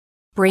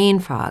brain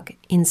fog,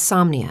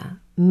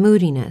 insomnia,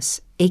 moodiness,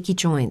 achy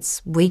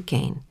joints, weight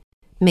gain.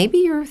 Maybe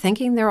you're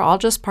thinking they're all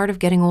just part of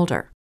getting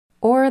older,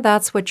 or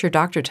that's what your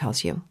doctor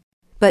tells you.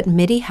 But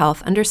MIDI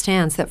Health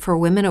understands that for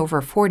women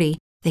over 40,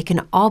 they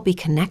can all be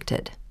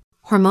connected.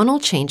 Hormonal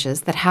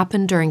changes that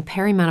happen during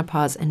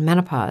perimenopause and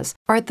menopause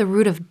are at the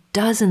root of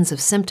dozens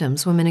of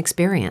symptoms women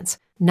experience,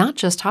 not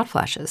just hot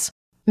flashes.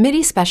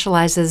 MIDI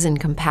specializes in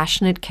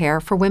compassionate care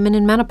for women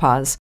in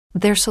menopause.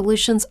 Their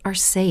solutions are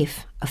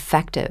safe,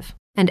 effective,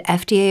 and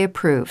FDA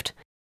approved.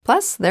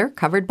 Plus, they're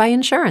covered by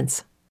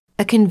insurance.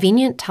 A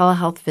convenient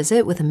telehealth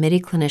visit with a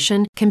MIDI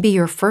clinician can be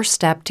your first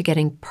step to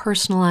getting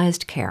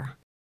personalized care.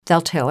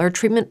 They'll tailor a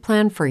treatment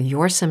plan for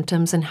your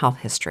symptoms and health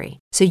history,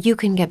 so you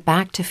can get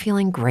back to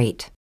feeling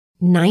great.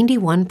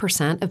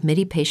 91% of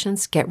MIDI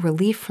patients get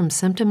relief from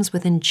symptoms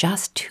within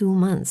just 2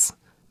 months.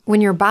 When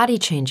your body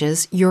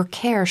changes, your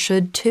care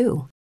should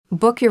too.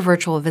 Book your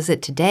virtual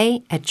visit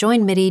today at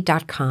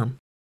joinmidi.com.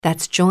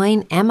 That's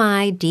joinmidi.com.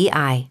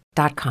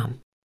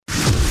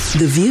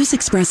 The views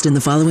expressed in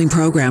the following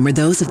program are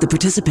those of the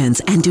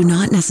participants and do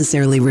not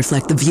necessarily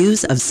reflect the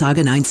views of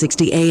Saga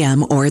 960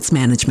 AM or its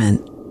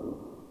management.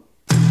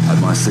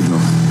 At my signal,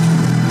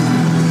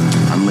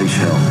 unleash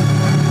hell.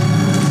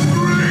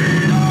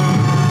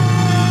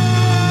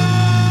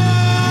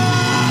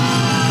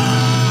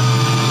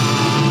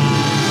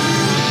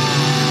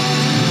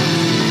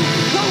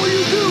 What will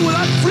you do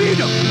without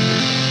freedom?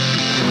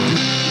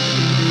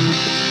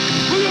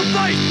 Will you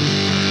fight?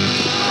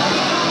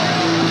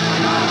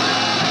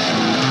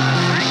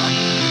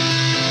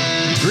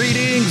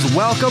 Greetings,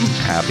 welcome,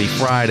 happy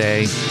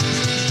Friday.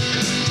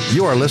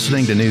 You are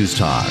listening to News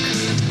Talk,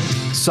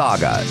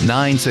 Saga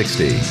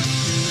 960.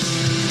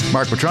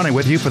 Marc Patrone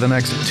with you for the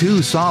next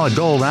 2 solid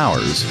gold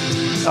hours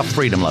of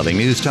freedom-loving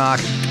news talk.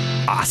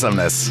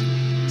 Awesomeness.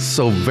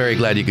 So very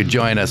glad you could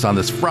join us on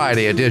this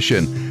Friday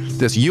edition,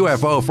 this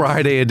UFO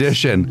Friday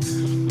edition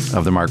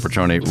of the Marc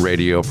Patrone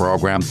radio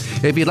program.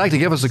 If you'd like to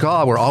give us a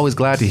call, we're always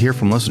glad to hear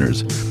from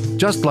listeners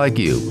just like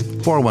you.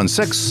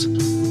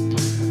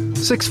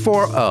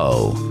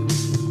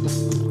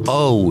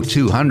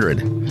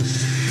 416-640-0200.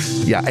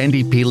 Yeah,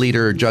 NDP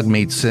leader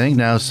Jagmeet Singh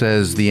now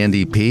says the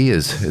NDP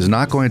is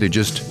not going to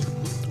just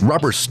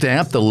rubber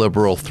stamp the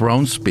Liberal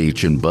throne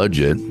speech and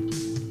budget.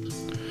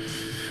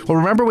 Well,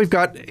 remember, we've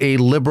got a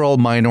Liberal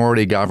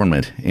minority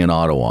government in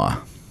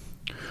Ottawa.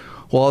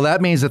 Well,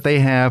 that means that they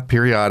have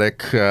periodic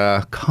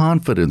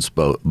confidence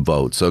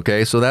votes,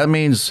 okay? So that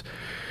means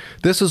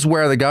this is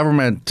where the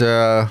government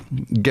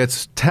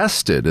gets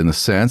tested, in the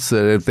sense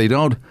that if they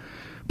don't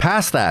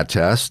pass that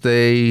test,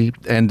 they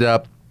end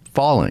up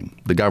falling.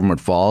 The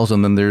government falls,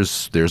 and then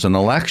there's an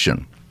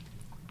election.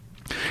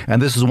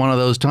 And this is one of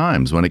those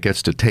times when it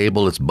gets to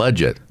table its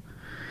budget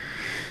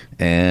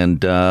and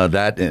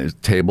that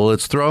table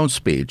its throne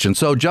speech. And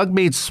so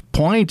Jagmeet's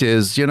point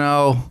is,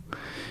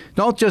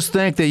 don't just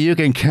think that you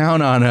can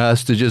count on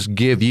us to just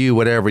give you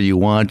whatever you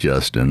want,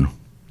 Justin.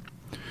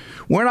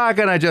 We're not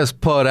going to just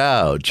put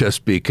out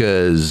just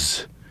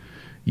because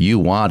you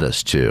want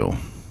us to.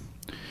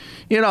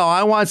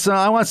 I want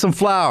some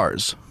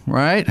flowers,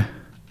 right?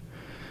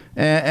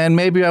 And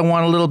maybe I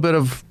want a little bit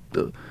of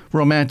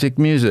romantic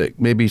music,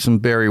 maybe some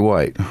Barry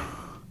White.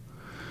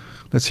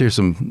 Let's hear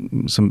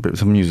some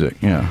music.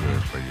 Yeah.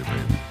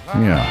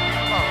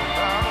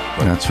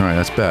 That's right.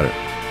 That's better.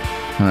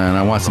 And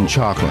I want some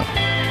chocolate.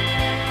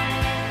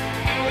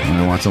 And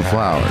I want some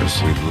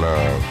flowers. We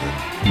loved.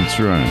 That's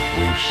right.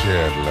 We've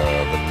shared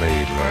love and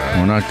made love.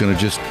 We're not going to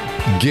just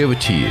give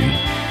it to you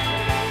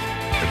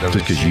just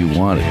because you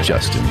want it,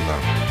 Justin.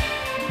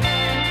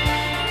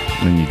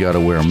 And you got to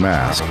wear a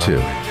mask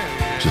too,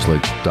 just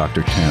like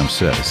Dr. Tam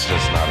says. It's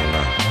just not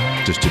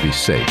enough. Just to be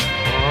safe.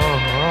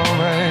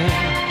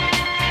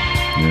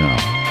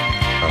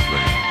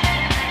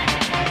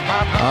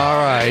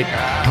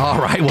 All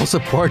right, we'll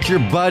support your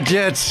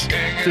budget.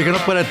 If you're going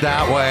to put it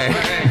that way.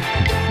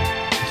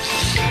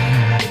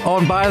 Oh,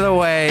 and by the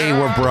way,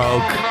 we're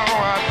broke.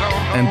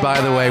 And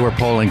by the way, we're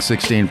polling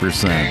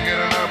 16%.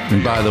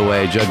 And by the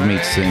way,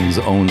 Jagmeet Singh's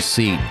own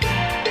seat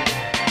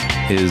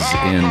is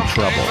in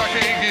trouble.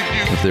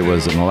 If there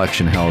was an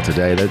election held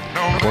today, that,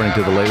 according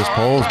to the latest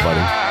polls,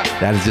 buddy,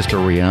 that is just a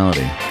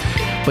reality.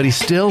 But he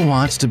still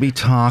wants to be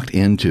talked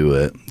into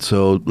it.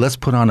 So let's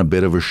put on a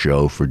bit of a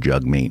show for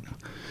Jagmeet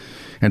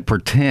and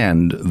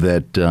pretend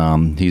that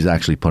he's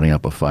actually putting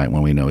up a fight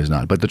when we know he's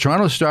not. But the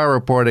Toronto Star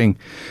reporting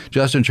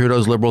Justin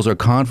Trudeau's Liberals are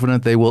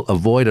confident they will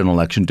avoid an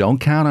election. Don't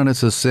count on it,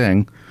 says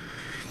Singh.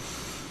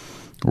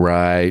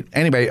 Right.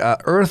 Anyway,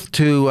 Earth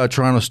to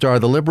Toronto Star,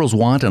 the Liberals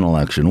want an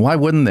election. Why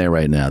wouldn't they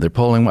right now? They're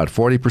polling,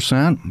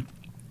 40%?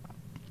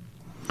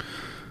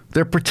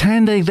 They're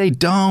pretending they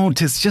don't.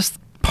 It's just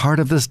part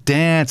of this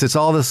dance. It's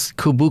all this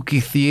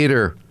kabuki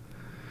theater.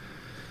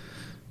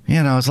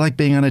 It's like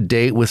being on a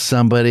date with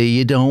somebody.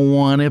 You don't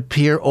want to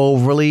appear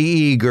overly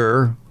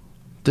eager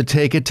to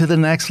take it to the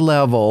next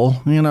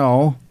level,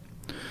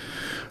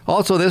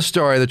 Also, this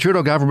story, the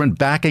Trudeau government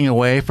backing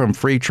away from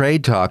free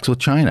trade talks with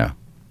China.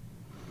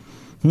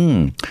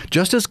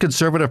 Just as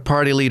Conservative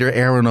Party leader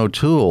Aaron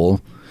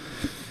O'Toole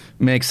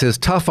makes his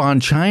tough on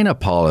China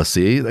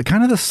policy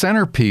kind of the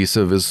centerpiece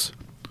of his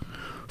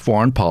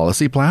foreign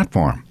policy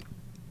platform.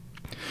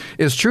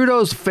 Is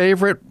Trudeau's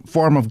favorite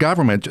form of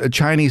government a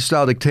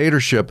Chinese-style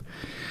dictatorship?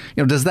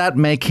 Does that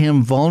make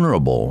him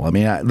vulnerable? I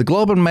mean, the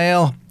Globe and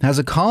Mail has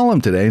a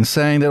column today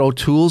saying that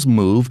O'Toole's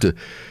move to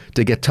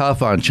get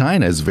tough on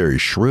China is very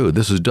shrewd.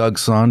 This is Doug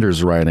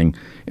Saunders writing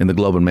in the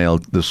Globe and Mail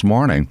this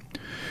morning.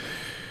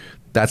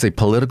 That's a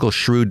political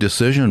shrewd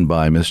decision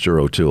by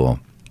Mr. O'Toole,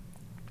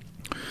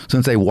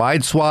 since a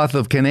wide swath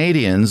of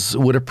Canadians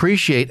would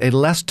appreciate a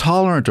less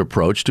tolerant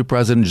approach to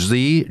President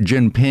Xi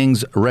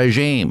Jinping's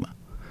regime.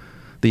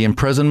 The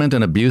imprisonment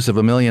and abuse of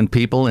 1 million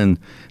people in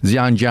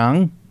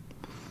Xinjiang,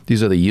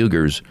 these are the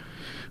Uyghurs,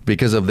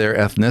 because of their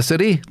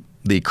ethnicity,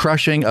 the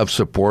crushing of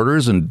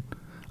supporters and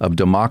of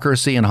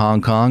democracy in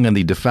Hong Kong, and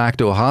the de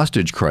facto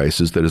hostage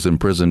crisis that has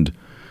imprisoned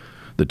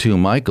the two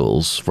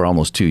Michaels for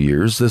almost 2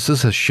 years, this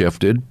has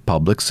shifted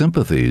public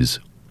sympathies.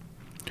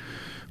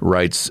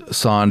 Writes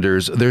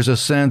Saunders, there's a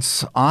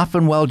sense,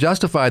 often well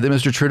justified, that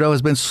Mr. Trudeau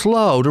has been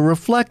slow to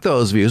reflect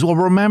those views. Well,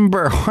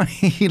 remember,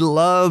 he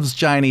loves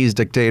Chinese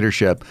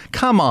dictatorship.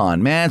 Come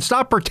on, man,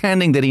 stop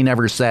pretending that he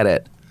never said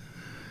it.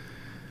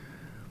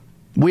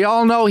 We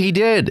all know he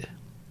did.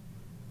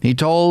 He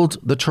told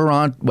the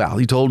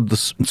he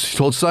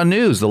told Sun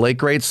News, the late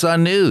great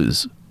Sun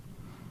News.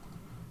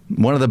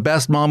 One of the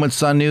best moments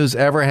Sun News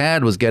ever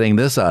had was getting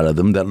this out of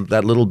them,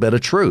 that little bit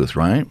of truth,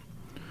 right?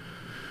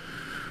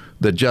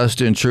 That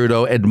Justin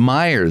Trudeau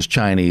admires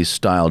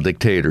Chinese-style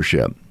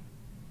dictatorship.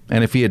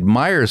 And if he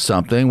admires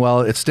something,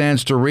 well, it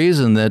stands to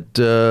reason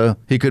that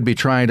he could be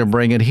trying to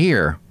bring it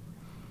here.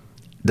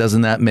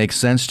 Doesn't that make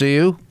sense to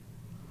you?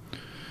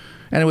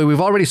 Anyway,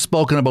 we've already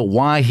spoken about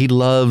why he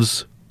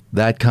loves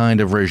that kind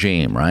of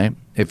regime, right?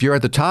 If you're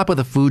at the top of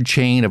the food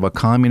chain of a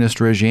communist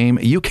regime,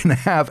 you can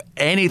have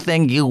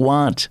anything you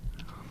want.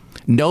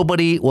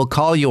 Nobody will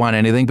call you on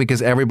anything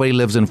because everybody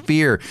lives in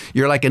fear.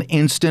 You're like an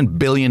instant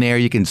billionaire.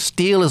 You can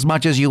steal as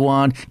much as you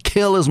want,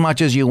 kill as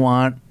much as you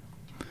want,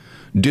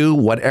 do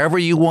whatever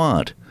you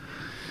want,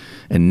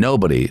 and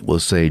nobody will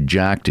say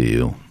jack to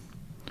you.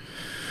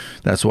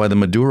 That's why the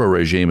Maduro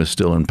regime is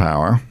still in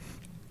power.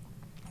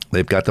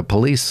 They've got the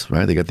police,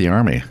 right? They got the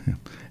army.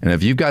 And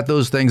if you've got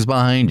those things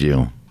behind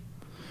you.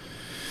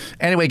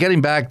 Anyway, getting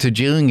back to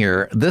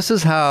Junior, this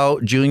is how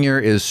Junior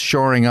is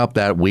shoring up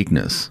that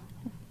weakness,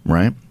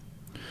 right?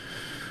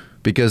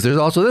 Because there's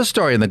also this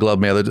story in the Globe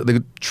Mail,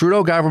 the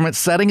Trudeau government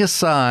setting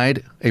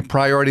aside a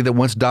priority that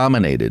once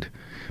dominated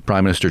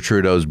Prime Minister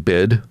Trudeau's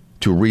bid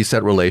to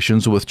reset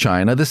relations with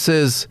China. This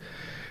is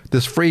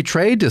this free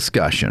trade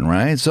discussion,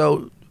 right?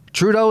 So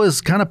Trudeau is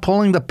kind of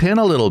pulling the pin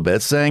a little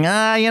bit, saying,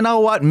 you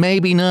know what,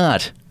 maybe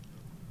not.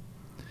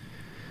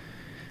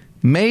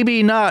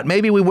 Maybe not.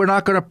 Maybe we're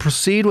not going to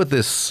proceed with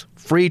this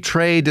free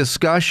trade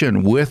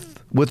discussion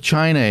with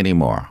China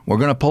anymore. We're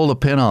going to pull the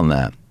pin on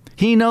that.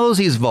 He knows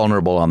he's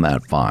vulnerable on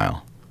that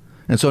file.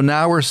 And so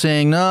now we're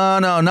saying, no,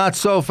 not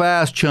so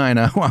fast,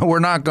 China. We're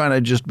not going to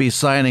just be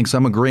signing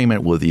some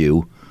agreement with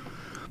you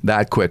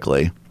that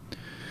quickly.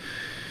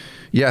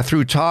 Yeah,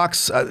 through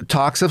talks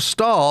have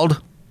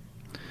stalled.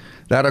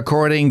 That,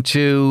 according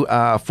to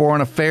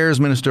Foreign Affairs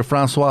Minister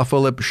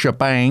François-Philippe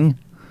Champagne,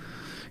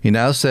 he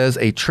now says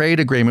a trade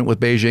agreement with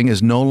Beijing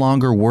is no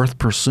longer worth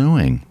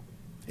pursuing.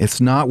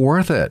 It's not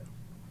worth it.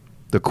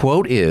 The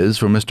quote is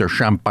from Mr.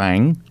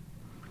 Champagne,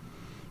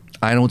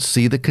 I don't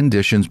see the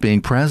conditions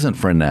being present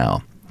for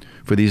now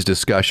for these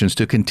discussions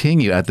to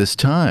continue at this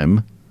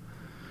time.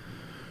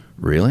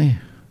 Really?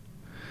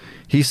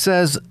 He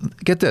says,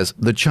 get this,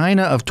 the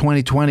China of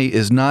 2020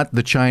 is not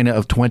the China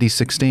of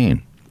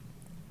 2016.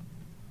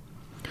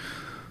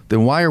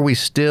 Then why are we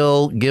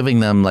still giving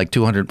them like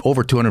over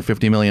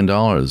 $250 million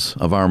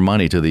of our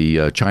money to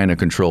the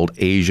China-controlled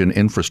Asian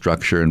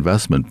Infrastructure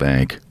Investment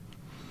Bank?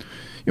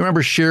 You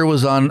remember Scheer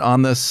was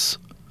on this,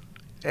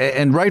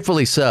 and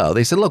rightfully so.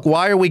 They said, look,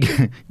 why are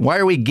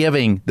we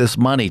giving this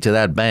money to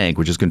that bank,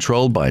 which is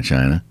controlled by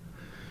China?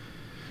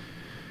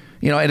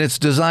 And it's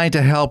designed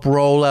to help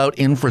roll out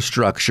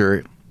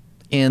infrastructure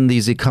in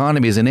these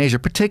economies in Asia,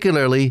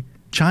 particularly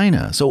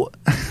China. So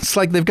it's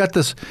like they've got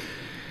this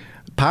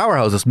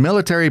powerhouse, this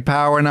military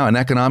power now, and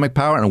economic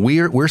power, and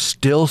we're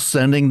still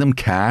sending them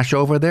cash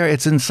over there.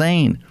 It's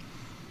insane.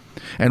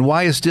 And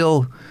why is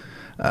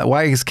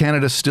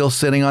Canada still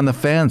sitting on the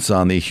fence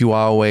on the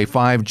Huawei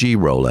 5G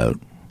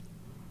rollout?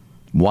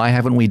 Why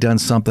haven't we done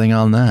something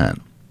on that?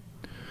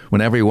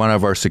 When every one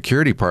of our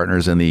security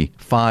partners in the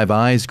Five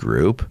Eyes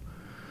group,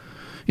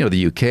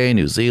 the UK,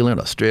 New Zealand,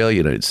 Australia,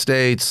 United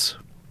States,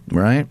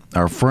 right,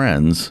 our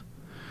friends,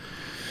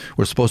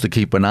 we're supposed to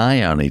keep an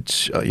eye on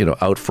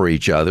out for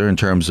each other in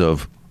terms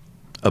of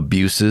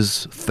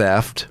abuses,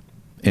 theft,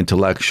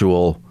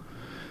 intellectual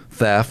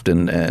theft,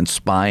 and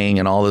spying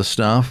and all this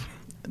stuff.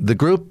 The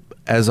group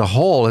as a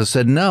whole has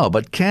said no,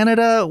 but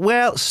Canada,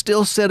 well,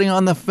 still sitting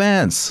on the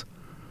fence.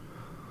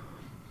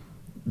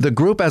 The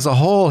group as a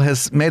whole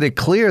has made it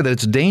clear that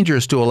it's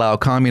dangerous to allow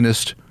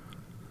communist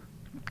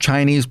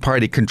Chinese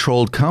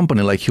party-controlled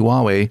company like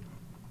Huawei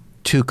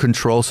to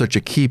control such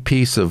a key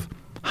piece of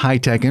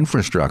high-tech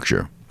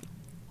infrastructure.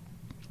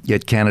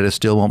 Yet Canada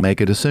still won't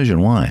make a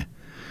decision. Why?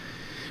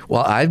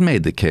 Well, I've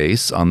made the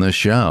case on this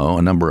show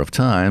a number of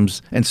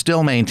times and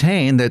still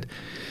maintain that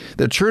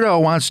Trudeau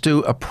wants to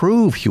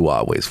approve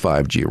Huawei's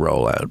 5G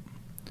rollout.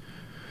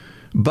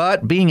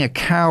 But being a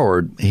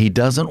coward, he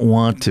doesn't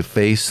want to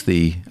face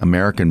the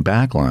American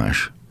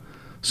backlash.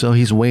 So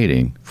he's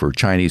waiting for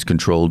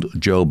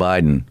Chinese-controlled Joe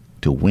Biden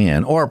to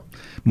win, or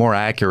more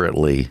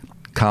accurately,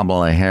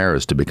 Kamala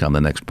Harris to become the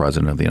next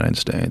president of the United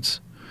States.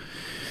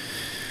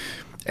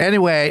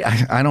 Anyway,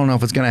 I don't know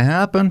if it's going to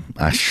happen.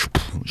 I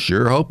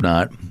sure hope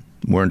not.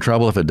 We're in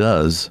trouble if it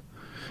does.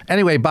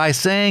 Anyway, by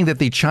saying that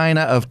the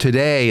China of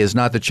today is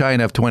not the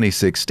China of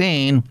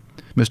 2016,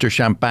 Mr.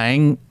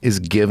 Champagne is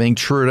giving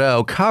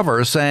Trudeau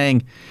cover,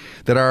 saying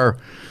that our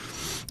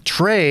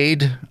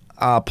trade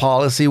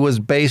policy was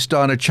based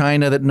on a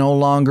China that no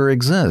longer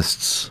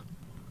exists.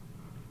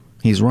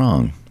 He's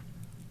wrong.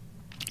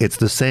 It's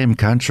the same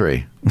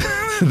country.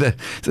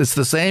 It's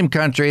the same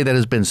country that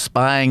has been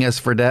spying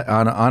us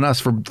on us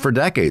for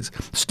decades,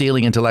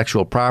 stealing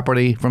intellectual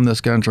property from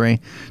this country,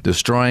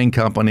 destroying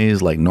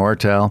companies like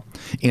Nortel,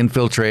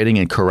 infiltrating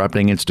and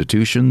corrupting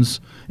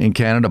institutions in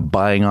Canada,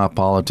 buying off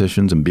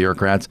politicians and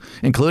bureaucrats,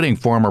 including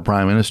former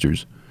prime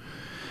ministers,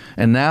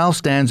 and now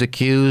stands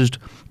accused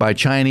by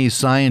Chinese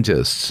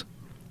scientists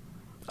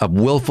of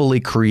willfully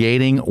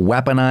creating,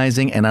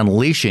 weaponizing, and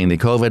unleashing the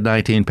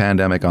COVID-19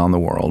 pandemic on the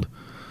world,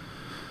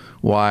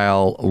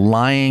 while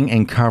lying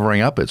and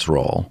covering up its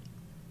role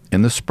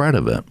in the spread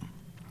of it.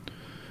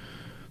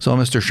 So,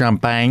 Mr.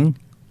 Champagne,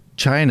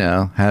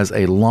 China has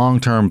a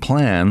long-term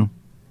plan,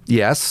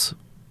 yes,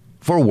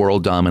 for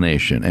world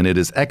domination, and it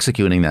is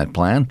executing that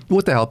plan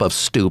with the help of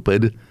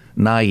stupid,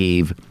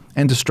 naive,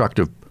 and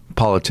destructive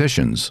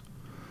politicians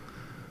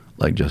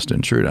like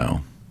Justin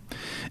Trudeau.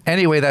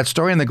 Anyway, that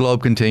story in the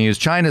Globe continues.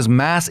 China's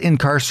mass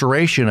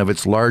incarceration of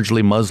its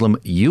largely Muslim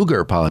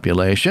Uyghur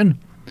population,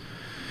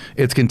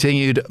 its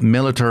continued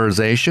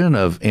militarization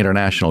of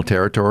international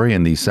territory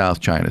in the South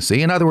China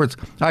Sea. In other words,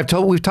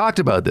 we've talked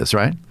about this,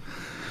 right?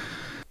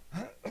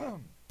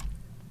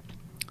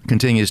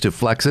 Continues to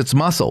flex its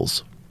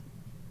muscles,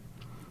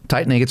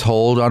 tightening its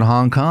hold on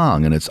Hong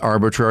Kong, and its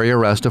arbitrary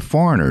arrest of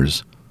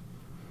foreigners,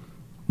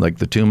 like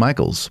the two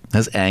Michaels,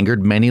 has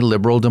angered many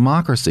liberal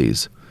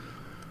democracies.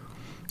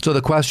 So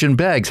the question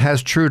begs,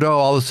 has Trudeau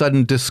all of a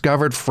sudden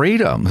discovered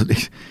freedom?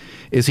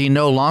 Is he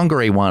no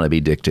longer a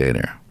wannabe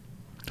dictator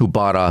who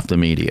bought off the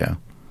media,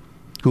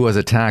 who has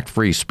attacked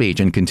free speech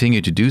and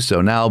continued to do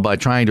so now by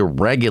trying to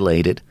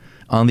regulate it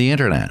on the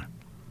internet?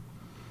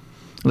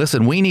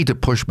 Listen, we need to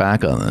push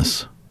back on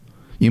this.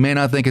 You may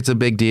not think it's a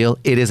big deal.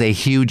 It is a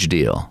huge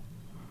deal.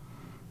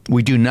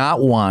 We do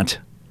not want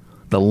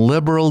the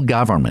Liberal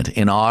government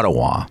in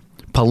Ottawa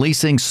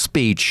policing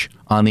speech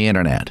on the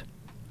internet.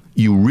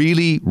 You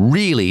really,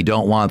 really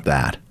don't want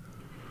that.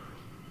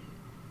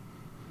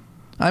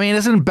 I mean,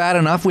 isn't it bad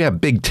enough we have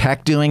big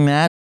tech doing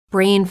that?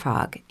 Brain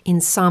fog,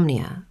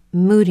 insomnia,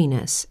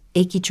 moodiness,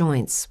 achy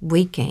joints,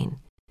 weight gain.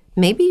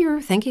 Maybe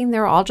you're thinking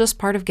they're all just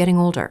part of getting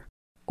older,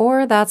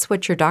 or that's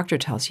what your doctor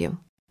tells you.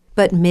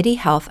 But MIDI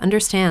Health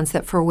understands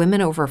that for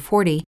women over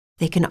 40,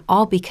 they can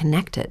all be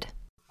connected.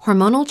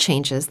 Hormonal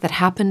changes that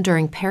happen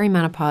during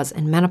perimenopause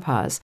and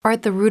menopause are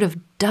at the root of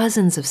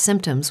dozens of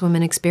symptoms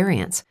women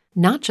experience,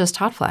 not just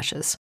hot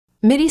flashes.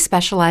 MIDI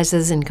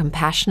specializes in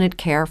compassionate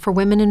care for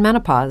women in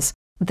menopause.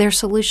 Their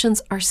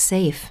solutions are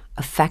safe,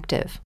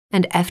 effective,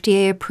 and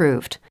FDA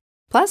approved.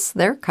 Plus,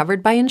 they're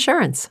covered by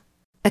insurance.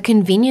 A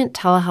convenient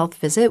telehealth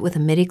visit with a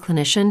MIDI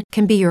clinician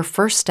can be your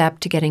first step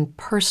to getting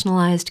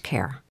personalized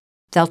care.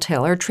 They'll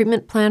tailor a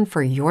treatment plan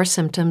for your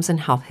symptoms and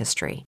health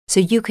history so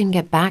you can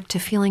get back to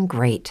feeling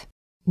great.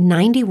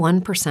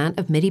 91%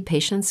 of MIDI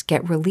patients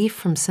get relief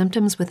from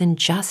symptoms within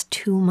just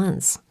 2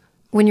 months.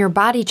 When your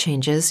body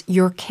changes,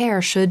 your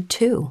care should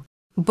too.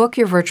 Book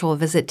your virtual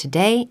visit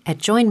today at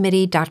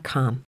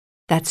joinmidi.com.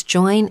 That's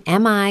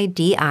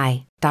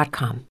joinmidi.com.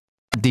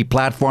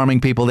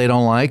 Deplatforming people they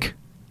don't like?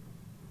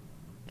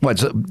 What,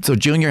 so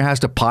Junior has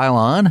to pile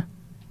on?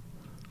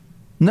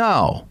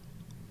 No.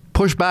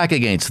 Push back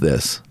against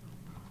this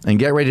and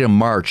get ready to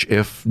march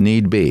if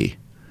need be,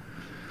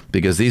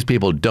 because these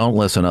people don't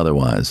listen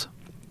otherwise.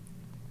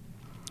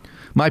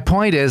 My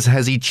point is,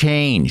 has he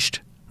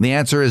changed? The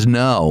answer is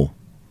no.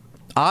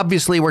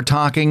 Obviously, we're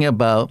talking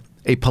about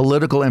a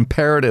political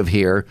imperative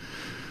here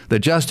that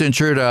Justin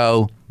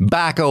Trudeau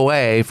back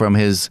away from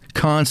his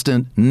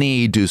constant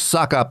need to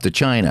suck up to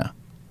China.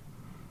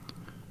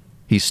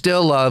 He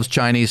still loves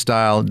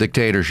Chinese-style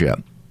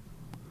dictatorship.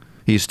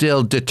 He's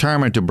still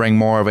determined to bring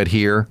more of it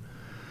here.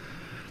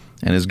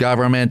 And his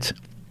government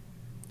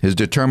is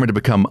determined to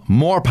become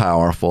more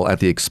powerful at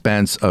the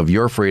expense of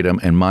your freedom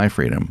and my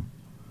freedom.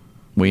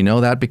 We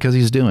know that because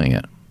he's doing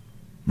it,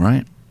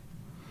 right?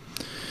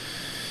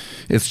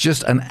 It's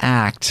just an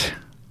act.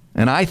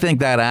 And I think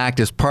that act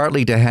is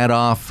partly to head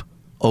off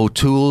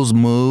O'Toole's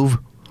move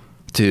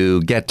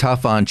to get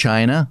tough on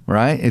China,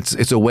 right?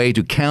 It's a way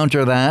to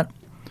counter that.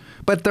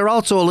 But they're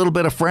also a little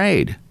bit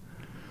afraid,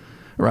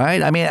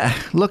 right? I mean,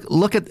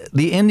 look at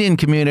the Indian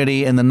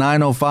community in the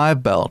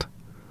 905 belt.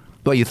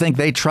 But you think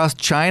they trust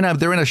China?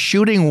 They're in a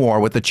shooting war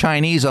with the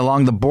Chinese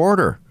along the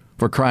border,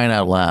 for crying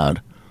out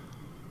loud.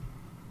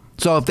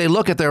 So if they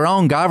look at their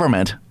own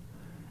government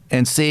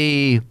and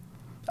see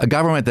a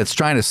government that's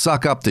trying to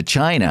suck up to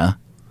China,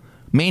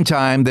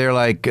 meantime, they're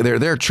like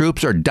their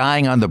troops are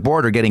dying on the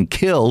border, getting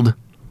killed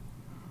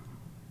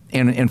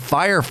in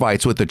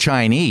firefights with the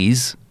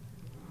Chinese.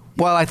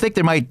 Well, I think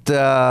they might,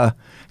 have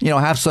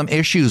some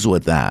issues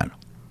with that.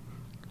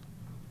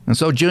 And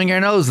so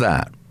Junior knows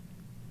that.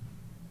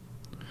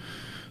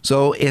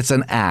 So it's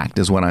an act,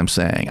 is what I'm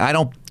saying. I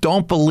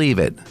don't believe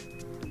it.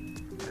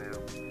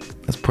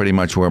 That's pretty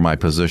much where my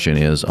position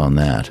is on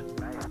that.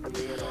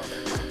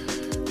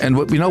 And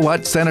you know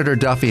what? Senator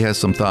Duffy has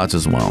some thoughts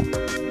as well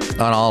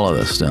on all of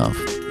this stuff.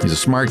 He's a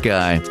smart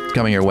guy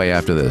coming your way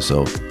after this,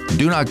 so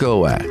do not go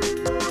away.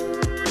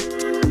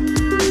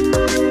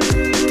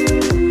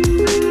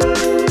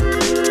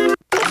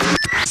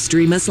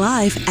 Stream us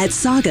live at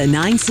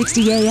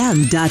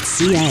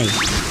saga960am.ca.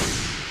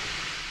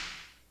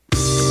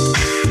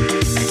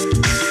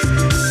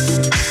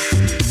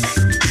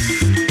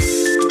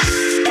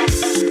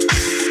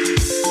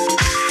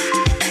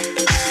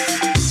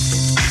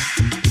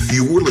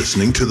 You're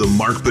listening to the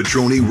Marc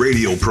Patrone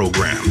radio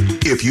program.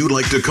 If you'd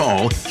like to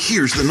call,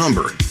 here's the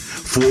number: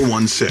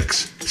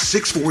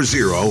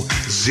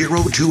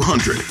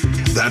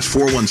 416-640-0200. That's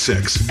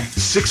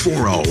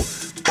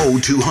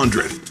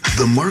 416-640-0200.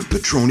 The Marc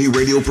Patrone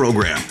radio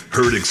program,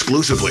 heard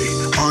exclusively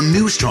on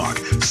News Talk,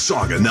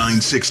 Saga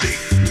 960.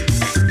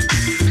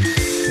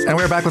 And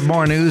we're back with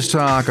more News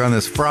Talk on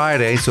this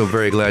Friday, so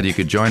very glad you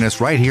could join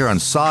us right here on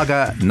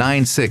Saga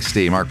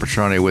 960. Marc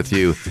Patrone with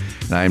you,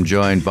 and I'm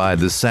joined by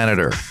the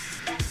senator,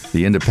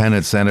 the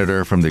independent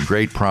senator from the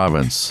great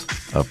province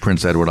of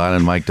Prince Edward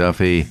Island, Mike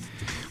Duffy.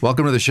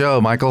 Welcome to the show,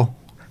 Michael.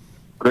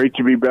 Great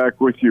to be back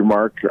with you,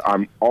 Mark.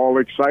 I'm all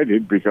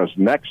excited because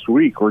next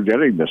week we're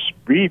getting the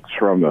speech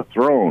from the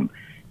throne.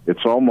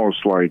 It's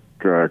almost like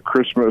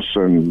Christmas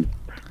and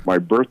my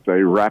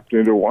birthday wrapped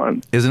into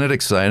one. Isn't it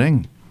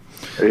exciting?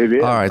 It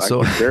is. All right, I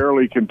can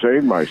barely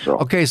contain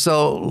myself. Okay,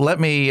 so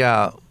let me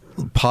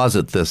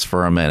posit this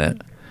for a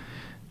minute.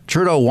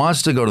 Trudeau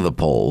wants to go to the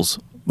polls,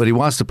 but he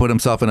wants to put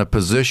himself in a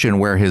position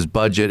where his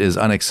budget is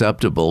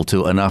unacceptable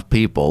to enough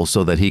people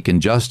so that he can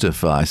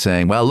justify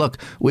saying, well, look,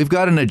 we've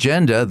got an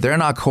agenda. They're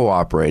not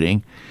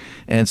cooperating.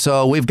 And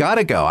so we've got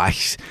to go.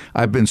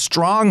 I've been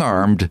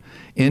strong-armed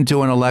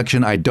into an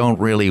election I don't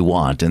really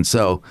want. And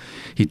so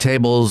he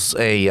tables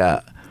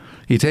a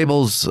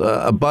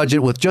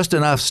budget with just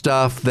enough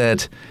stuff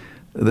that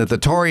the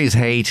Tories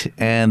hate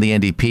and the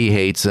NDP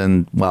hates,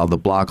 and, well, the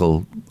Bloc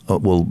will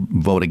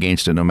vote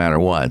against it no matter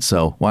what.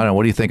 So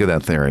what do you think of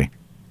that theory?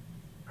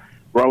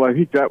 Well, I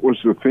think that was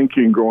the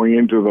thinking going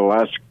into the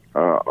last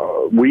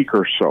week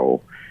or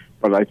so.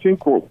 But I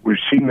think what we've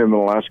seen in the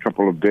last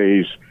couple of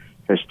days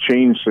has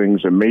changed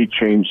things and may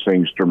change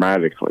things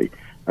dramatically.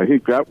 I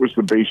think that was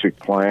the basic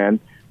plan,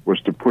 was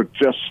to put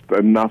just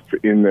enough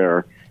in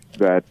there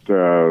that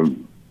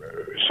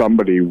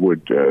somebody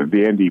would,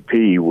 the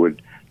NDP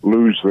would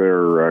lose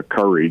their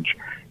courage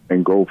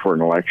and go for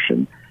an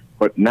election.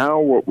 But now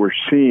what we're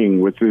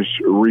seeing with this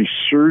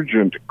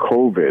resurgent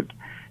COVID,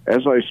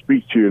 as I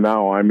speak to you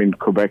now, I'm in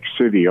Quebec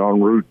City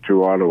en route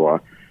to Ottawa,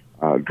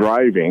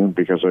 driving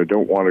because I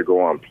don't want to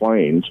go on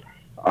planes,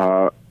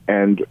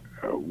 and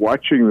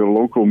watching the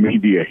local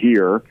media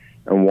here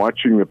and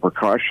watching the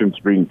precautions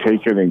being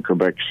taken in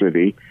Quebec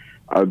City.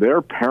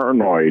 They're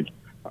paranoid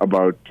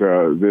about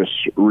this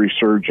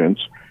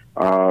resurgence.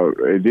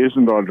 It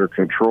isn't under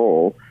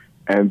control,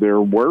 and they're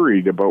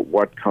worried about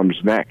what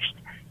comes next.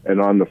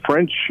 And on the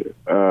French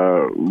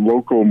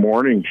local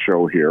morning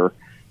show here,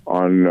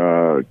 on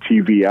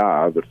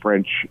TVA, the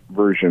French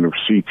version of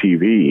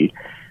CTV,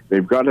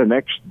 they've got an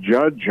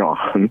ex-judge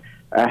on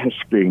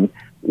asking,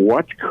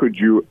 what could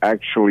you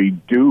actually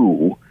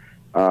do,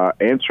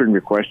 answering the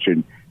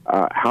question,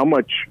 how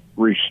much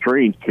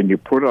restraint can you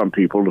put on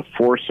people to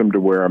force them to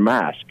wear a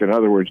mask? In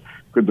other words,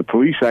 could the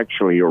police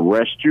actually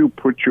arrest you,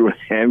 put you in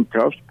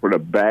handcuffs, put a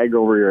bag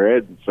over your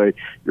head and say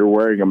you're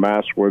wearing a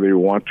mask whether you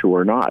want to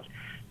or not?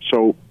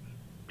 So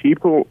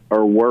people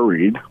are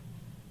worried.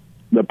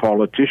 The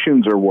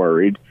politicians are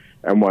worried,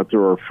 and what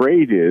they're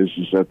afraid is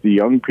that the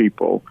young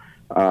people,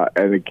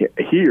 and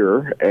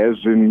here, as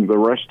in the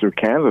rest of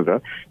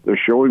Canada, they're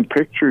showing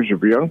pictures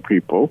of young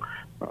people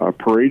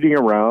parading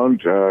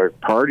around,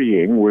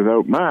 partying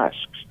without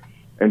masks.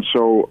 And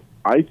so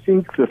I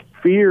think the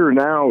fear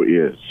now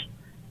is,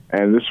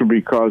 and this will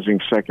be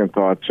causing second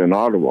thoughts in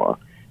Ottawa,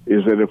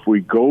 is that if we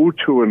go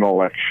to an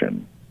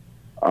election,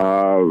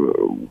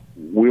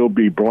 we'll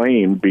be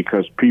blamed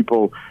because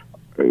people,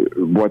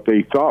 what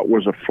they thought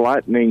was a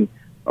flattening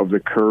of the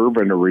curve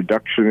and a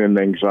reduction in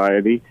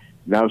anxiety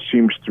now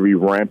seems to be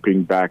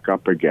ramping back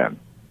up again.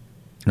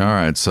 All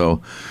right.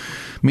 So,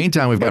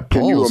 meantime, we've got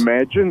polls. Can you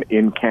imagine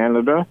in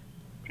Canada,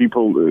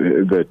 people,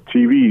 the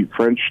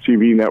French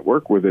TV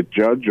network with a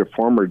judge, a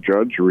former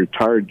judge, a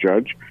retired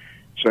judge,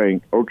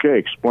 saying, okay,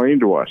 explain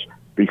to us,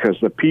 because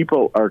the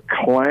people are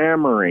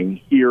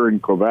clamoring here in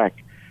Quebec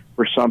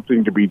for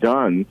something to be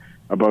done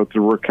about the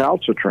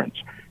recalcitrants.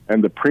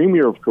 And the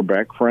Premier of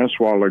Quebec,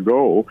 François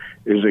Legault,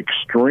 is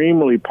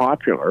extremely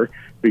popular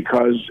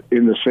because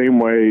in the same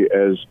way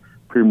as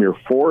Premier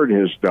Ford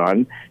has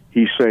done,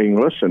 he's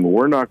saying, listen,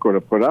 we're not going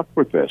to put up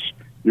with this.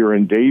 You're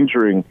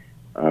endangering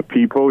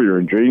people, you're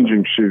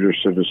endangering senior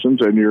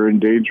citizens, and you're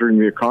endangering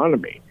the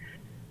economy.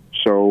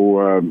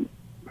 So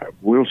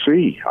we'll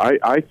see.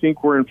 I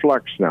think we're in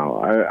flux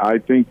now. I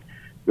think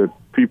that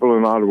people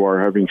in Ottawa are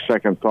having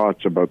second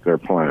thoughts about their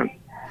plan.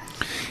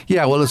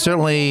 Yeah, well, it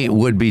certainly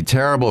would be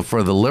terrible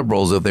for the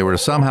Liberals if they were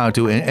somehow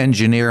to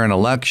engineer an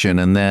election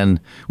and then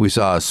we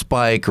saw a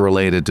spike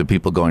related to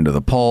people going to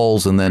the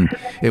polls, and then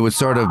it would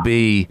sort of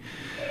be,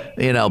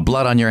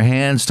 blood on your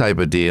hands type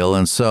of deal.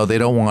 And so they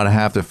don't want to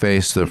have to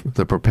face the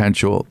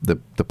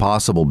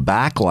possible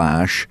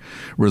backlash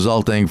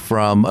resulting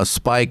from a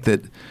spike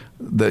that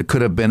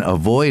could have been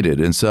avoided.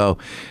 And so,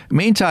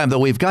 meantime, though,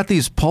 we've got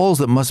these polls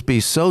that must be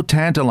so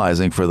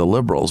tantalizing for the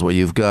Liberals, where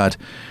you've got,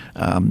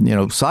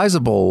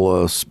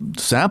 sizable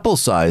sample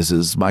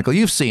sizes. Michael,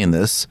 you've seen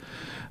this,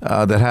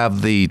 that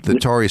have the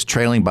Tories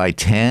trailing by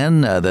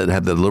 10, that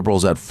have the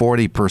Liberals at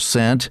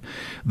 40%,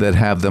 that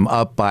have them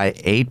up by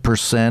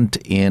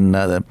 8% in,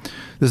 this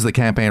is the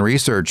campaign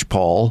research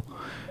poll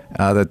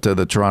that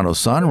the Toronto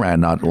Sun ran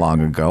not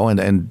long ago,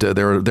 and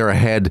they're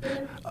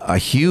ahead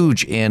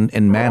huge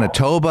in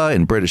Manitoba,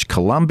 in British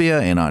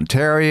Columbia, in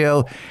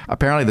Ontario.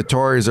 Apparently the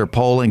Tories are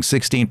polling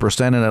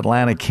 16% in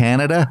Atlantic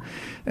Canada.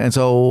 And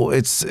so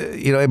it's,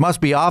 it must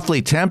be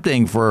awfully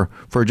tempting for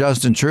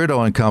Justin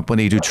Trudeau and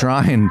company to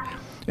try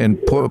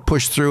and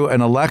push through an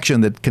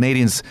election that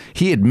Canadians,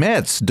 he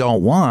admits,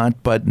 don't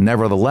want, but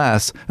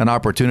nevertheless, an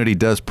opportunity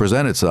does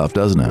present itself,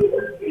 doesn't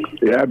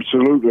it? Yeah,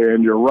 absolutely.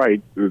 And you're right.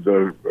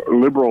 The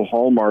Liberal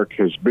hallmark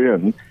has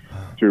been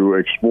to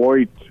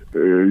exploit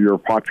your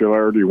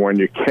popularity when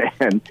you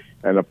can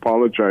and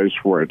apologize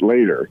for it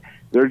later.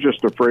 They're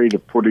just afraid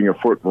of putting a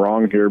foot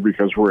wrong here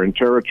because we're in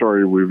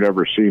territory we've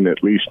never seen,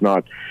 at least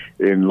not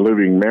in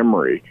living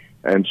memory.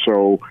 And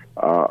so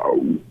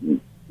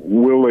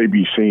will they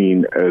be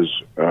seen as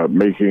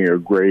making a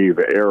grave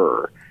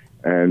error?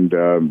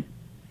 And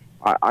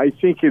I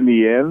think in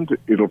the end,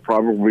 it'll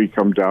probably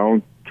come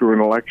down to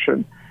an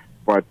election.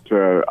 But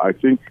I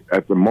think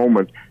at the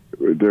moment,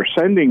 they're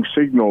sending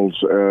signals,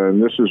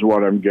 and this is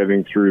what I'm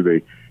getting through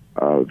the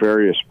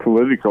various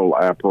political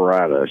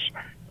apparatus,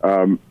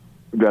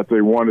 that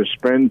they want to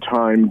spend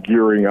time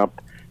gearing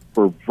up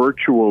for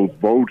virtual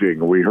voting.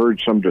 We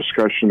heard some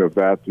discussion of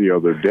that the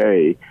other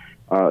day,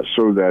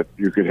 so that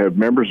you could have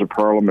members of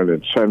parliament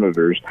and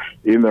senators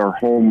in their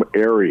home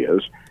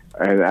areas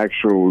and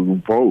actual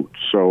vote.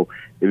 So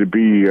it'd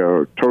be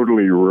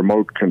totally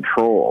remote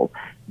control.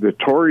 The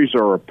Tories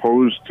are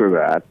opposed to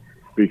that,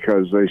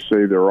 because they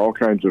say there are all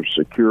kinds of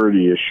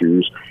security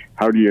issues.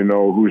 How do you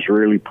know who's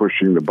really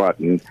pushing the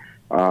button?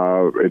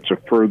 It's a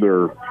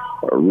further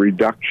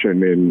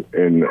reduction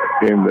in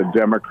the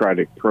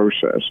democratic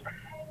process.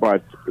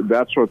 But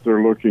that's what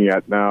they're looking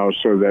at now,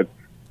 so that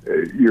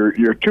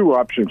your two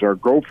options are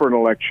go for an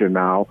election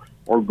now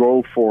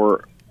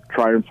or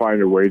try and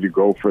find a way to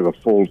go for the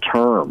full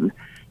term,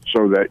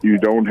 so that you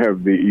don't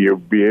have you'll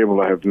be able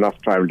to have enough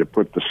time to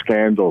put the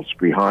scandals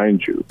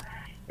behind you.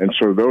 And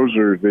so those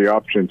are the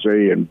options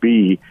A and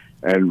B,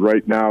 and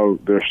right now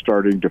they're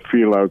starting to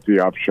feel out the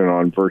option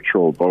on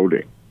virtual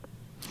voting.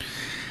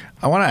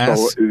 I want to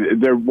ask... So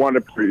they want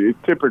to,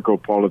 typical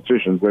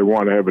politicians, they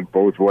want to have it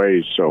both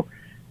ways, so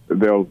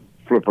they'll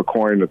flip a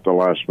coin at the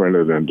last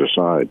minute and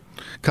decide.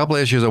 A couple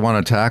of issues I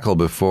want to tackle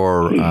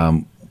before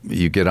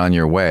you get on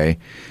your way.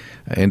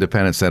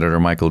 Independent Senator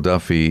Michael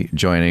Duffy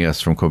joining us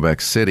from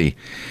Quebec City.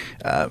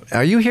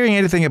 Are you hearing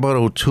anything about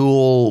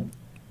O'Toole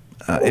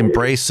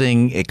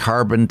embracing a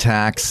carbon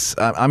tax?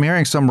 I'm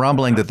hearing some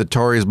rumbling that the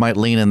Tories might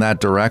lean in that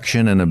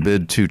direction in a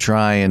bid to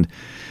try and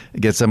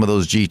get some of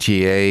those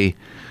GTA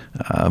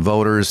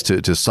voters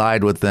to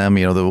side with them,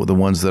 the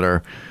ones that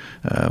are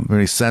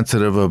really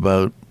sensitive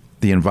about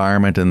the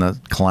environment and the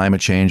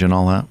climate change and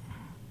all that.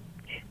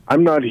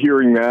 I'm not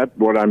hearing that.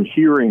 What I'm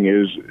hearing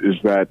is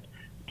that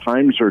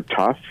times are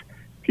tough.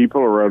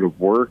 People are out of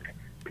work.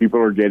 People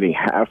are getting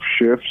half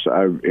shifts.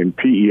 In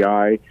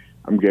PEI,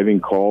 I'm getting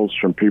calls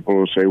from people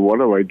who say, what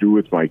do I do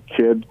with my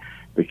kid?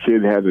 The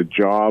kid had a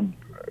job,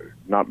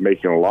 not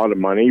making a lot of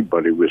money,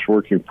 but he was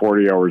working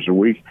 40 hours a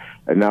week,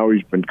 and now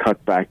he's been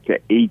cut back to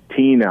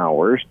 18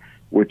 hours,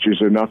 which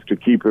is enough to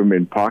keep him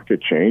in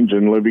pocket change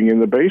and living in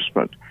the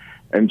basement.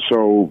 And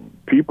so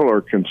people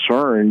are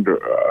concerned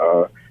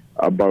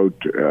about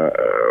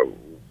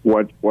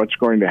what's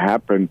going to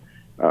happen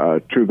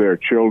to their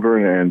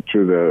children and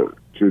to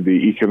the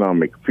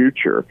economic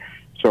future.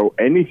 So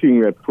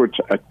anything that puts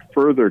a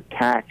further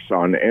tax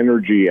on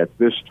energy at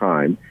this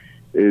time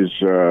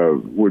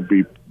would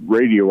be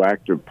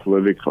radioactive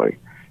politically.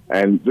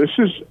 And this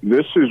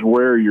is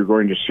where you're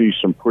going to see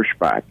some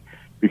pushback,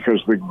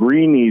 because the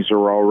Greenies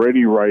are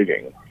already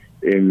writing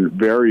in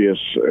various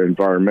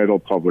environmental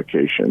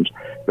publications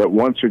that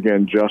once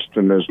again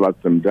Justin has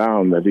let them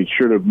down, that he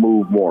should have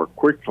moved more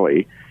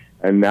quickly,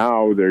 and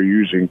now they're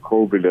using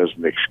COVID as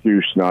an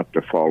excuse not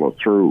to follow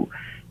through.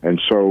 And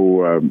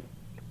so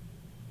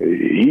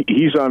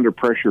he's under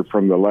pressure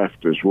from the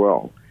left as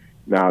well.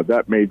 Now,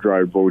 that may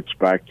drive votes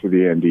back to the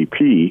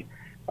NDP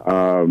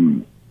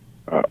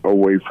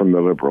away from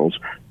the Liberals,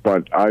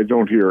 but I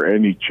don't hear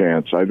any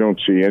chance. I don't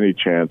see any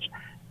chance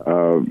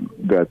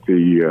that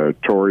the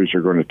Tories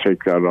are going to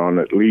take that on,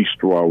 at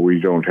least while we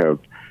don't have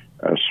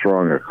a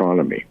strong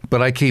economy.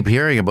 But I keep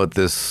hearing about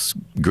this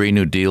Green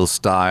New Deal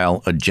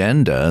style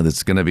agenda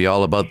that's going to be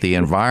all about the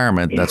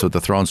environment. That's what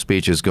the throne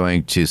speech is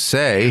going to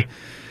say.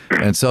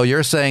 And so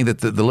you're saying that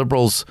the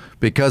Liberals,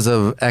 because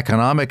of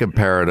economic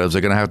imperatives,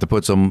 are going to have to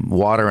put some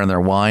water in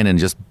their wine and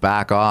just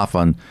back off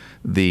on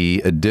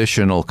the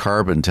additional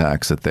carbon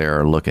tax that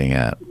they're looking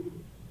at.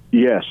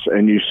 Yes,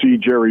 and you see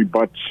Jerry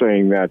Butt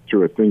saying that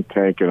to a think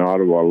tank in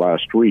Ottawa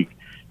last week,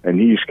 and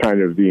he's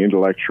kind of the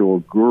intellectual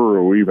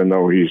guru, even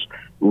though he's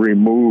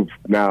removed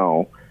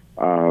now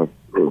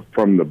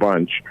from the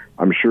bunch.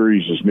 I'm sure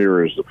he's as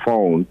near as the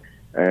phone,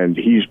 and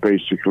he's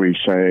basically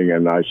saying,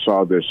 and I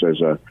saw this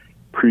as a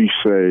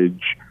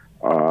presage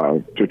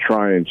to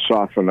try and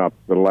soften up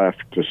the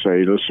left to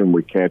say, listen,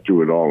 we can't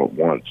do it all at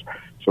once,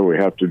 so we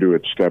have to do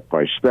it step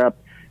by step,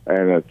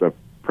 and at the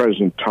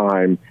present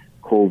time,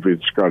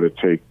 COVID's got to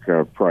take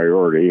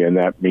priority, and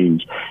that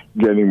means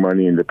getting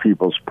money into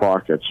people's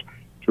pockets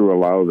to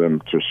allow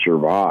them to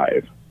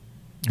survive.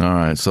 All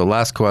right. So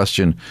last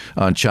question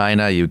on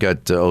China. You've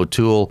got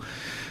O'Toole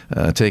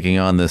taking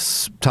on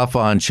this tough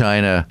on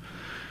China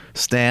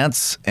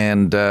stance,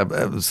 and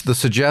the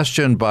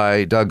suggestion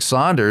by Doug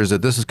Saunders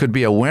that this could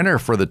be a winner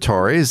for the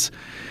Tories,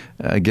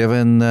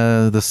 given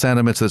the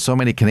sentiments that so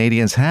many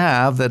Canadians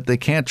have that they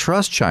can't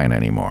trust China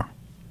anymore.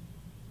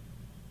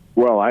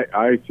 Well,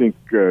 I think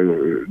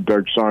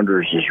Doug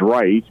Saunders is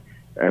right,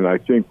 and I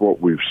think what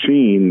we've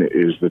seen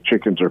is the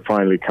chickens are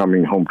finally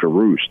coming home to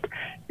roost.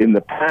 In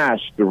the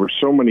past, there were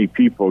so many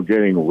people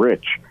getting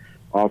rich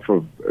off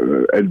of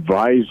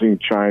advising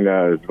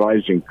China,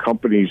 advising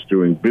companies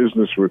doing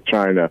business with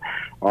China,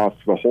 off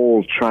the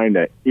whole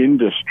China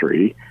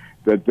industry,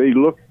 that they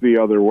looked the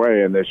other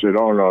way and they said,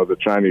 oh, no, the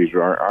Chinese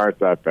aren't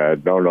that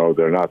bad. No,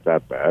 they're not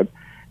that bad.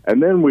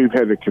 And then we've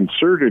had a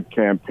concerted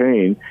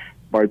campaign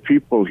by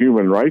people,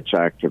 human rights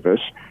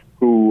activists,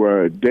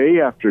 who day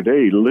after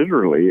day,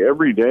 literally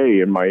every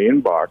day in my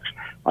inbox,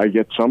 I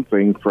get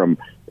something from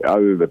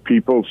either the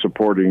people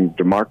supporting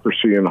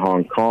democracy in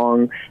Hong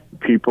Kong,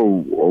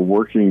 people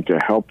working to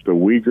help the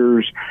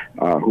Uyghurs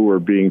who are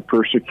being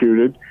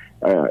persecuted.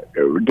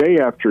 Day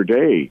after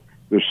day,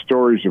 there's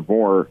stories of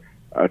more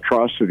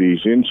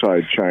atrocities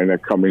inside China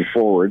coming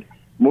forward.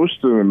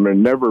 Most of them are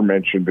never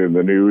mentioned in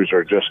the news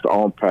or just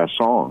en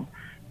passant.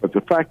 But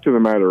the fact of the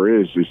matter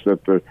is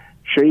that the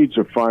shades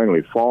have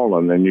finally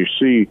fallen, and you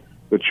see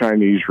the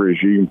Chinese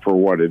regime for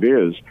what it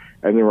is.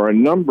 And there are a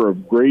number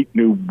of great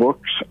new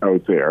books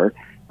out there,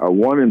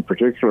 one in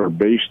particular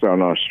based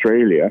on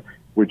Australia,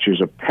 which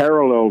is a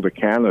parallel to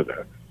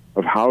Canada,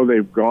 of how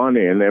they've gone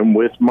in and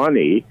with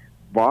money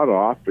bought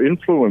off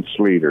influence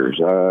leaders,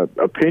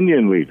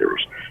 opinion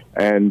leaders,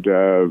 and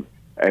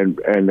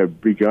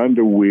have begun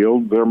to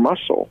wield their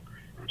muscle.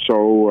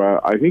 So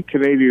I think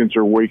Canadians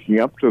are waking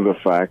up to the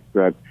fact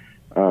that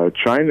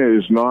China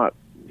is not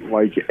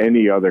like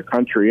any other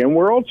country. And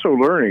we're also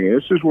learning, and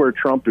this is where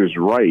Trump is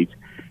right,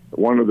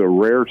 one of the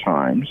rare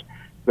times,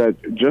 that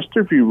just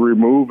if you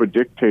remove a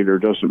dictator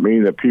doesn't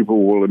mean that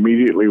people will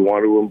immediately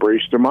want to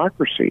embrace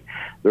democracy.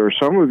 There are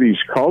some of these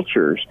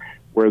cultures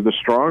where the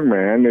strong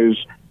man is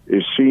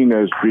seen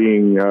as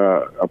being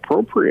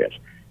appropriate.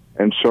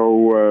 And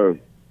so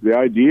the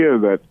idea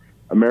that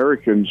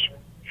Americans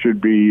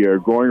should be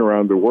going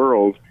around the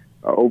world,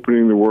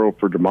 opening the world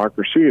for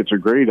democracy, it's a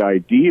great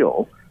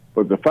ideal.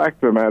 But the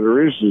fact of the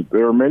matter is that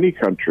there are many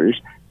countries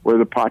where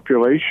the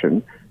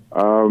population,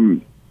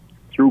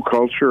 through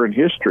culture and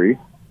history,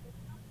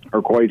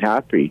 are quite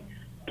happy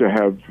to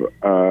have,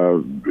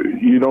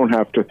 you don't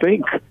have to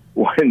think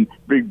when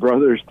Big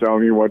Brother's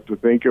telling you what to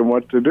think and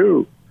what to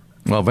do.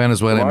 Well,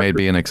 Venezuela may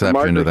be an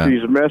exception to that.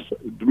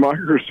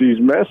 Democracy's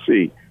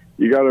messy.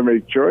 You got to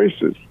make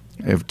choices.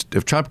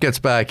 If Trump gets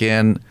back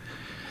in,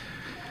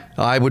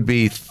 I would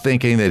be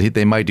thinking that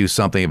they might do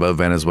something about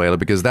Venezuela,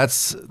 because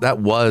that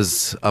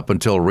was, up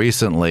until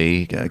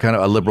recently, kind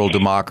of a liberal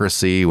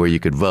democracy where you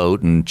could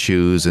vote and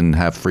choose and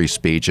have free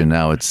speech, and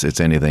now it's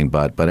anything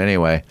but. But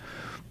anyway,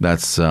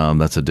 that's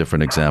a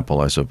different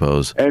example, I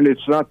suppose. And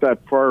it's not that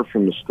far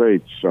from the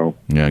States, so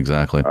yeah,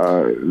 exactly.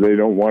 They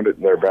don't want it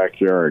in their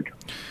backyard.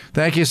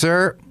 Thank you,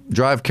 sir.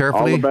 Drive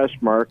carefully. All the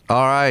best, Mark.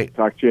 All right.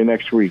 Talk to you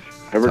next week.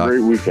 Have a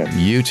great weekend.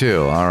 You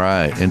too. All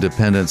right.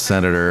 Independent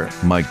Senator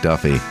Mike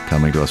Duffy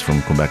coming to us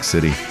from Quebec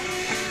City.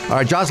 All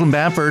right. Jocelyn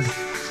Bamford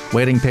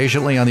waiting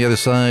patiently on the other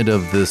side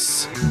of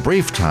this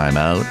brief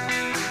timeout.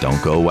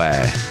 Don't go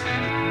away.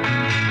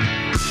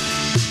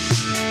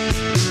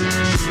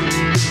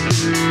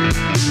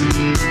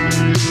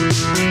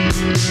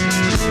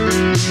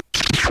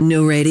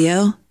 No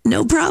radio?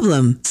 No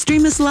problem.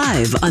 Stream us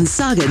live on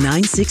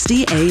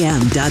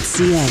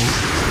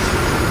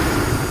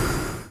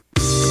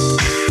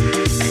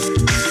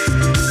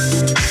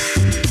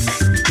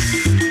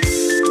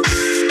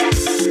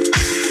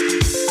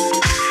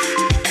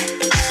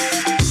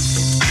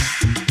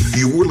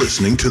You're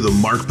listening to the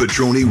Marc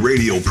Patrone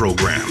radio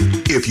program.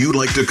 If you'd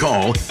like to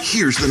call,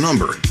 here's the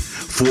number.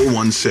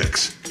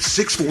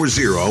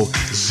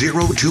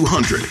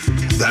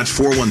 416-640-0200. That's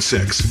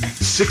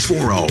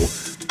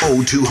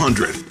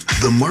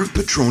 416-640-0200. The Marc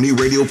Patrone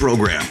radio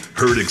program,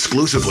 heard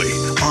exclusively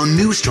on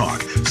News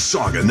Talk,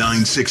 Saga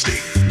 960.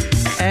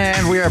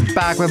 And we are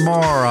back with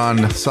more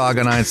on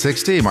Saga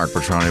 960. Marc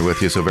Patrone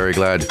with you, so very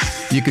glad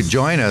you could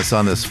join us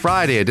on this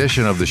Friday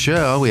edition of the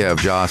show. We have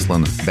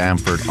Jocelyn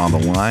Bamford on the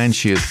line.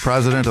 She is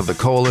president of the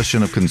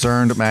Coalition of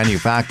Concerned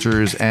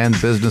Manufacturers and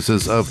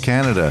Businesses of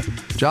Canada.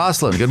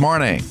 Jocelyn, good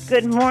morning.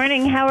 Good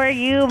morning. How are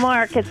you,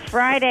 Mark? It's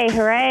Friday.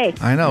 Hooray.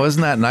 I know,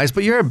 isn't that nice?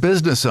 But you're a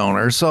business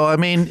owner, so, I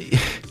mean,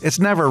 it's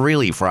never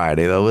really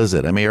Friday, though, is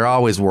it? I mean, you're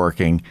always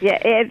working. Yeah,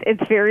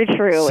 it's very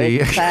true. See?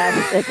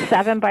 It's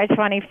 7 by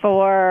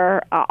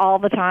 24 all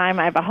the time.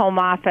 I have a home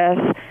office.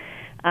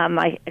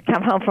 I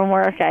come home from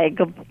work. I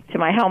go to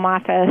my home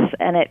office,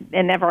 and it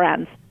never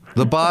ends.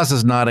 The boss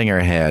is nodding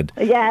her head.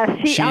 Yes,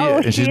 she's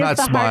not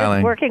the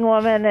hardest working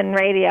woman in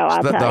radio.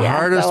 I'll tell you. The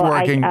hardest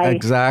working,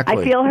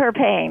 exactly. I feel her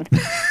pain.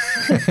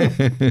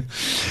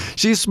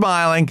 She's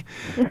smiling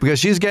because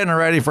she's getting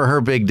ready for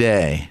her big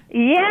day.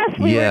 Yes,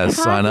 we were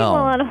talking I know.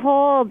 on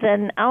hold,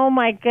 and oh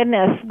my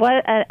goodness,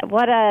 what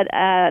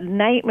a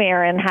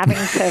nightmare, and having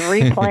to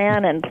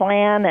replan and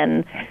plan,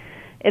 and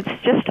it's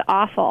just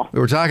awful. We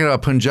were talking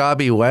about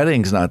Punjabi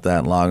weddings not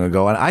that long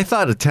ago, and I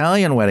thought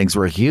Italian weddings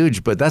were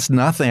huge, but that's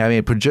nothing. I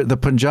mean, the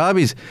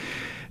Punjabis,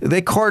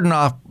 they cordon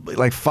off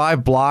like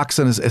 5 blocks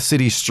in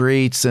city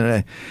streets,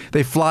 and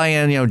they fly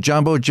in,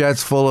 jumbo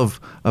jets full of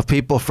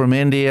people from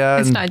India.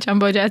 It's not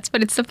jumbo jets,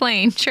 but it's the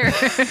plane, sure.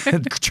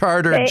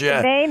 Charter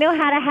jet. They know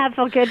how to have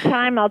a good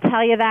time, I'll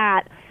tell you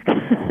that.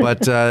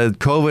 But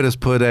COVID has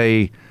put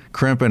a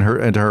crimp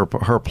into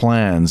her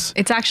plans.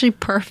 It's actually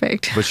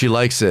perfect. But she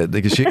likes it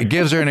because it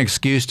gives her an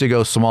excuse to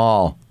go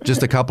small.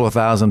 Just a couple of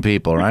thousand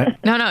people, right?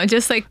 No,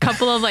 just like a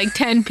couple of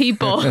 10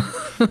 people.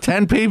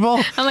 10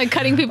 people? I'm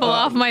cutting people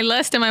off my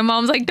list, and my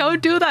mom's like,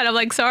 don't do that. I'm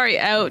like, sorry,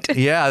 out.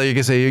 Yeah, you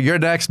can say, you're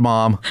next,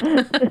 Mom.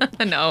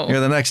 No. You're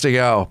the next to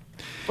go.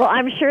 Well,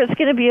 I'm sure it's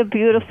going to be a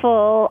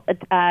beautiful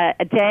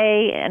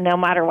day, no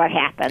matter what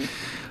happens.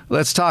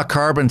 Let's talk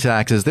carbon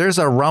taxes. There's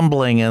a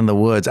rumbling in the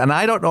woods, and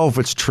I don't know if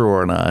it's true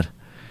or not,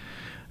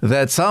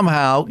 that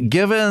somehow,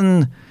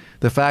 given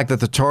the fact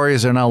that the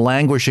Tories are now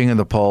languishing in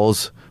the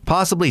polls,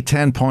 possibly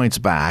 10 points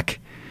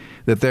back,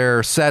 that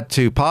they're set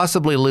to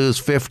possibly lose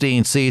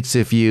 15 seats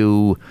if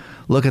you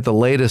look at the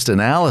latest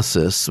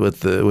analysis with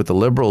the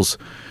Liberals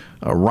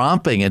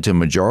romping into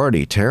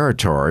majority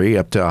territory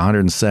up to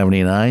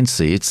 179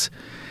 seats,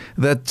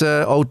 that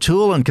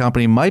O'Toole and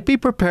company might be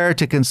prepared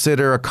to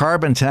consider a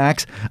carbon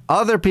tax.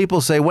 Other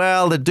people say,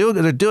 well, they're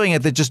doing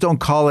it. They just don't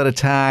call it a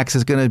tax.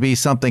 It's going to be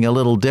something a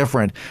little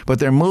different. But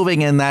they're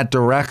moving in that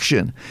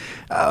direction.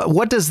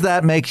 What does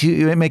that make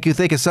you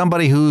think as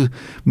somebody who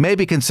may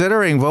be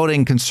considering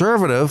voting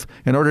Conservative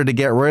in order to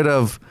get rid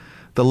of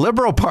the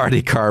Liberal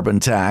Party carbon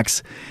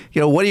tax?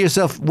 What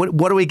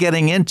are we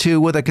getting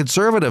into with a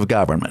Conservative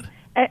government?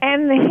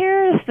 And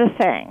here's the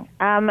thing.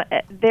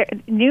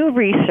 New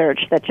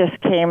research that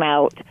just came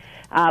out,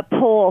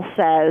 poll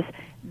says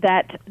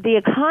that the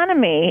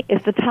economy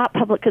is the top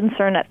public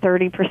concern at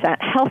 30%,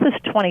 health is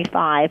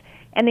 25%,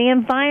 and the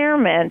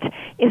environment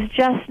is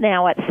just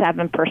now at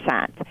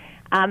 7%.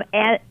 And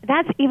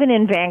that's even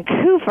in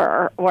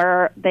Vancouver,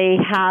 where they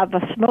have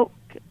a smoke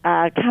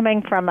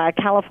coming from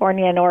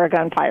California and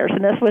Oregon fires.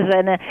 And this was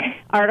an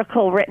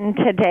article written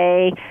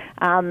today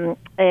in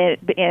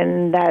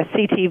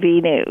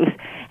CTV News.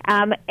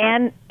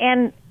 And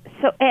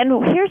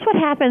here's what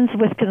happens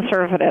with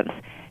Conservatives.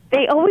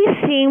 They always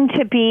seem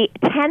to be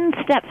 10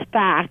 steps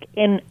back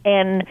in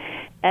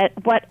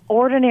what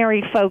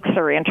ordinary folks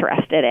are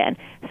interested in.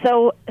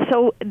 So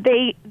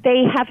they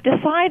have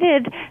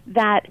decided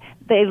that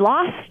they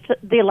lost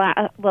the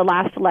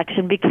last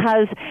election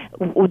because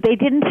they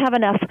didn't have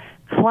enough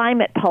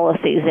climate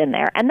policies in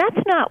there. And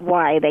that's not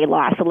why they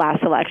lost the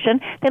last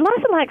election. They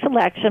lost the last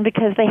election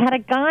because they had a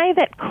guy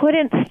that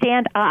couldn't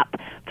stand up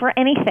for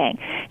anything,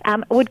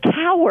 would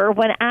cower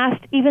when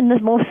asked even the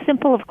most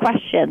simple of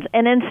questions.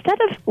 And instead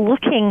of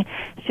looking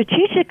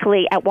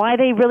strategically at why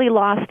they really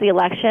lost the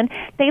election,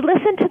 they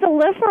listened to the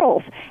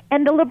Liberals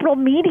and the liberal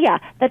media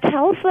that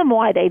tells them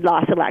why they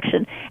lost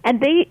election. And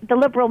the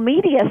liberal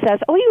media says,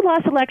 oh, you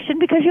lost election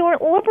because you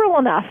weren't liberal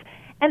enough.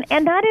 And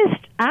that is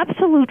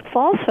absolute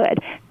falsehood.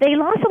 They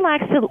lost the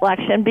last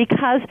election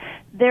because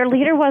Their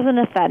leader wasn't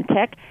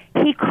authentic.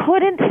 He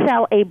couldn't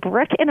sell a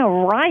brick in a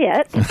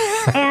riot,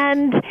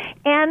 and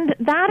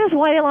that is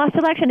why they lost the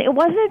election. It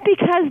wasn't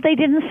because they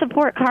didn't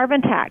support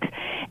carbon tax.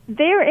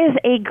 There is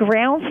a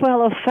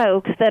groundswell of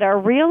folks that are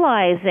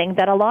realizing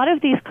that a lot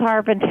of these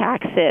carbon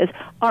taxes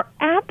are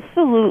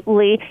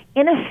absolutely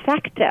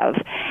ineffective,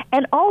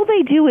 and all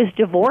they do is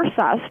divorce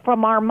us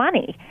from our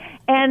money,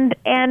 and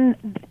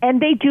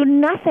they do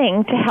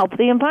nothing to help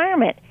the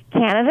environment.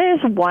 Canada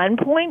is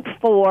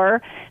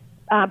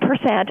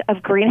 1.4%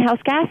 of greenhouse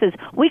gases.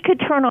 We could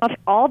turn off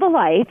all the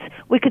lights.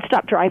 We could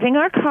stop driving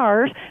our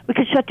cars. We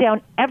could shut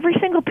down every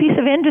single piece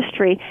of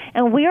industry,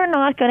 and we are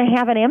not going to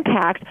have an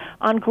impact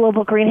on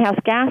global greenhouse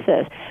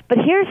gases. But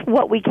here's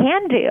what we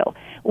can do.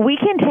 We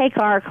can take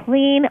our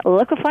clean,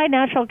 liquefied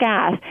natural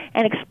gas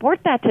and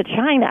export that to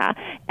China,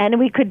 and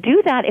we could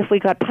do that if we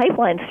got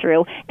pipelines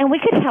through, and we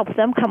could help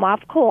them come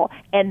off coal.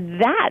 And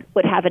that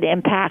would have an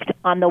impact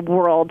on the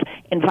world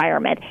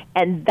environment.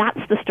 And that's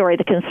the story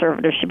the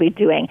Conservatives should be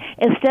doing.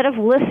 Instead of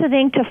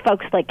listening to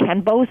folks like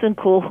Ken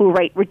Bosencool, who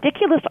write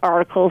ridiculous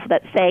articles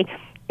that say,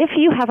 if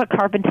you have a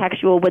carbon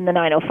tax, you will win the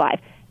 905.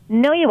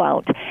 No, you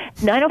won't.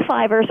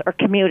 905ers are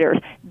commuters.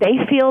 They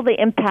feel the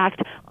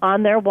impact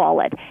on their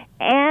wallet.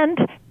 And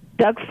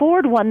Doug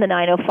Ford won the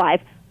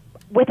 905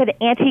 with an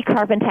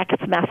anti-carbon tax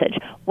message.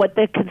 What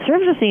the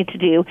Conservatives need to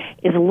do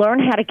is learn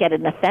how to get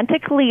an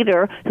authentic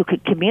leader who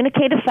could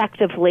communicate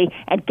effectively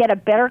and get a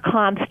better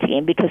comms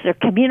team, because their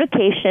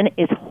communication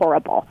is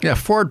horrible. Yeah,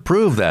 Ford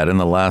proved that in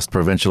the last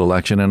provincial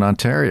election in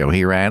Ontario.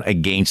 He ran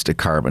against a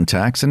carbon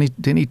tax, and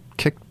he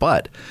kicked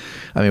butt.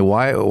 I mean,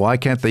 why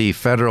can't the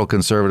federal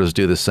Conservatives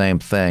do the same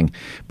thing?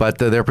 But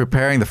they're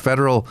preparing. The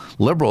federal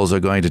Liberals are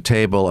going to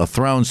table a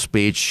throne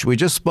speech. We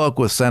just spoke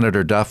with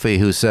Senator Duffy,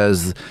 who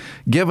says,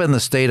 given the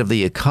state of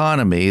the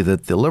economy,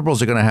 that the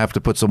Liberals are going to have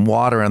to put some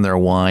water in their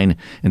wine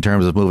in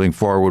terms of moving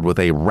forward with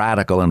a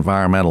radical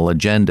environmental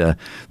agenda,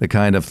 the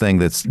kind of thing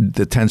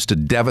that tends to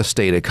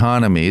devastate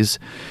economies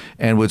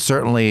and would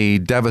certainly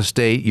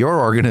devastate your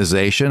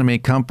organization. I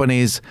mean,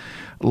 companies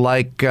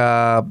like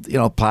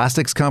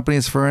plastics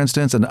companies, for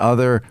instance, and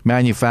other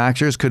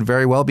manufacturers could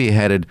very well be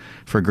headed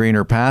for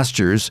greener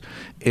pastures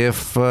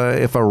if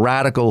a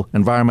radical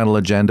environmental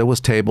agenda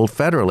was tabled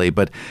federally.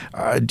 But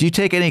do you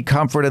take any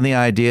comfort in the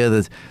idea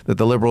that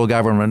the Liberal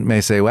government may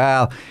say,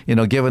 well,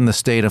 given the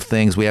state of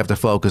things, we have to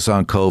focus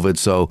on COVID,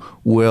 so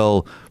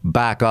we'll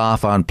back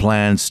off on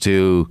plans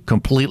to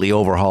completely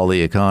overhaul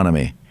the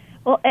economy?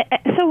 Well,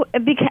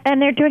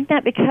 and they're doing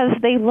that because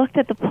they looked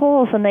at the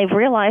polls and they've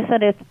realized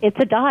that it's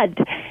a dud.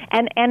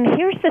 And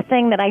here's the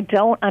thing that I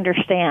don't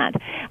understand.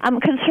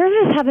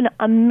 Conservatives have an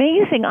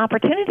amazing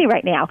opportunity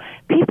right now.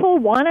 People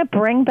want to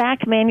bring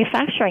back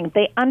manufacturing.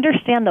 They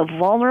understand the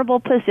vulnerable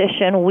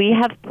position we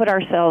have put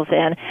ourselves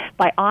in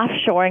by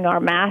offshoring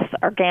our masks,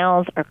 our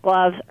gowns, our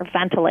gloves, our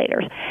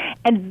ventilators.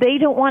 And they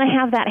don't want to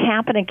have that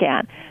happen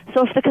again.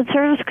 So if the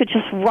Conservatives could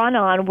just run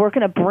on, we're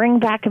going to bring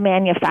back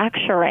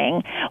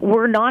manufacturing,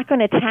 we're not going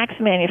to tax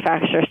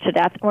manufacturers to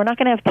death, we're not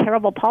going to have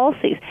terrible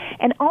policies.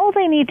 And all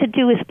they need to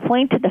do is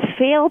point to the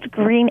failed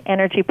green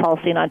energy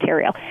policy in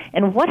Ontario.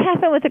 And what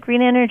happened with the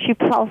green energy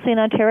policy in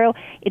Ontario?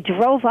 It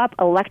drove up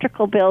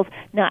electrical bills,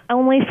 not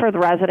only for the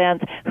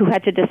residents who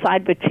had to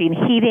decide between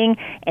heating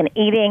and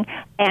eating,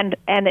 and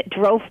it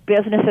drove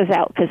businesses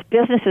out, because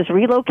businesses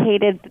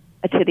relocated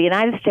to the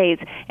United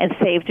States and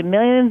saved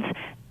millions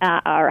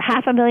or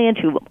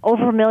 $500,000 to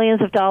over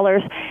millions of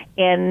dollars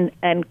in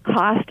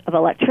cost of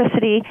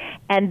electricity,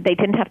 and they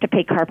didn't have to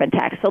pay carbon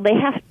tax. So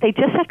they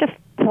just have to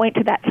point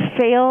to that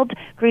failed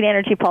green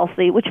energy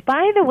policy, which,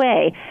 by the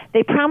way,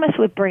 they promised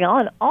would bring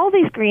on all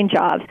these green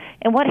jobs.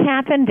 And what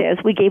happened is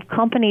we gave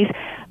companies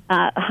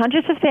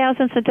hundreds of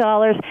thousands of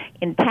dollars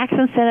in tax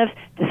incentives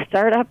to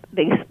start up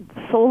these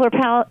solar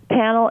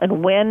panel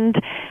and wind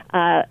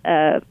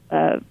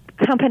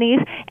companies,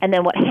 and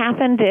then what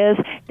happened is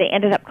they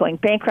ended up going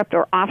bankrupt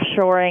or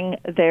offshoring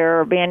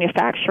their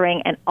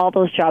manufacturing, and all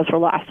those jobs were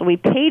lost. So we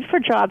paid for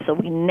jobs that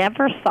we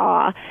never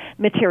saw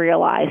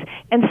materialize.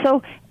 And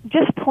so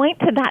just point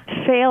to that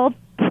failed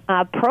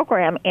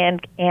program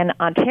in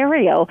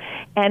Ontario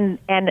and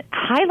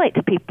highlight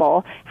to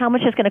people how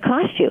much it's going to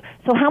cost you.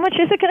 So how much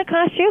is it going to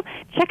cost you?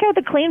 Check out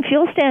the clean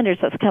fuel standards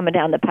that's coming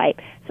down the pipe.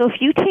 So if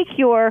you take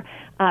your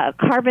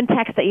carbon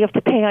tax that you have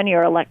to pay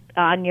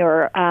on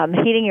your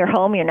heating your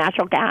home, your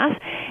natural gas,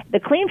 the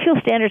clean fuel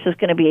standards is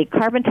going to be a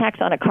carbon tax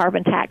on a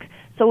carbon tax.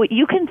 So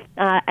you can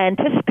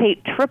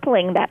anticipate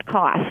tripling that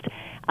cost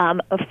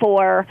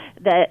for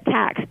the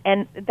tax,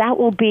 and that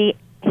will be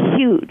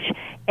huge.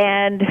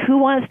 And who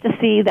wants to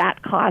see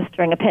that cost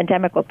during a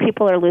pandemic where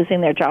people are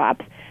losing their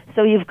jobs?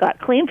 So you've got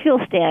clean fuel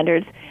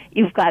standards,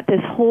 you've got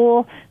this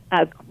whole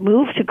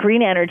move to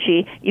green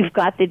energy, you've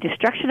got the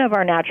destruction of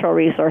our natural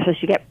resources,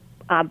 you get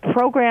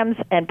programs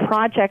and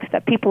projects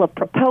that people have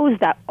proposed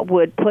that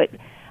would put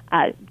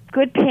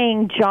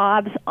good-paying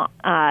jobs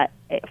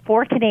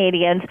for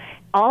Canadians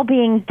all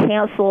being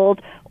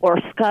canceled or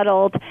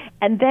scuttled,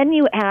 and then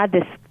you add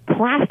this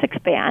plastics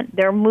ban.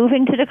 They're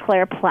moving to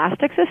declare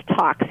plastics as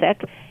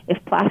toxic.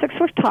 if plastics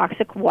were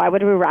toxic, why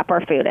would we wrap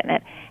our food in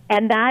it?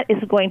 And that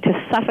is going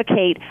to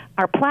suffocate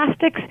our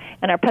plastics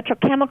and our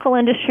petrochemical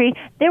industry.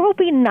 There will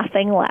be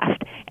nothing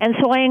left. And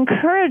so I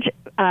encourage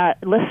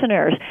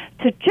listeners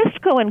to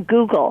just go and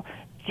Google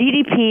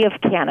GDP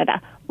of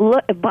Canada,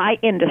 look by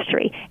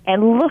industry,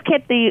 and look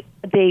at the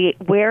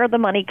where the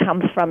money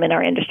comes from in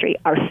our industry.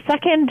 Our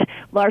second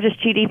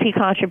largest GDP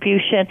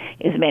contribution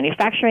is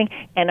manufacturing,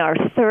 and our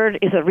third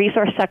is the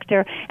resource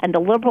sector, and the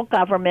Liberal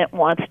government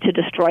wants to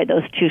destroy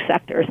those two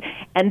sectors.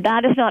 And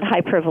that is not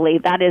hyperbole.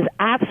 That is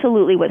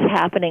absolutely what's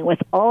happening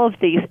with all of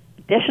these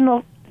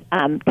additional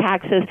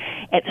taxes.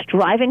 It's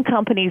driving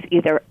companies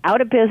either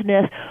out of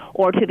business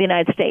or to the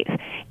United States.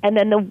 And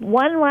then the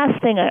one last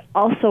thing I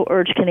also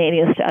urge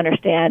Canadians to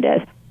understand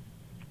is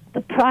the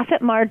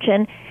profit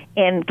margin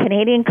in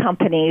Canadian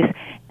companies,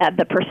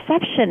 the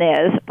perception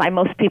is, by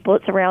most people,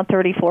 it's around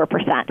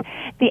 34%.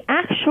 The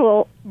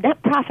actual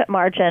net profit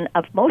margin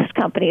of most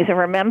companies, and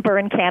remember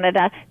in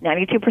Canada,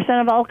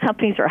 92% of all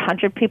companies are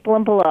 100 people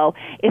and below,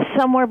 is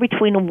somewhere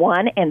between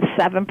 1 and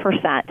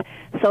 7%.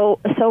 So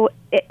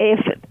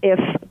if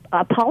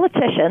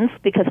politicians,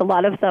 because a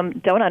lot of them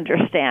don't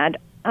understand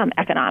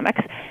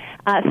economics,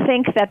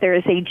 think that there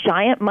is a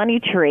giant money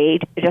tree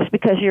just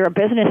because you're a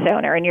business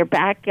owner in your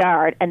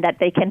backyard and that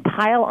they can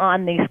pile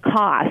on these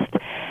costs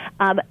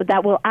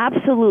that will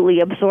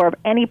absolutely absorb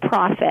any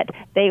profit.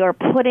 They are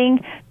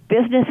putting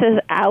businesses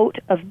out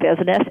of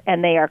business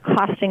and they are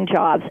costing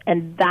jobs,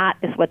 and that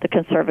is what the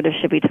Conservatives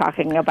should be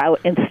talking about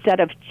instead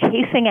of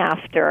chasing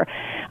after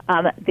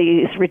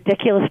these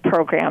ridiculous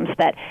programs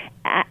that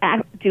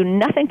do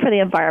nothing for the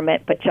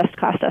environment but just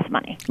cost us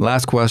money.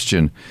 Last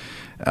question.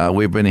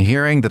 We've been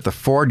hearing that the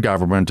Ford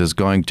government is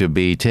going to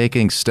be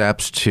taking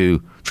steps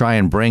to try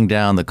and bring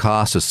down the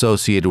costs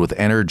associated with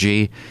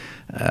energy,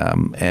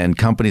 and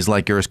companies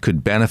like yours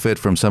could benefit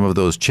from some of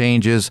those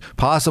changes,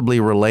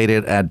 possibly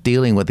related at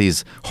dealing with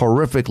these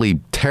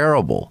horrifically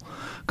terrible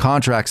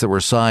contracts that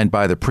were signed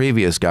by the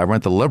previous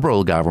government, the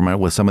Liberal government,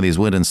 with some of these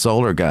wind and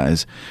solar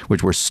guys,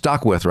 which we're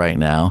stuck with right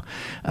now.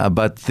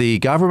 But the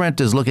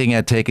government is looking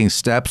at taking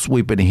steps.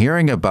 We've been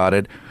hearing about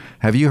it.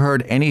 Have you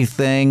heard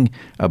anything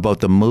about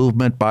the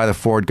movement by the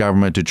Ford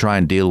government to try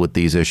and deal with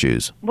these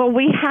issues? Well,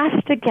 we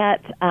have to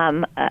get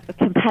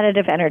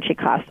competitive energy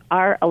costs.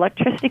 Our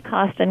electricity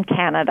costs in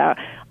Canada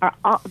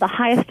are the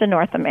highest in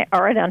North America,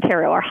 or in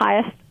Ontario, are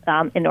highest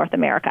in North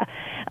America.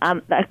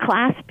 The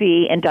Class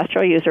B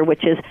industrial user,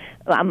 which is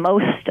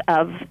most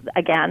of,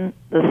 again,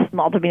 the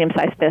small to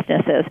medium-sized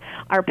businesses,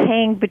 are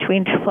paying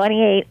between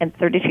 28 and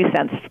 32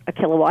 cents a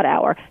kilowatt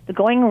hour. The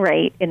going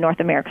rate in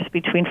North America is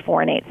between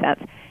 4 and 8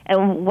 cents.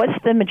 And what's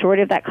the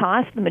majority of that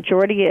cost? The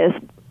majority is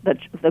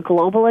the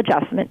global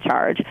adjustment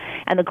charge.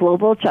 And the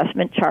global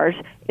adjustment charge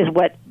is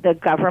what the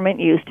government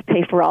used to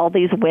pay for all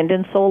these wind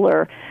and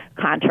solar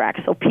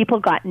contracts. So people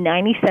got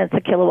 90 cents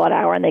a kilowatt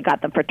hour, and they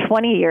got them for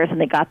 20 years, and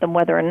they got them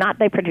whether or not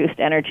they produced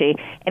energy.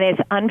 And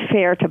it's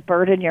unfair to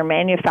burden your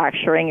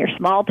manufacturing, your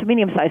small to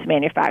medium-sized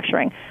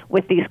manufacturing,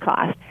 with these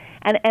costs.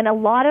 And a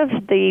lot of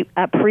the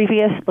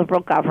previous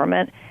Liberal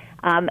government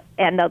and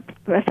the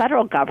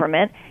federal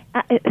government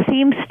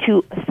seems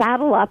to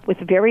saddle up with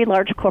very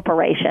large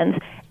corporations.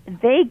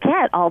 They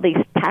get all these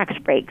tax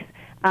breaks.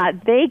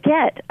 They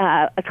get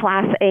a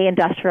Class A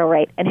industrial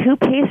rate. And who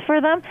pays for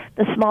them?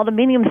 The small to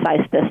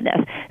medium-sized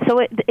business.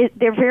 So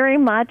they're very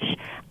much,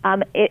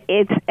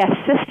 it's a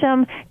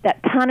system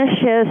that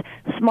punishes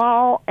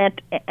small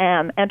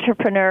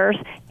entrepreneurs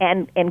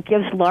and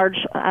gives large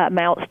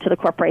amounts to the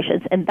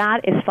corporations. And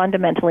that is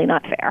fundamentally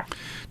not fair.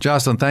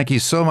 Jocelyn, thank you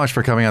so much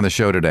for coming on the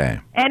show today.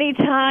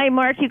 Anytime,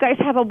 Mark. You guys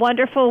have a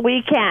wonderful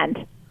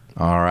weekend.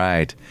 All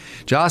right.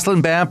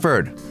 Jocelyn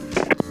Bamford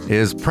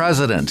is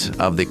president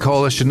of the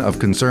Coalition of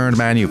Concerned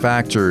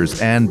Manufacturers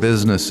and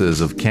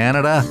Businesses of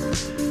Canada.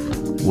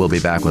 We'll be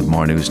back with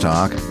more News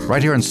Talk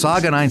right here on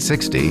Saga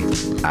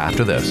 960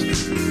 after this.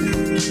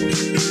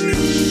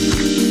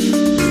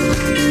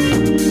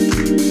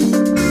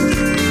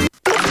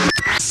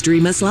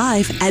 Stream us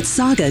live at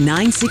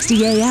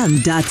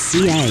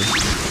saga960am.ca.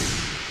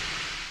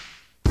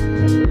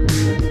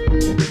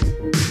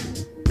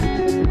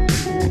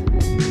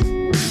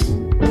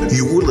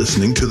 You're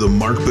listening to the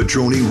Marc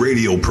Patrone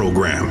radio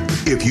program.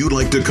 If you'd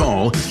like to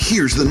call,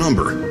 here's the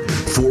number: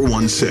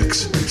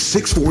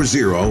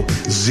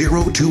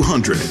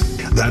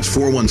 416-640-0200. That's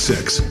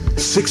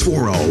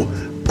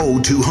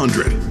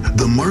 416-640-0200.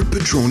 The Marc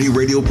Patrone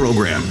radio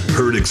program,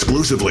 heard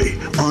exclusively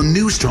on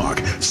News Talk,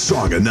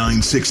 Saga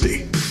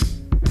 960.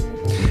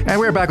 And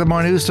we're back with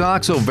more News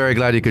Talk, so very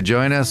glad you could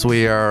join us.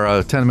 We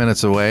are 10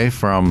 minutes away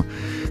from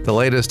the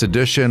latest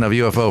edition of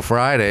UFO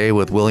Friday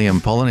with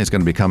William Pullin. He's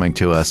going to be coming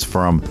to us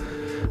from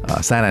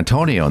San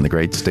Antonio in the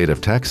great state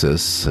of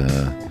Texas.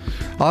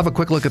 I'll have a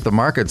quick look at the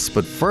markets,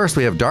 but first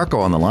we have Darko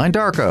on the line.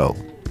 Darko.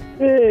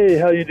 Hey,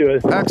 how you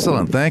doing?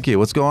 Excellent, thank you.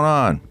 What's going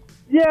on?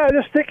 Yeah,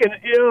 just thinking,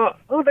 they're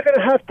going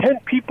to have 10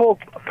 people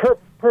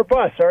per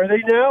bus, are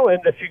they now? And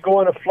if you go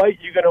on a flight,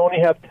 you're going to only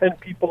have 10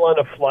 people on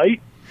a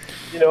flight.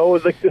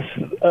 Like this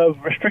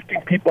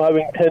restricting people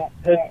having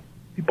 10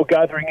 people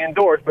gathering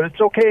indoors. But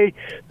it's okay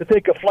to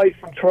take a flight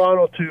from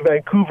Toronto to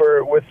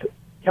Vancouver with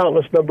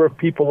countless number of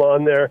people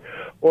on there,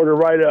 or to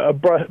ride a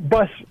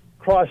bus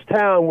across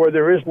town where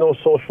there is no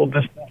social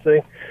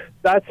distancing.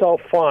 That's all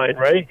fine,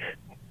 right?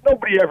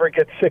 Nobody ever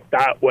gets sick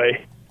that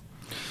way.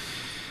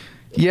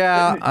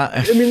 Yeah,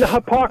 I mean the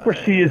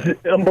hypocrisy is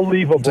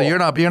unbelievable. So you're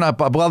not.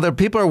 Well,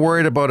 people are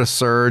worried about a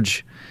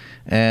surge,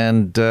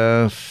 and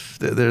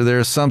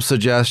there's some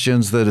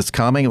suggestions that it's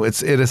coming.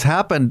 It has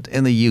happened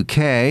in the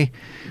UK.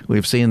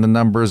 We've seen the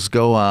numbers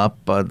go up,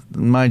 but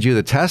mind you,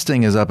 the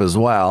testing is up as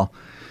well.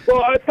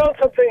 Well, I found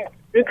something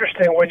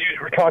interesting when you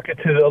were talking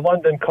to the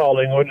London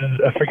Calling.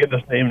 I forget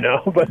his name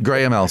now, but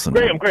Graham Elson.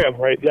 Graham,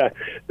 right? Yeah.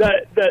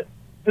 That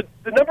the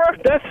number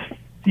of deaths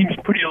seems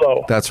pretty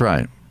low. That's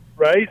right.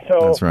 Right? So,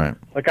 that's right.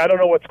 Like, I don't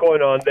know what's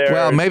going on there.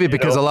 Well, maybe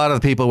because a lot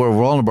of the people who are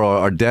vulnerable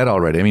are dead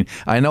already. I mean,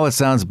 I know it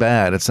sounds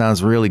bad. It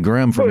sounds really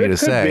grim for me to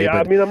say.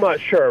 I mean, I'm not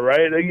sure,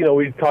 right? You know,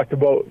 we talked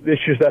about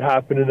issues that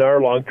happened in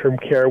our long-term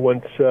care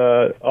once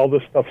all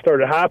this stuff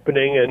started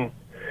happening, and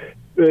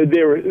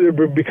they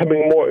were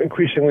becoming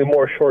increasingly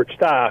more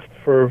short-staffed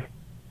for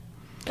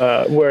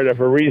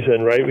whatever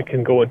reason, right? We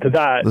can go into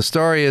that. The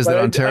story is that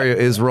Ontario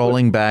is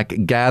rolling back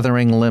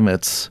gathering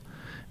limits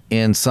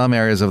in some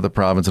areas of the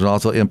province, and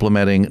also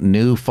implementing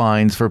new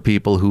fines for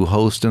people who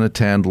host and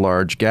attend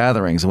large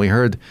gatherings. And we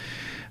heard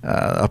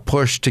a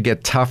push to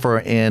get tougher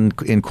in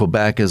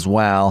Quebec as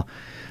well.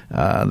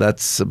 But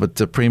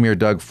the Premier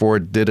Doug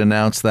Ford did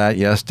announce that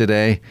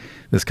yesterday.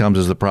 This comes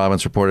as the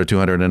province reported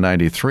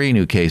 293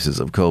 new cases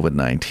of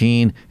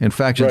COVID-19.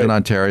 Infections in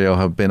Ontario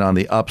have been on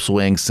the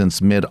upswing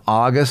since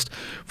mid-August.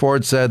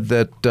 Ford said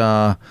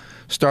that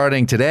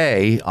starting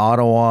today,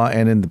 Ottawa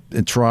and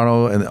in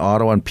Toronto and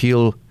Ottawa and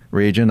Peel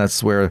region,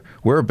 that's where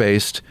we're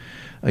based,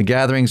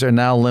 gatherings are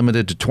now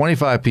limited to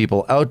 25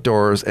 people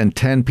outdoors and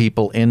 10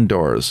 people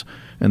indoors.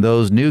 And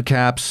those new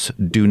caps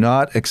do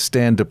not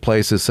extend to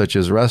places such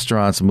as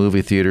restaurants,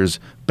 movie theaters,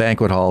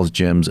 banquet halls,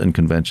 gyms, and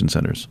convention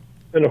centers.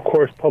 And, of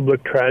course,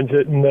 public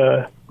transit and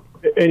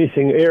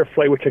anything air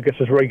flight, which I guess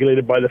is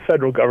regulated by the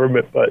federal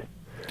government. But,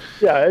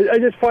 yeah, I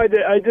just find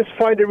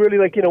it really,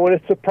 like, you know, when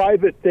it's a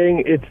private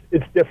thing,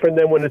 it's different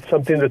than when it's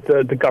something that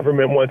the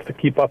government wants to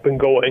keep up and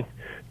going.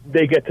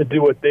 They get to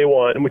do what they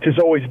want, which has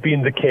always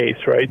been the case,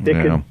 right?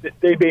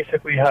 They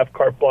basically have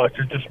carte blanche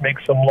to just make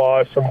some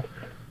laws,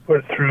 put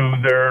it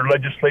through their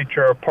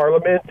legislature or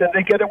parliament, and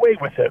they get away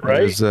with it,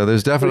 right?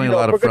 There's definitely a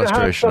lot of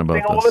frustration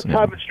about this. Let's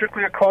have it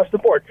strictly across the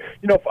board.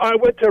 You know, if I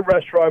went to a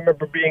restaurant, I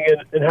remember being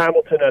in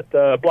Hamilton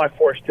at Black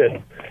Forest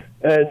Inn,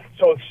 and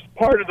so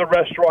part of the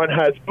restaurant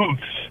has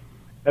booths,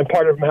 and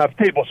part of them have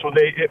tables. So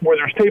where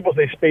there's tables,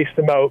 they space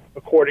them out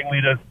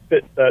accordingly to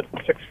fit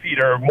 6 feet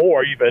or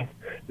more, even,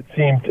 it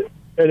seemed.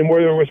 And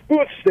where there was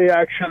booths, they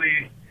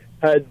actually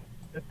had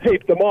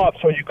taped them off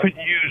so you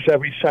couldn't use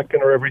every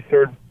second or every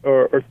third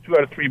or 2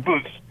 out of 3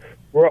 booths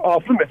were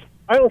off limits.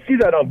 I don't see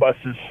that on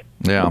buses.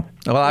 Yeah.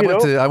 Well,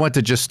 I went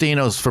to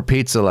Justino's for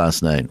pizza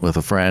last night with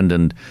a friend,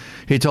 and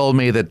he told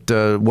me that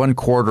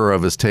 1/4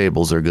 of his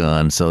tables are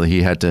gone, so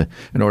he had to,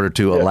 in order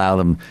to allow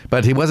them.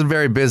 But he wasn't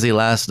very busy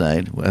last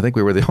night. I think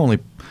we were the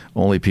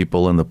only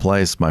people in the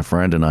place, my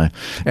friend and I.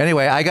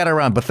 Anyway, I got to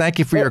run, but thank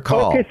you for your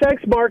call. Okay,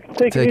 thanks, Mark.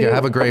 Take care.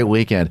 Have a great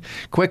weekend.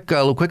 Quick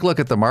look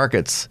at the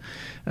markets.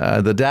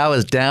 The Dow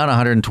is down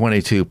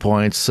 122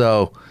 points,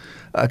 so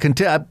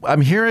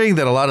I'm hearing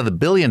that a lot of the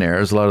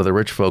billionaires, a lot of the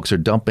rich folks are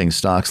dumping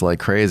stocks like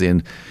crazy,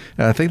 and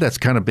I think that's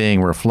kind of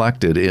being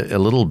reflected a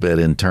little bit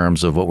in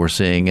terms of what we're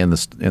seeing in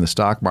the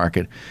stock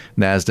market.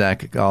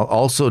 NASDAQ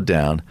also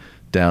down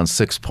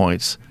 6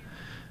 points.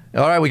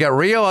 All right, we got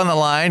Rio on the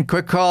line.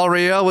 Quick call,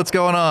 Rio. What's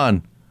going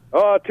on?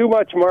 Oh, too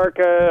much, Mark.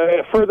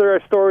 Further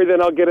a story,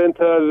 then I'll get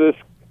into this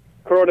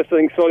corona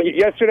thing. So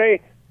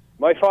yesterday,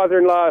 my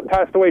father-in-law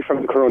passed away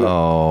from the corona.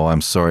 Oh, I'm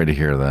sorry to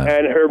hear that.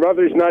 And her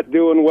mother's not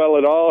doing well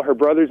at all. Her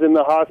brother's in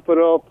the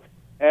hospital.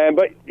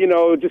 But, you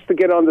know, just to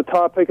get on the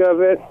topic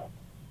of it,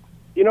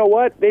 you know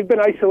what? They've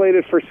been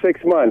isolated for 6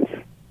 months.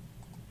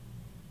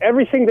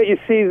 Everything that you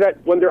see that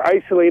when they're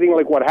isolating,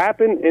 like what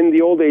happened in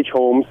the old age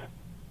homes,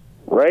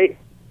 right?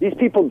 These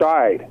people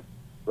died,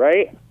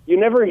 right? You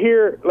never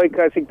hear, like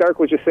I think Dark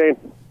was just saying,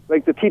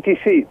 like the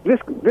TTC.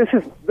 This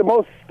is the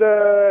most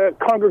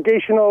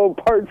congregational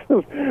parts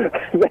of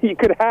that you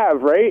could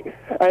have, right?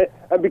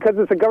 And because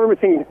it's a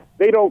government thing,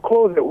 they don't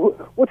close it.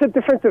 What's the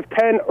difference of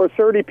 10 or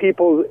 30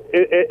 people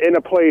in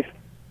a place?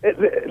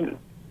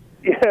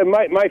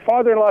 My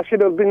father-in-law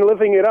should have been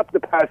living it up the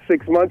past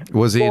 6 months.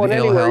 Was he in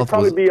ill health? He'd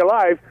probably be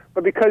alive,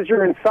 but because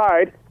you're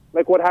inside,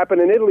 like what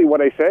happened in Italy,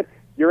 what I said,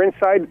 you're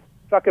inside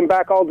sucking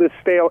back all this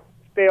stale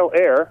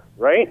air,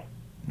 right?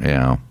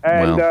 Yeah.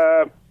 And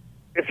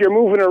if you're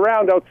moving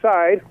around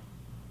outside,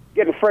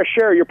 getting fresh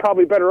air, you're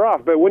probably better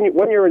off. But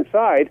when you're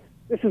inside,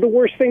 this is the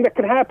worst thing that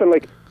could happen.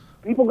 Like,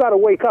 People got to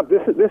wake up.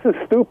 This is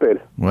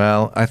stupid.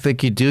 Well, I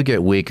think you do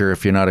get weaker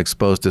if you're not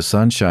exposed to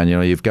sunshine. You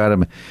know, you've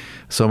got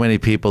so many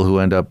people who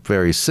end up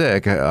very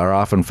sick are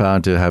often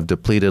found to have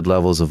depleted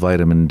levels of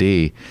vitamin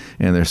D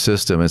in their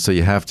system. And so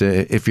you have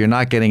to, if you're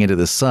not getting into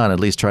the sun, at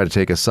least try to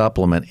take a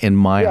supplement. In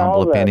my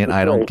humble opinion,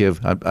 I don't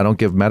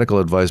give medical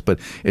advice,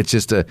 but it's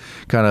just a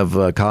kind of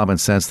a common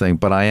sense thing.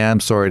 But I am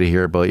sorry to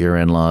hear about your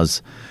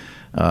in-laws.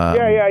 Yeah,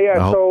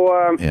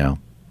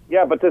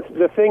 but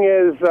the thing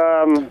is,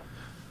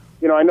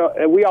 I know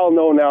we all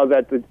know now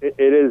that it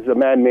is a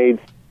man-made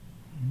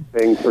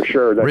thing for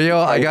sure. Rio,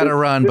 I got to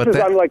run. This is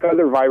unlike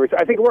other viruses.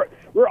 I think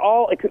we're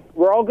all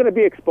going to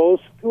be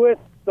exposed to it.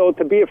 So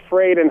to be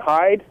afraid and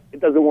hide, it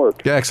doesn't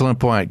work. Yeah, excellent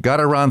point. Got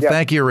to run. Yeah.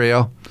 Thank you,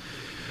 Rio.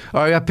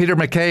 Oh, yeah, Peter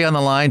Mackay on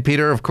the line.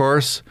 Peter, of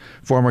course,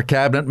 former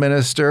cabinet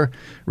minister,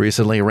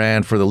 recently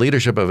ran for the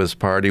leadership of his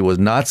party, was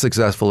not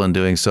successful in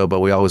doing so, but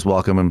we always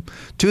welcome him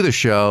to the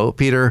show.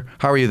 Peter,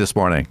 how are you this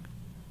morning?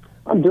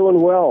 I'm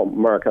doing well,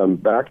 Mark. I'm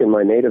back in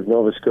my native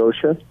Nova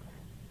Scotia,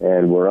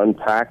 and we're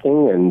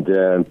unpacking and,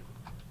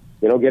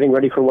 getting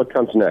ready for what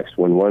comes next.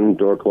 When one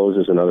door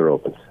closes, another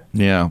opens.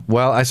 Yeah,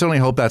 well, I certainly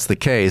hope that's the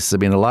case. I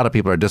mean, a lot of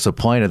people are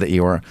disappointed that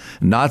you were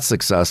not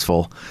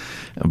successful.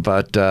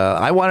 But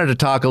I wanted to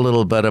talk a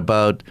little bit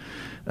about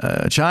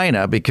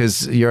China,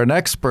 because you're an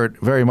expert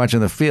very much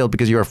in the field,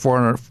 because you're a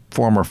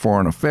former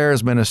foreign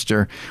affairs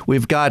minister.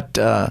 We've got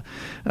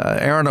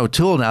Aaron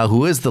O'Toole now,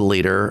 who is the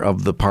leader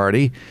of the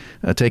party,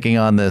 taking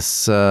on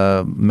this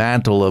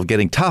mantle of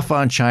getting tough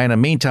on China.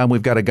 Meantime,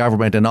 we've got a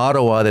government in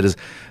Ottawa that has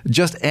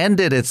just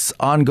ended its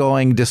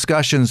ongoing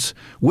discussions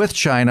with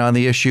China on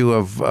the issue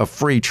of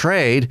free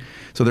trade.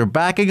 So they're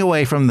backing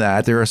away from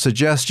that. There are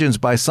suggestions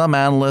by some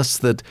analysts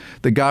that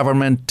the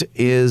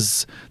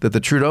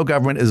Trudeau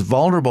government is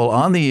vulnerable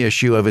on the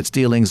issue of its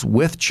dealings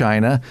with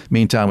China.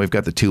 Meantime, we've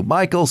got the two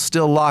Michaels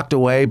still locked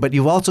away, but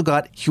you've also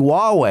got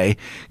Huawei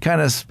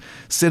kind of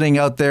sitting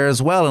out there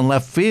as well in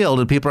left field,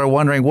 and people are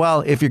wondering,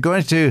 well, if you're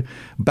going to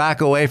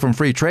back away from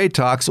free trade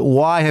talks,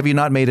 why have you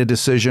not made a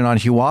decision on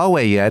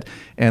Huawei yet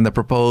and the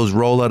proposed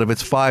rollout of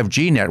its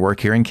 5G network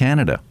here in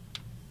Canada?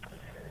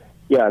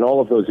 Yeah, and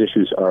all of those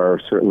issues are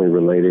certainly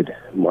related,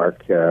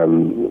 Mark.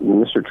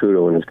 Mr.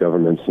 Trudeau and his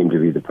government seem to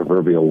be the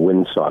proverbial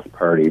windsock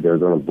party. They're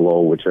going to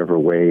blow whichever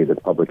way the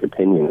public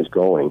opinion is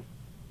going.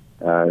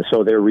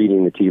 So they're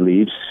reading the tea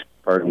leaves,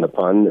 pardon the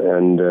pun,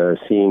 and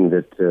seeing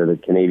that the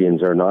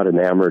Canadians are not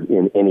enamored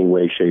in any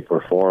way, shape,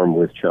 or form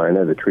with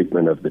China, the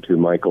treatment of the two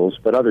Michaels,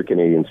 but other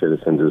Canadian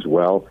citizens as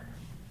well.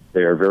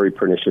 They are very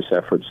pernicious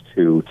efforts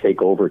to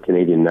take over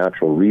Canadian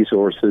natural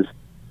resources.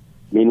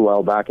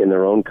 Meanwhile, back in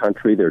their own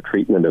country, their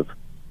treatment of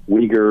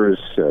Uyghurs,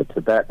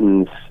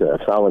 Tibetans,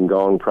 Falun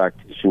Gong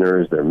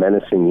practitioners, they're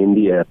menacing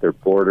India at their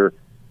border,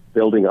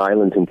 building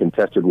islands in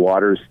contested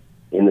waters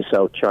in the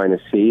South China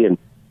Sea, and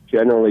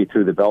generally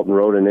through the Belt and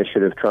Road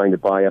Initiative trying to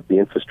buy up the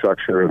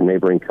infrastructure of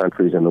neighboring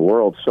countries in the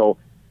world. So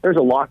there's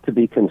a lot to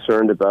be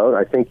concerned about.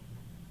 I think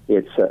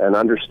it's an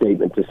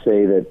understatement to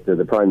say that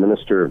the Prime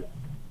Minister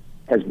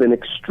has been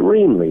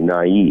extremely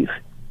naive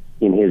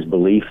in his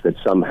belief that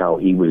somehow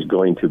he was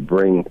going to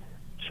bring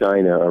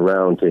China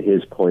around to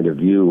his point of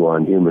view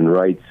on human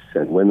rights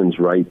and women's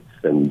rights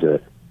and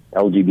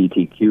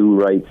LGBTQ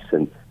rights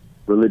and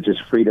religious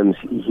freedoms.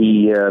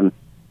 He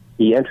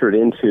entered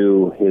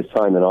into his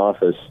time in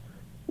office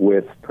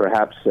with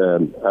perhaps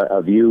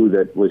a view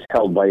that was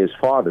held by his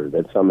father,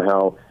 that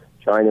somehow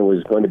China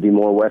was going to be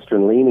more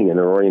Western-leaning in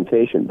her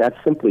orientation. That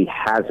simply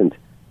hasn't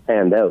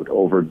panned out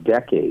over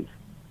decades.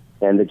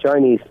 And the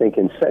Chinese think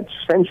in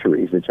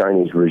centuries, the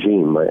Chinese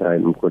regime,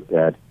 I'm quick to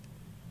add.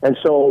 And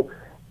so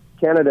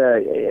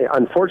Canada,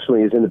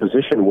 unfortunately, is in the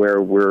position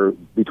where we're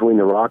between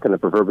the rock and the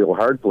proverbial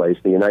hard place.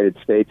 The United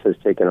States has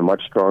taken a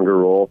much stronger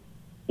role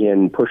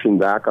in pushing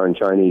back on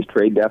Chinese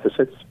trade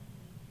deficits.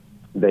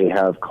 They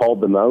have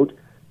called them out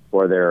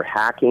for their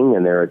hacking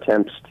and their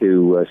attempts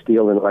to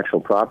steal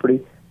intellectual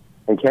property.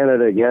 And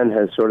Canada, again,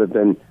 has sort of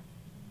been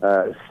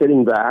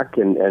sitting back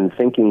and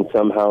thinking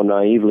somehow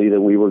naively that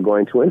we were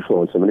going to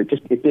influence them. And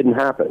it didn't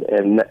happen.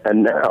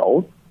 And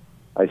now,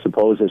 I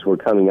suppose, as we're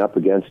coming up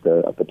against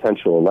a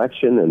potential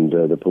election and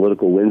the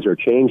political winds are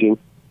changing,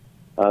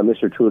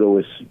 Mr. Trudeau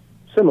is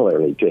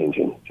similarly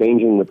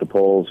changing with the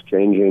polls,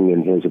 changing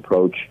in his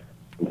approach,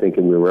 and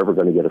thinking we were ever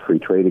going to get a free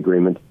trade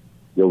agreement.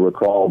 You'll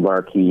recall,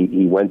 Mark,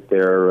 he went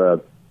there,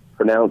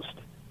 pronounced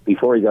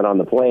before he got on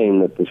the plane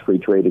that this free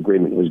trade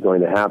agreement was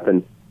going to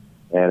happen,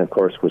 and, of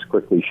course, was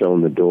quickly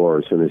shown the door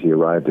as soon as he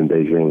arrived in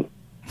Beijing.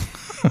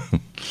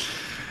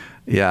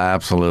 Yeah,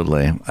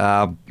 absolutely.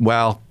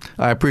 Well,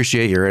 I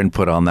appreciate your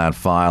input on that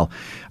file.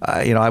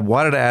 I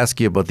wanted to ask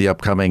you about the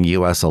upcoming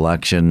U.S.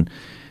 election.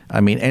 I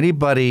mean,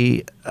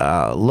 anybody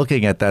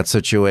looking at that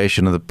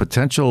situation and the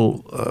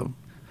potential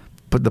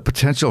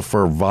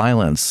for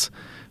violence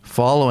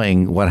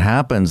following what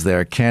happens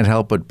there can't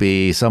help but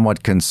be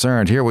somewhat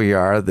concerned. Here we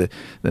are, the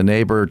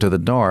neighbor to the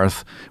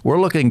north.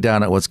 We're looking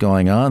down at what's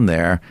going on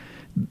there.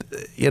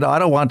 I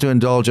don't want to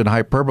indulge in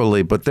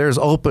hyperbole, but there's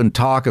open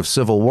talk of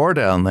civil war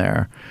down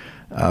there.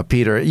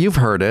 Peter, you've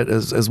heard it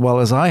as well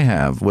as I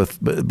have.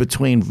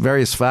 Between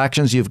various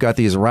factions, you've got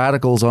these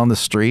radicals on the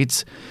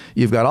streets.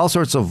 You've got all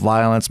sorts of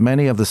violence.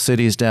 Many of the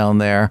cities down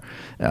there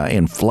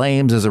in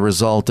flames as a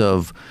result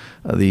of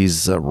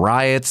these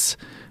riots,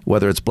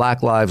 whether it's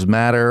Black Lives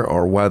Matter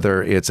or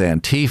whether it's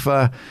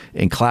Antifa,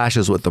 in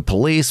clashes with the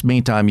police.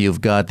 Meantime,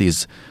 you've got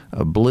these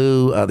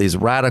these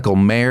radical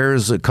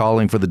mayors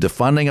calling for the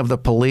defunding of the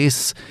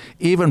police.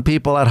 Even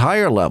people at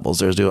higher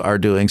levels are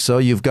doing so.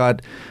 You've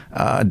got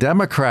a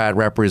Democrat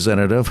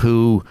representative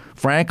who,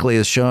 frankly,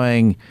 is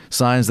showing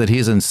signs that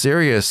he's in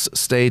serious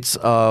states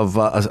of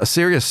a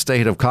serious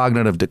state of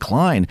cognitive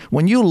decline.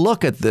 When you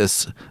look at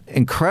this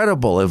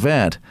incredible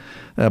event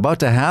about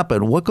to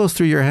happen, what goes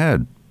through your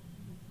head?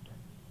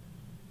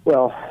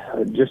 Well,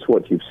 just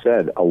what you've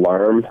said,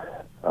 alarm,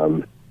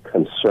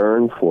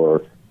 concern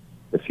for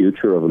the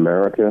future of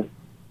America,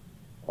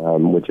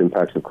 which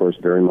impacts, of course,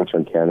 very much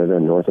on Canada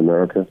and North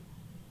America.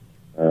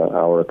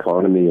 Our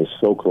economy is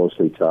so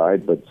closely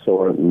tied, but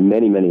so are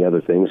many, many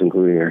other things,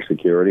 including our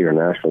security, our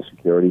national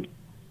security,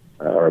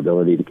 our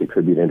ability to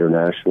contribute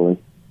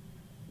internationally.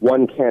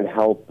 One can't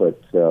help but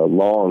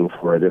long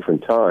for a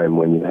different time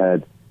when you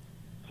had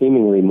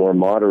seemingly more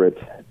moderate,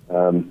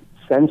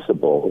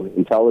 sensible,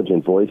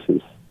 intelligent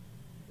voices.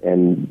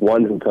 And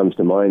one who comes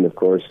to mind, of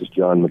course, is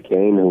John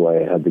McCain, who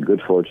I had the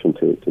good fortune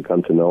to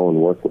come to know and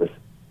work with.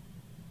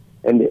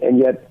 And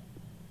yet,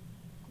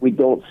 we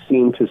don't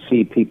seem to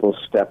see people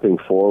stepping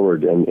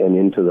forward and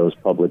into those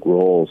public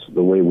roles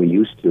the way we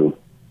used to.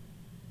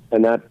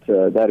 And that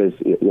is,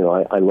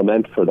 I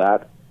lament for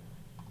that.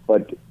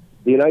 But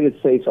the United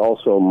States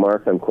also,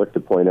 Mark, I'm quick to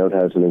point out,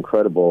 has an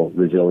incredible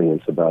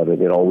resilience about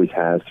it. It always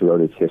has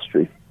throughout its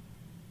history.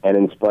 And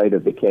in spite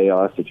of the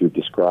chaos that you've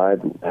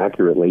described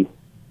accurately,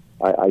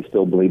 I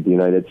still believe the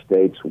United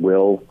States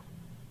will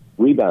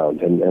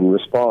rebound and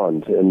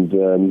respond,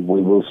 and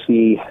we will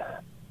see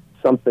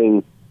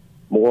something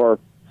more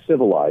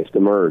civilized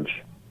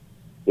emerge.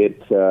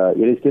 It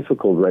is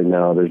difficult right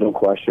now, there's no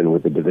question,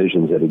 with the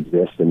divisions that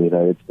exist in the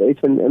United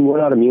States, and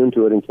we're not immune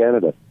to it in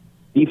Canada.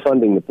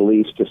 Defunding the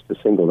police, just to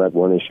single that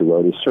one issue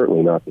out, is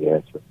certainly not the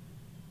answer.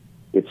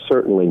 It's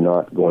certainly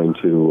not going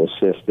to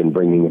assist in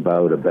bringing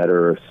about a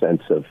better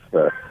sense of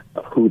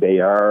who they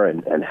are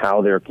and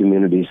how their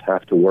communities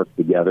have to work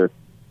together.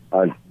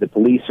 The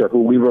police are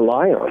who we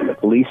rely on. The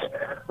police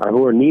are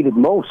who are needed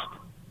most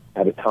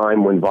at a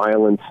time when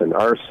violence and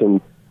arson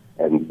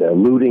and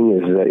looting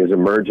is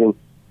emerging.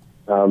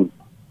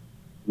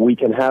 We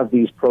can have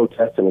these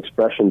protests and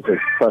expressions of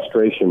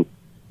frustration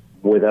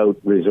without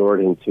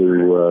resorting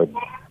to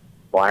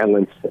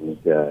violence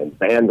and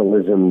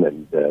vandalism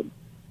and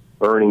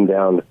burning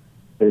down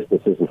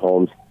businesses and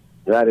homes.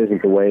 That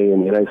isn't the way in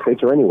the United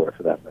States or anywhere,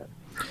 for that matter.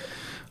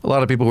 A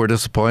lot of people were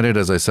disappointed,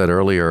 as I said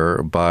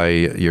earlier, by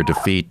your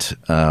defeat.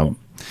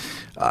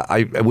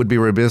 I would be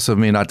remiss of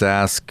me not to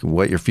ask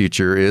what your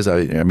future is.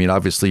 I mean,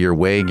 obviously, you're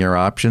weighing your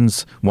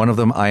options. One of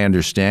them, I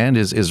understand,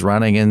 is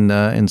running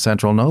in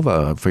Central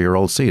Nova for your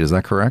old seat. Is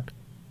that correct?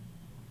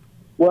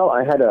 Well,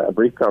 I had a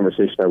brief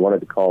conversation. I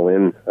wanted to call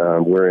in.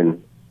 We're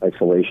in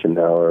isolation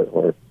now,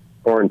 or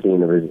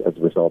quarantine as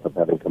a result of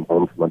having come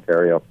home from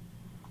Ontario.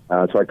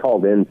 So I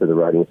called in to the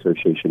Riding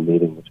Association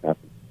meeting, which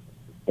happened,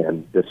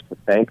 and just to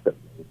thank them.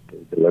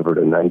 They delivered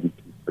a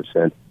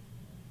 92%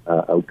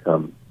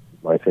 outcome in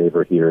my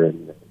favor here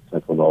in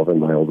Central Nova, in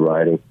my old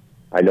riding.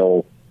 I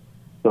know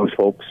those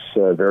folks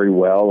very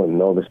well and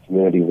know this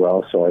community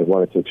well, so I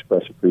wanted to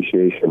express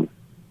appreciation.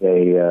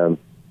 They're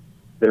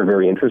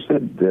very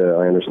interested,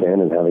 I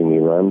understand, in having me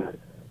run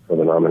for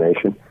the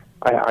nomination.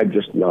 I'm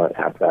just not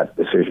at that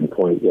decision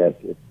point yet.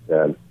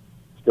 It's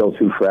still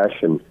too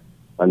fresh, and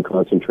I'm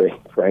concentrating,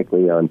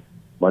 frankly, on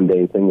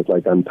mundane things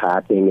like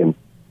unpacking and,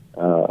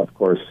 of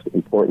course,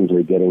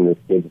 importantly, getting the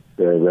kids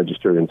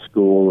registered in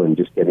school and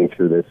just getting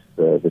through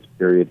this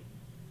period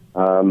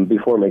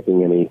before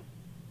making any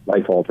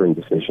life-altering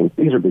decisions.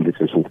 These are big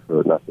decisions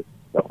for nothing.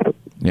 No.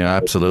 Yeah,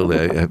 absolutely.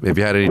 Have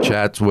you had any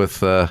chats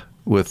with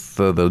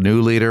the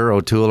new leader,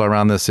 O'Toole,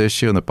 around this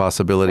issue and the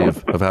possibility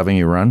of having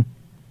you run?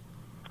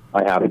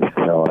 I haven't.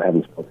 No, I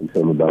haven't spoken to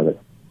him about it.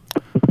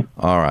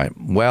 All right.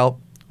 Well,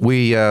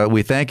 we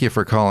thank you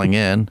for calling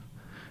in,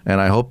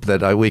 and I hope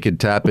that we could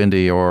tap into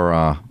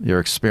your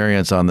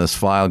experience on this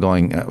file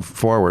going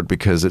forward,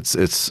 because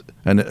it's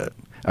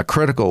a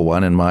critical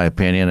one, in my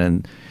opinion,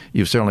 and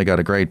you've certainly got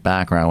a great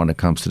background when it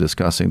comes to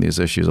discussing these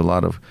issues, a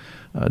lot of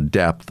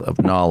depth of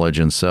knowledge,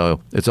 and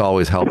so it's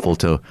always helpful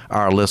to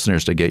our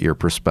listeners to get your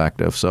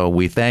perspective. So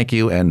we thank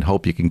you and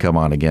hope you can come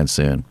on again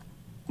soon.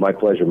 My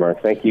pleasure,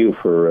 Mark. Thank you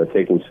for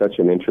taking such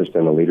an interest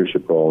and a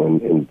leadership role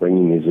in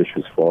bringing these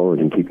issues forward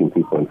and keeping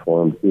people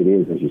informed. It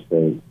is, as you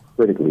say,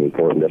 critically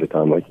important at a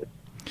time like this.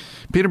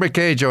 Peter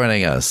Mackay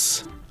joining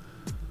us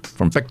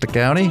from Victor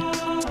County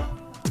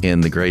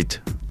in the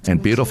great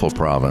and beautiful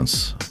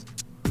province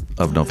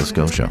of Nova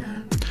Scotia.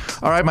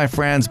 All right, my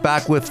friends,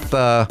 back with,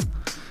 I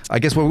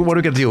guess, what are we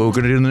going to do? We're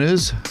going to do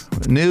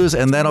the news,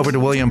 and then over to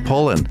William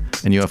Pullin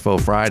and UFO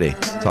Friday.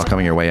 It's all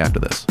coming your way after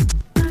this.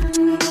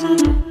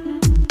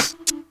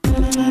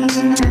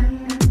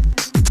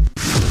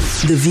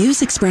 The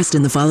views expressed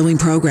in the following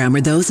program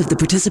are those of the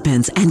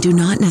participants and do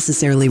not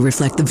necessarily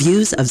reflect the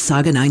views of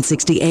Saga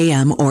 960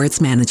 AM or its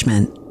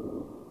management.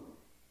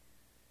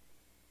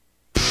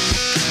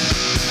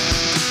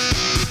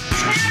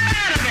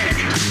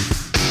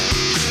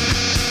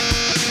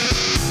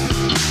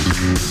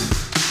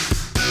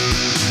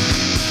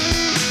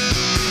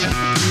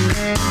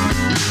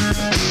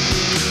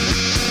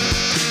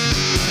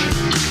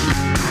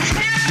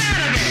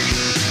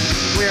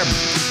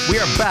 We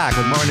are back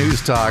with more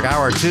News Talk,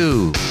 Hour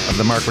 2 of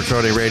the Marc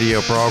Patrone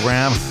radio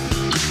program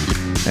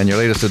and your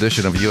latest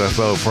edition of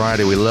UFO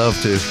Friday. We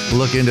love to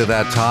look into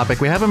that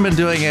topic. We haven't been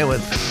doing it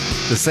with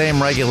the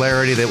same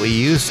regularity that we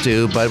used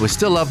to, but we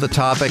still love the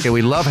topic, and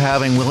we love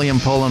having William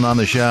Pullin on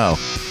the show.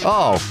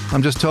 Oh,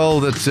 I'm just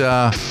told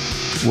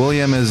that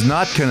William is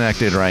not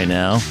connected right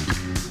now.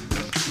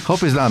 Hope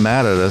he's not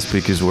mad at us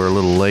because we're a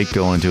little late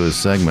going to his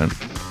segment.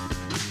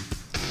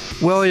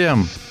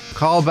 William,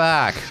 call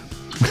back.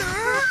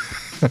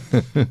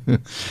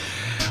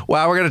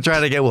 Well, we're going to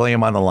try to get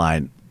William on the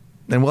line.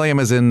 And William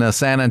is in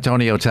San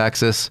Antonio,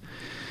 Texas.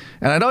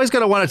 And I know he's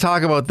going to want to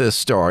talk about this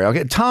story.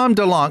 Okay, Tom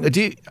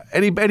DeLonge.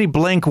 Any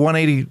Blink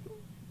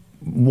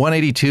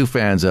 182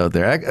 fans out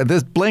there?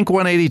 This Blink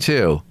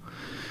 182.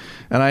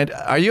 And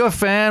are you a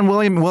fan?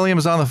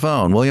 William's on the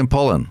phone. William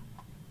Pullin.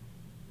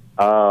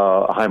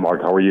 Hi,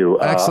 Mark. How are you?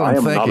 Excellent. I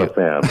am Thank not you. a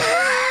fan.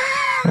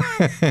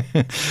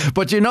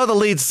 But you know the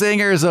lead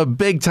singer is a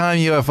big-time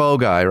UFO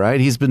guy,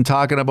 right? He's been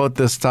talking about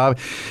this topic.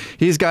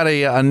 He's got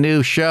a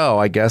new show,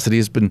 I guess, that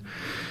he's been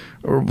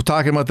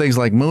talking about things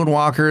like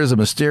moonwalkers, a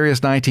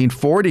mysterious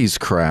 1940s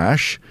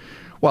crash.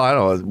 Well, I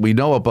don't know. We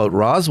know about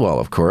Roswell,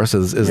 of course.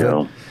 And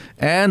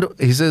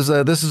he says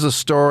this is a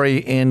story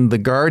in The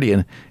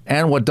Guardian,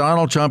 and what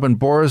Donald Trump and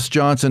Boris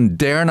Johnson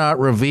dare not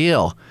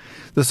reveal.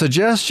 The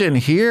suggestion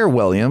here,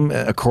 William,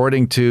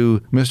 according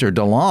to Mr.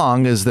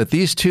 DeLonge, is that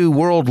these two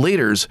world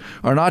leaders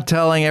are not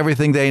telling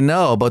everything they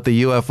know about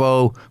the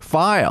UFO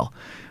file.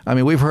 I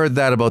mean, we've heard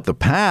that about the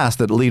past,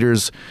 that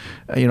leaders,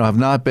 have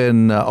not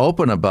been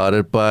open about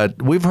it,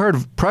 but we've heard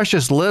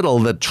precious little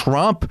that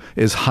Trump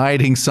is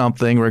hiding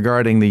something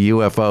regarding the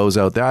UFOs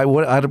out there.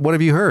 What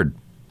have you heard?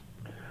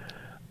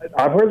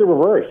 I've heard the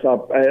reverse,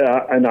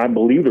 and I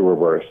believe the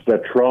reverse,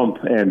 that Trump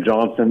and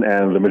Johnson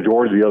and the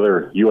majority of the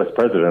other U.S.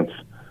 presidents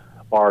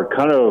are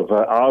kind of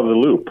out of the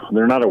loop.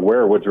 They're not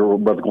aware of what's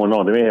going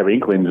on. They may have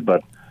inklings,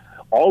 but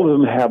all of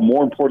them have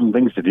more important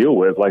things to deal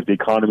with, like the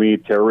economy,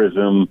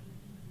 terrorism,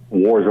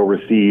 wars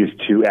overseas,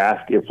 to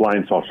ask if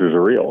flying saucers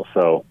are real.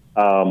 So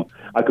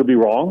I could be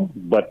wrong,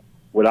 but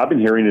what I've been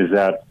hearing is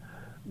that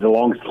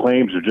DeLonge's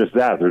claims are just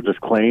that. They're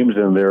just claims,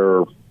 and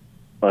they're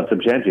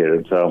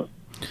unsubstantiated. So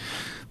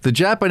the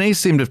Japanese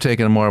seem to have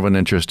taken more of an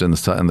interest in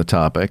the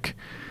topic.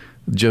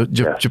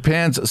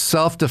 Japan's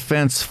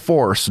self-defense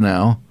force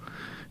now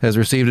has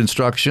received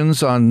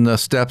instructions on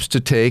steps to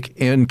take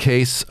in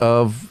case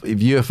of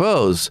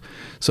UFOs.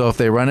 So if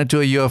they run into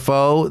a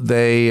UFO,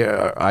 they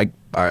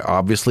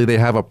obviously they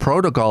have a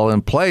protocol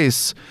in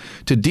place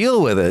to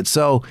deal with it.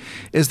 So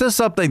is this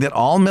something that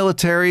all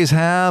militaries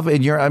have?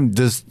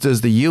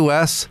 Does the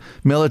U.S.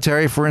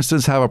 military, for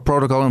instance, have a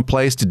protocol in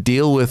place to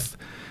deal with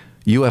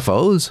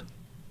UFOs?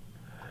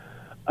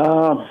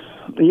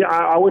 Yeah,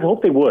 I would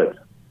hope they would.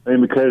 I mean,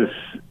 because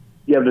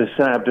you have to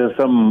have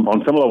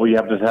on some level, you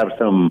have to have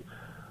some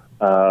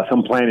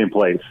plan in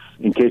place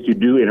in case you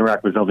do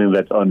interact with something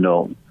that's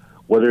unknown,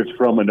 whether it's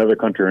from another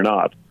country or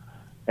not.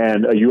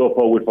 And a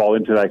UFO would fall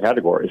into that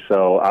category.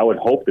 So I would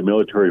hope the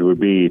military would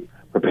be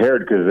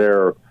prepared, because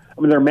their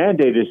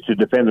mandate is to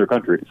defend their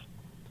countries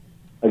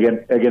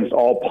against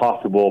all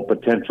possible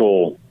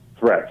potential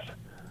threats.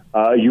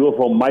 A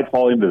UFO might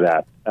fall into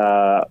that.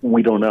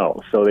 We don't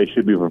know, so they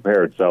should be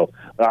prepared. So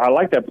I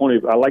like that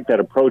point. I like that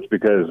approach,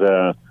 because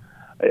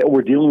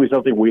we're dealing with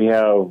something we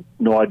have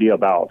no idea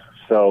about.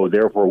 So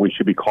therefore, we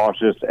should be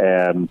cautious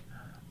and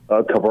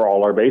cover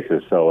all our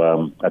bases.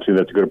 So actually,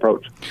 that's a good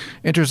approach.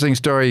 Interesting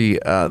story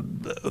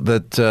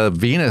that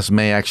Venus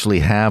may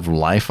actually have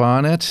life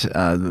on it.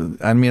 I don't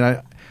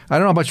know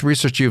how much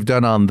research you've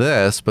done on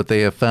this, but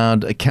they have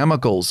found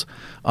chemicals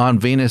on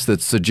Venus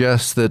that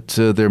suggest that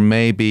there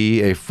may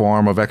be a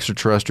form of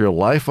extraterrestrial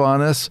life on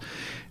this.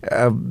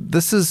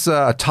 This is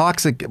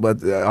toxic,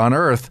 but on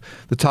Earth,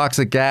 the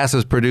toxic gas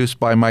is produced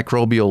by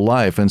microbial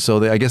life. And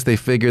so I guess they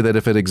figure that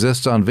if it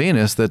exists on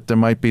Venus, that there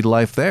might be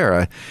life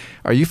there.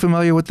 Are you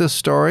familiar with this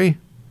story?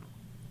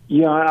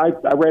 Yeah, I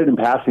read it in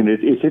passing.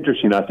 It's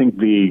interesting. I think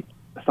the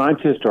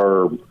scientists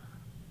are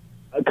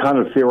kind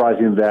of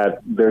theorizing that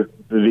the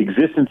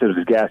existence of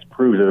this gas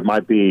proves that there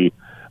might be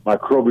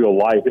microbial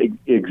life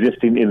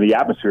existing in the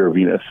atmosphere of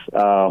Venus.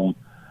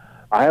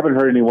 I haven't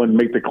heard anyone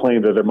make the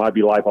claim that there might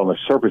be life on the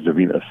surface of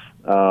Venus.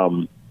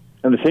 And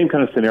the same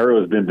kind of scenario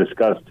has been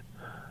discussed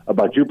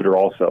about Jupiter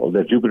also,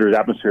 that Jupiter's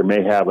atmosphere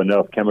may have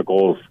enough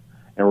chemicals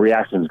and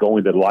reactions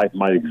going that life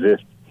might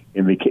exist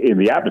in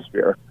the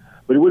atmosphere.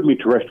 But it wouldn't be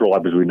terrestrial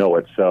life as we know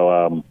it.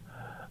 So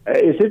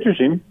it's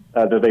interesting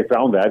that they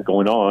found that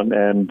going on,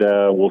 and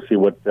we'll see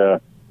what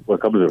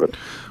what comes of it.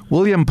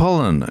 William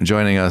Pullin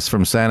joining us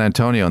from San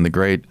Antonio in the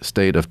great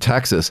state of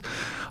Texas.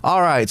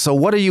 All right, so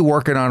what are you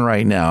working on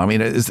right now? I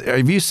mean, are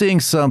you seeing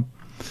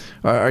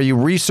are you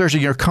researching?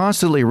 You're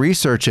constantly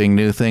researching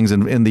new things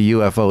in the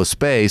UFO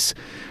space.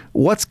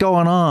 What's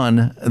going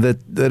on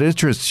that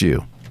interests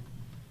you?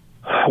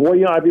 Well,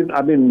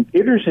 I've been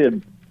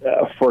interested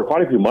for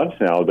quite a few months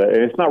now.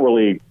 It's not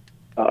really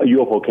a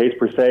UFO case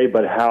per se,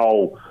 but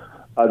how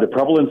the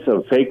prevalence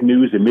of fake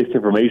news and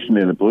misinformation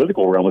in the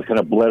political realm has kind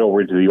of bled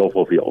over into the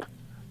UFO field.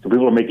 So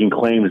people are making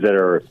claims that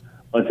are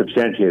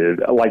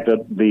unsubstantiated, like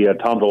the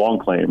Tom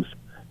DeLonge claims.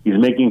 He's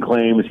making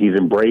claims he's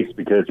embraced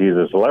because he's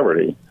a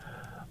celebrity.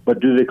 But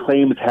do the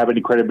claims have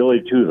any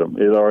credibility to them?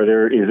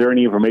 Is there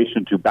any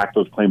information to back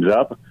those claims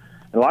up?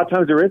 And a lot of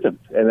times there isn't,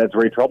 and that's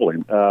very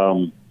troubling.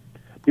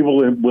 People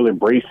will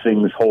embrace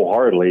things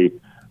wholeheartedly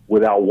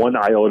without one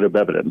iota of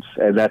evidence,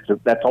 and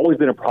that's always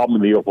been a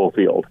problem in the UFO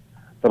field.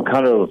 So I'm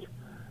kind of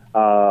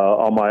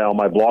on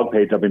my blog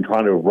page, I've been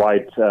trying to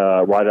write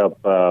up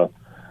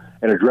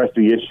and address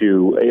the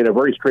issue in a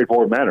very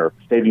straightforward manner,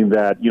 stating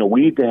that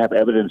we need to have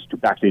evidence to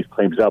back these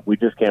claims up. We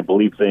just can't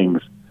believe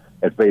things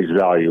at face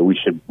value. We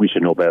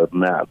should know better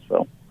than that.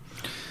 So,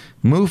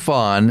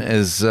 MUFON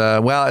is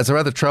it's a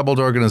rather troubled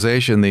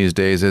organization these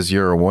days, as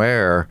you're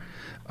aware,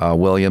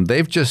 William.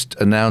 They've just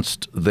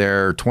announced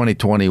their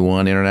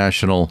 2021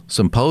 International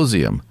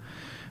Symposium.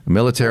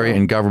 Military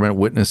and government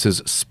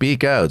witnesses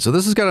speak out. So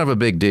this is kind of a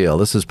big deal.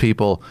 This is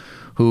people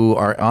who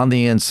are on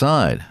the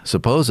inside,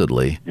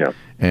 supposedly,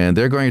 and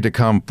they're going to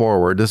come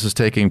forward. This is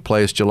taking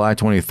place July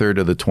 23rd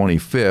to the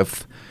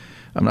 25th.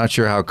 I'm not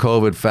sure how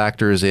COVID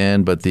factors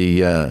in, but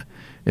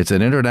it's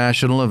an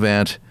international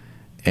event,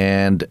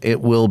 and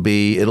it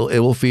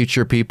will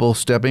feature people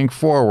stepping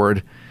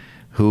forward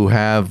who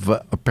have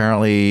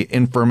apparently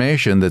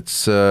information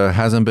that's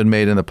hasn't been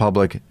made in the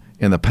public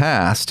in the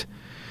past,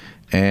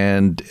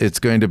 and it's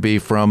going to be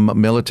from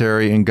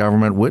military and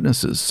government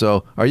witnesses.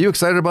 So are you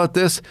excited about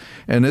this?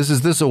 And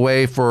is this a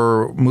way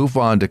for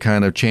MUFON to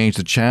kind of change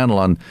the channel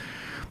on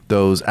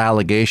those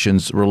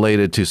allegations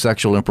related to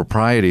sexual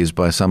improprieties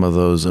by some of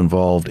those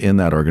involved in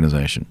that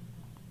organization?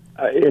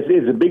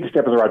 It's a big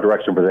step in the right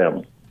direction for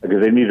them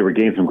because they need to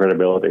regain some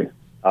credibility.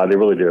 They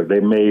really do.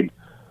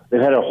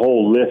 They've had a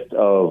whole list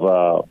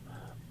of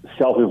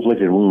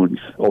self-inflicted wounds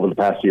over the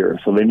past year,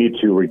 so they need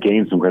to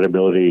regain some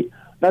credibility,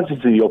 not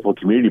just in the UFO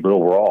community, but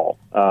overall.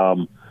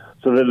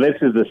 So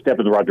this is a step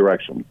in the right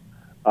direction.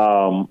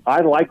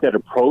 I like that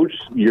approach.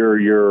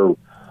 You're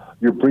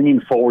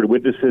bringing forward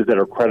witnesses that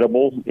are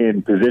credible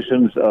in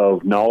positions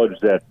of knowledge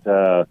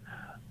that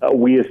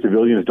we as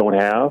civilians don't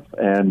have,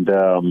 and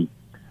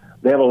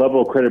they have a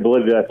level of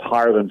credibility that's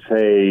higher than,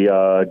 say,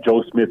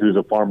 Joe Smith, who's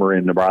a farmer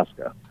in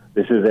Nebraska.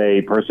 This is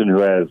a person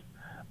who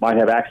might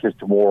have access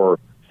to more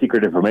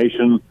secret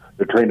information.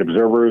 They're trained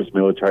observers,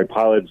 military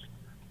pilots,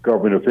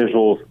 government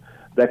officials.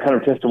 That kind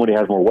of testimony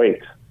has more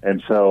weight.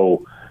 And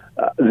so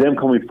them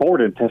coming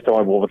forward and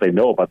testifying what they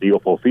know about the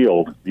UFO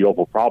field, the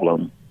UFO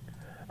problem,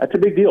 that's a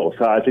big deal.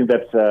 So I think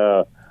that's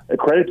a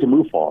credit to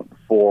MUFON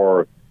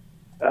for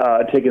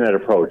taking that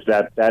approach.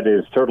 That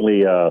is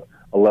certainly a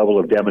level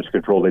of damage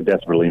control they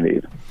desperately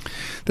need.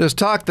 There's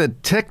talk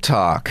that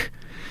TikTok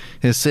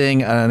is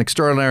seeing an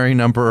extraordinary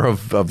number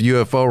of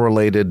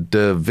UFO-related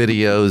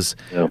videos.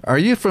 Yep. Are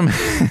you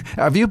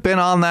have you been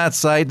on that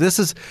site? This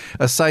is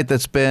a site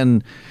that's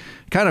been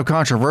kind of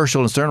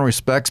controversial in certain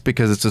respects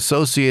because it's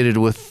associated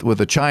with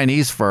a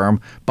Chinese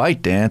firm,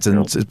 ByteDance, and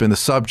it's been the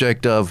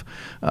subject of,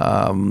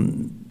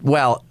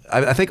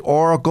 I think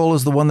Oracle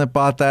is the one that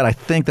bought that. I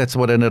think that's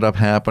what ended up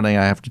happening.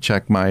 I have to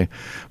check my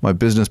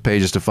business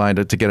pages to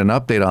get an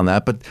update on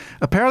that. But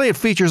apparently it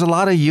features a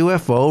lot of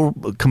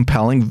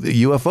compelling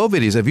UFO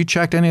videos. Have you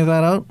checked any of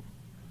that out?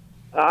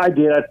 I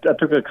did. I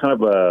took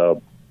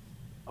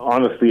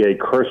honestly a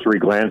cursory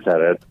glance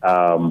at it.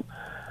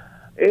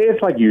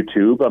 It's like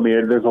YouTube. I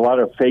mean, there's a lot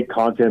of fake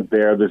content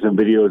there. There's some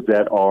videos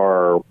that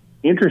are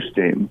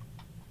interesting.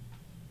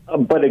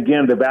 But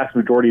again, the vast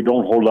majority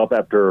don't hold up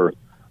after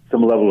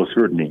some level of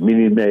scrutiny,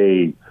 meaning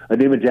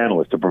an image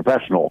analyst, a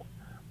professional,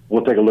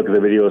 will take a look at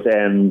the videos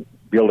and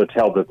be able to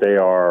tell that they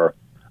are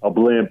a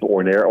blimp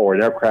or an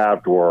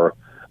aircraft or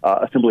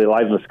simply a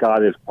light in the sky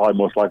that's probably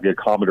most likely a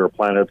comet or a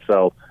planet.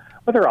 So,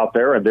 but they're out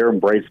there and they're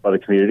embraced by the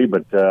community.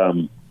 But,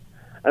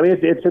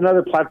 it's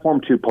another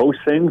platform to post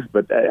things,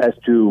 but as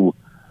to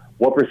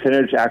what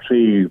percentage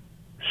actually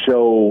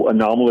show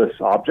anomalous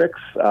objects,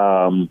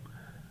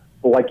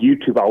 like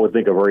YouTube, I would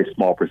think a very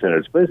small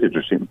percentage, but it's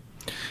interesting.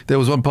 There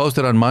was one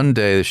posted on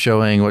Monday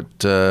showing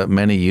what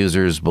many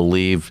users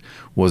believed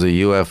was a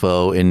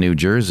UFO in New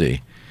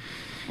Jersey.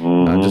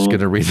 Mm-hmm. I'm just going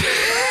to read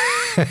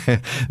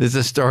this is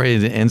a story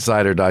in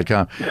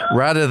Insider.com.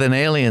 Rather than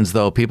aliens,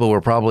 though, people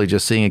were probably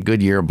just seeing a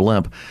Goodyear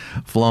blimp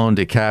flown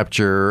to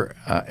capture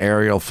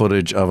aerial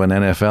footage of an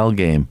NFL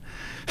game.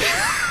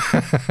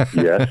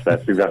 Yes,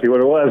 that's exactly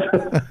what it was.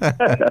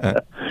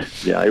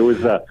 Yeah, it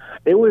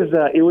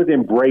was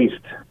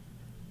embraced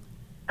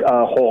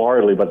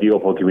wholeheartedly by the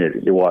UFO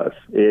community. It was.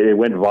 It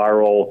went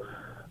viral.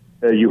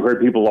 You heard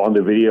people on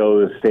the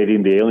video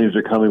stating the aliens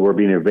are coming, we're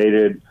being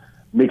invaded,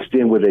 mixed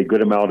in with a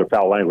good amount of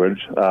foul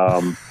language.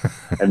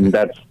 And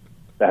that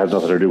has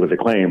nothing to do with the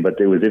claim, but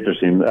it was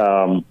interesting.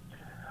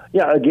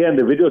 Again,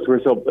 the videos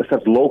were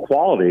such low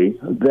quality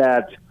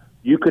that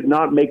you could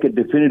not make a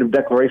definitive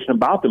declaration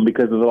about them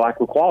because of the lack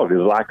of quality,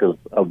 the lack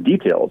of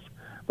details.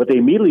 But they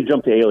immediately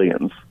jumped to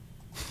aliens.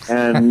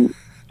 And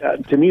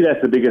to me,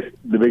 that's the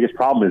biggest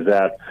problem is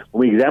that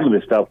when we examine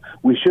this stuff,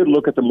 we should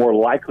look at the more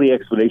likely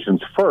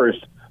explanations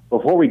first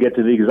before we get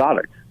to the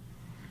exotic.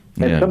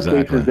 And some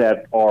cases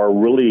that are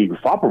really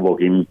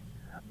thought-provoking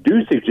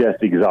do suggest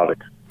the exotic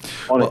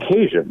on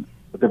occasion,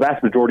 but the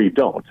vast majority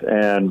don't.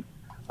 And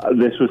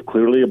this was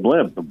clearly a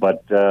blimp.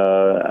 But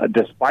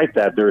despite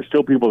that, there are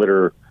still people that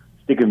are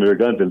sticking to their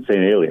guns and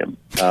saying alien.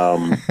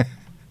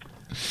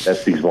 That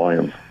speaks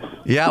volumes.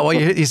 Yeah, well,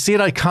 you see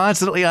it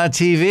constantly on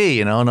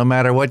TV, no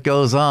matter what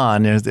goes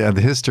on. There's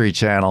the History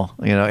Channel,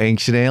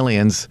 Ancient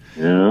Aliens.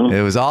 Yeah.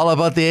 It was all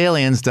about the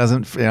aliens,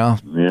 if you're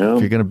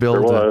going to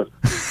build...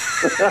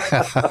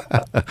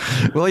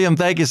 William,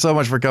 thank you so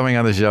much for coming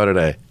on the show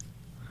today.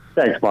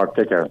 Thanks, Mark.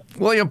 Take care.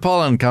 William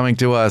Pullin coming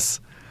to us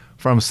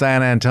from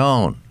San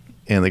Antone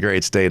in the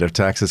great state of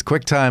Texas.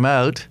 Quick time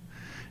out.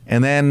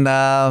 And then,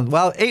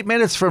 8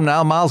 minutes from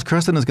now, Miles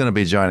Kristan is going to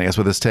be joining us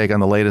with his take on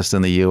the latest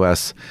in the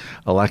U.S.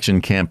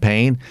 election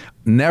campaign.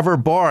 Never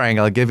boring,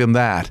 I'll give him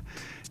that.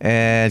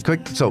 And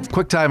quick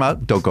time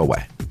out. Don't go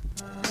away.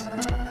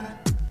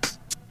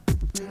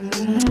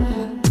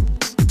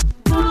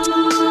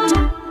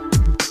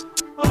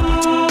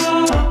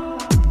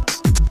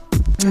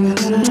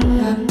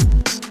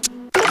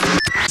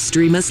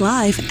 Stream us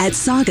live at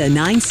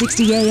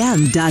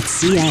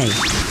saga960am.ca.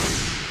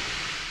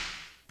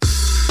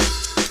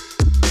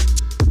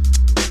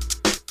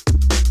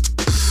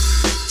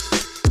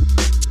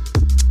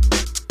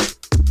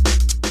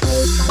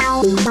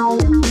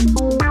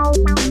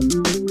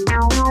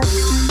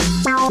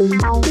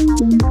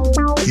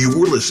 You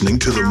were listening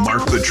to the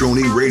Marc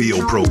Patrone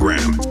radio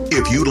program.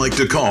 If you'd like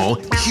to call,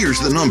 here's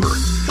the number.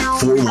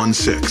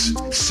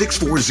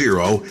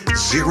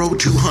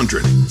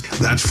 416-640-0200.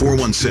 That's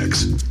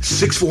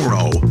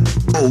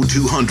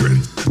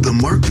 416-640-0200. The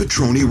Marc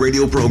Patrone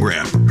radio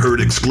program,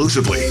 heard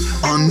exclusively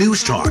on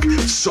News Talk,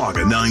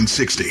 Saga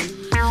 960.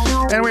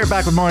 And we're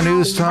back with more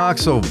News Talk,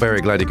 so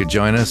very glad you could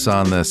join us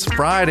on this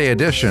Friday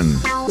edition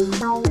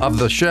of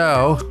the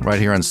show right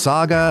here on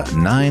Saga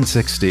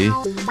 960.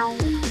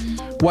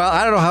 Well,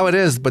 I don't know how it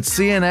is, but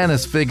CNN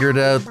has figured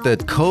out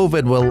that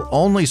COVID will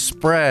only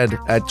spread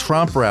at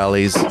Trump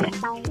rallies,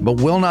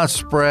 but will not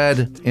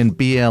spread in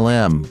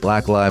BLM,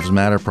 Black Lives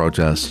Matter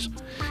protests.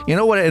 You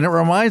know what? And it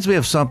reminds me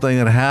of something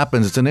that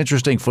happens. It's an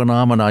interesting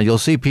phenomenon. You'll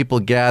see people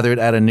gathered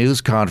at a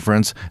news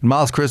conference.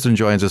 Miles Kristan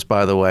joins us,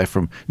 by the way,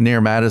 from near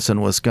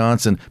Madison,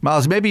 Wisconsin.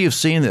 Miles, maybe you've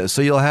seen this.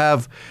 So you'll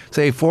have,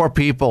 say, 4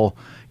 people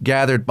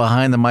gathered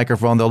behind the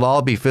microphone. They'll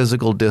all be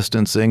physical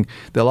distancing.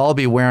 They'll all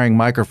be wearing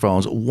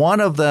microphones. One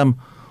of them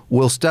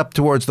will step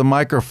towards the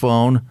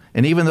microphone,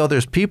 and even though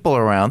there's people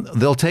around,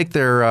 they'll take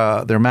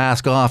their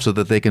mask off so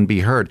that they can be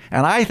heard.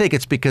 And I think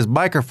it's because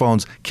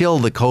microphones kill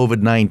the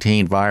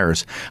COVID-19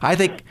 virus. I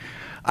don't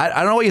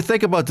know what you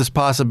think about this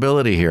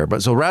possibility here,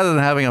 but so rather than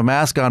having a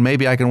mask on,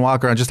 maybe I can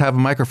walk around, just have a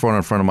microphone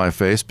in front of my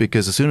face,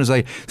 because as soon as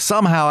I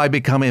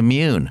become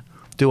immune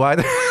to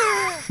either...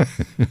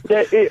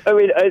 This is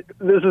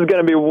going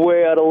to be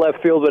way out of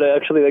left field, but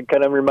actually that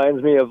kind of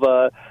reminds me of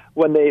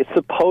when they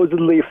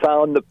supposedly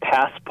found the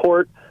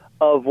passport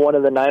of one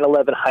of the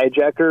 9/11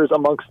 hijackers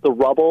amongst the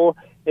rubble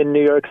in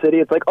New York City.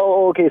 It's like,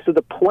 okay, so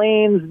the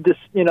planes just,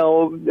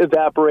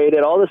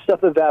 evaporated, all this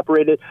stuff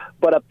evaporated,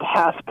 but a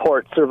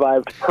passport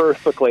survived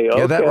perfectly.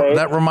 Okay. Yeah,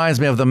 that reminds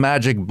me of the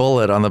magic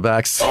bullet on the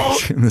back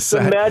seat.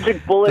 The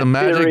magic bullet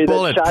theory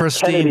that shot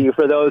pristine. Kennedy,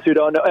 for those who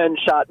don't know, and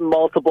shot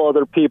multiple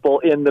other people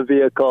in the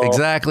vehicle.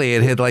 Exactly.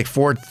 It hit like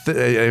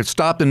it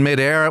stopped in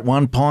midair at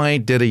one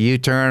point, did a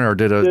U-turn, or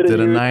did a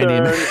U-turn,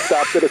 90.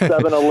 Stopped at a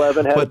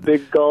 7-Eleven, had a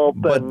big gulp.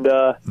 And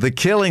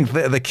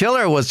the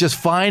killer was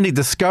just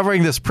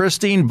discovering this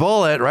pristine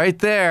bullet right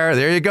there.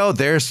 There you go.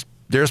 There's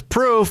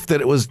proof that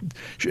it was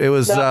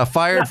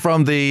fired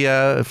from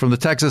the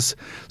Texas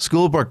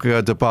School Book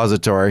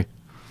Depository.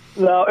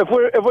 Now, if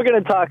we're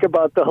going to talk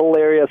about the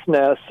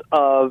hilariousness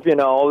of there's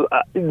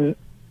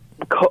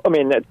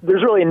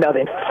really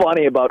nothing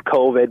funny about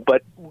COVID,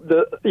 but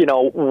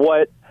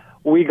what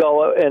we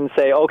go and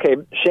say, okay,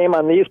 shame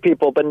on these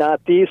people, but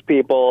not these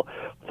people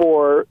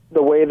for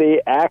the way they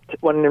act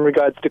when in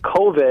regards to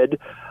COVID.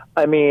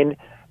 I mean,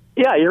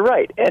 yeah, you're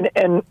right,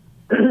 and.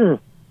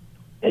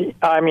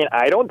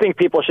 I don't think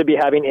people should be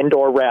having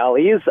indoor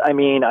rallies. I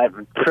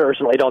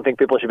personally don't think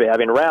people should be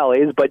having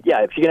rallies. But,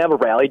 yeah, if you can have a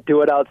rally,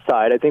 do it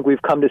outside. I think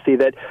we've come to see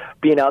that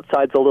being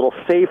outside's a little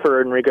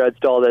safer in regards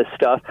to all this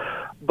stuff.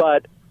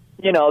 But,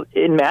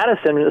 in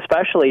Madison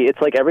especially,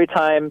 it's like every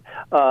time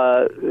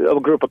a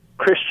group of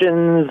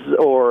Christians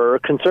or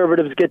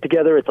conservatives get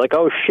together, it's like,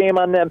 oh, shame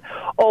on them.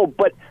 Oh,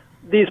 but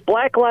these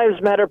Black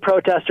Lives Matter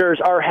protesters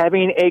are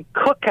having a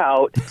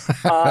cookout,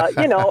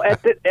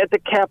 at the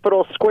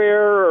Capitol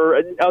Square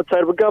or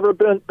outside of a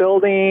government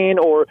building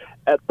or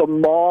at the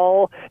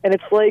mall. And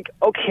it's like,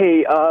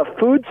 okay,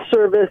 food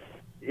service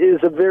is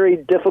a very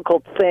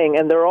difficult thing,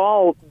 and they're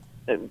all,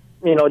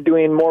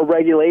 doing more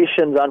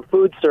regulations on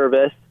food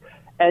service.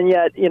 And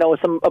yet,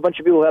 a bunch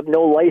of people who have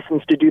no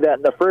license to do that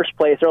in the first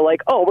place are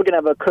like, oh, we're going to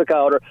have a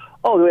cookout, or,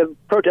 oh, we have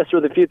protests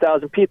with a few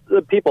thousand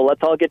people.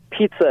 Let's all get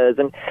pizzas.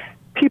 And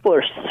people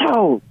are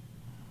so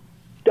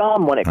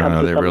dumb when it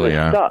comes to some of this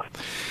stuff.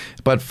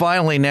 But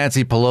finally,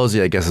 Nancy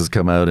Pelosi, I guess, has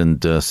come out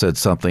and said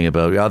something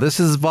about, this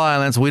is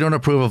violence. We don't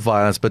approve of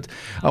violence. But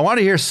I want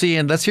to hear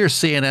Let's hear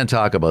CNN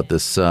talk about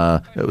this.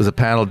 It was a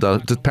panel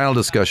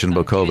discussion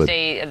about COVID.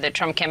 Tuesday, the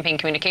Trump campaign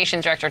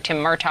communications director,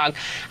 Tim Murtaugh,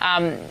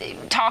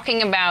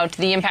 talking about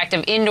the impact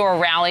of indoor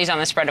rallies on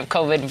the spread of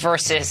COVID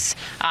versus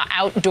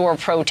outdoor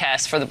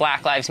protests for the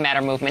Black Lives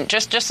Matter movement.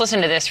 Just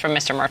listen to this from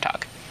Mr.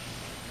 Murtaugh.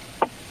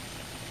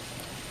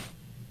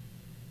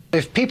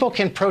 If people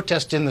can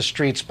protest in the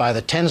streets by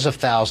the tens of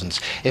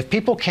thousands, if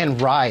people can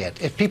riot,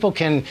 if people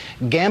can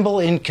gamble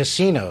in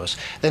casinos,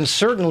 then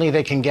certainly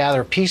they can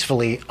gather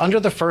peacefully under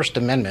the First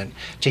Amendment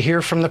to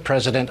hear from the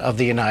President of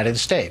the United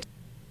States.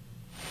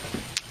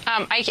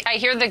 I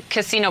hear the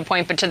casino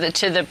point, but to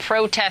the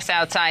protests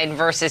outside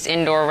versus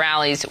indoor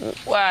rallies,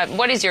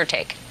 what is your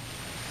take?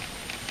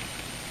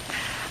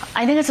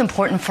 I think it's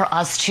important for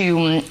us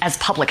to, as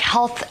public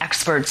health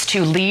experts,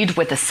 to lead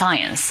with the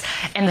science.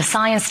 And the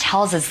science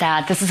tells us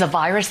that this is a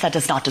virus that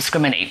does not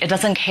discriminate. It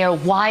doesn't care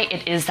why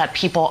it is that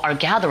people are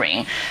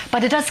gathering,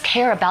 but it does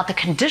care about the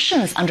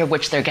conditions under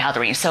which they're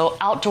gathering. So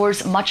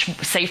outdoors, much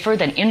safer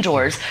than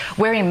indoors.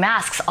 Wearing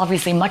masks,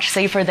 obviously much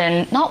safer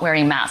than not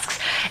wearing masks.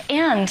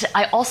 And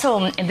I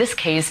also, in this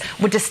case,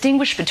 would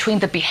distinguish between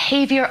the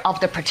behavior of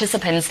the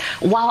participants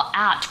while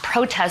at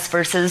protests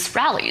versus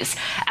rallies.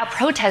 At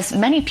protests,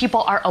 many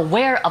people are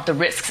aware of the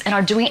risks and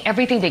are doing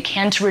everything they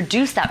can to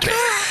reduce that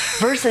risk,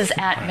 versus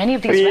at many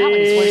of these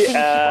rallies we're seeing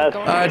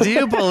people going do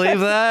you believe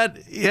that?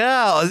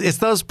 Yeah, it's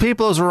those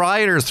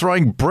rioters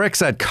throwing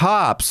bricks at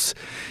cops.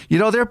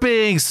 They're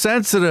being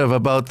sensitive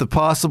about the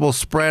possible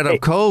spread of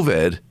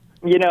COVID.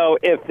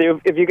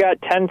 If you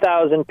got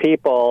 10,000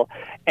 people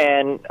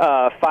and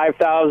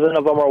 5,000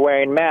 of them are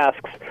wearing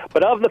masks,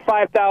 but of the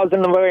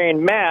 5,000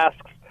 wearing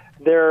masks,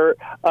 they're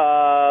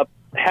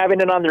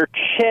having it on their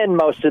chin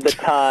most of the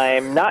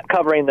time, not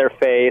covering their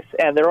face,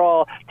 and they're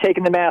all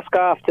taking the mask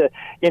off to,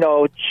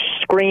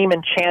 scream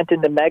and chant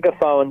into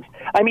megaphones.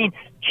 I mean,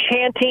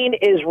 chanting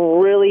is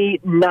really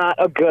not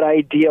a good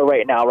idea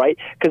right now, right?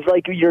 Because,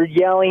 you're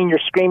yelling, you're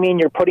screaming,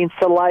 you're putting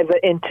saliva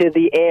into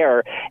the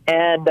air.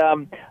 And,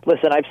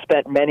 listen, I've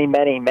spent many,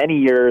 many, many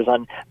years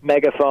on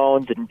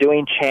megaphones and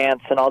doing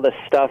chants and all this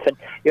stuff. And,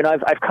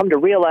 I've come to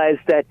realize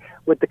that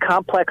with the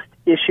complex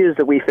issues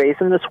that we face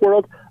in this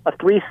world, a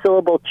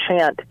 3-syllable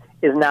chant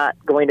is not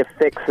going to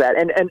fix that.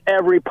 And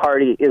every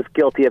party is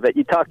guilty of it.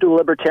 You talk to a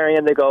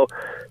libertarian, they go,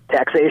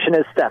 taxation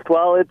is theft.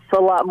 Well, it's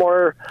a lot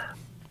more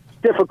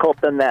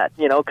difficult than that.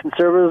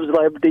 Conservatives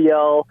love to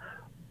yell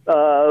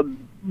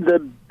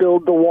the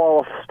build the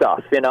wall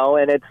stuff,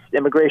 and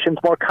immigration's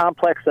more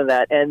complex than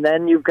that. And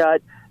then you've got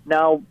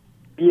now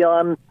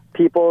BLM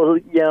people,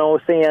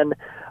 saying,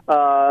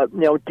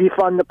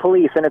 defund the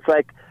police. And it's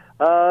like,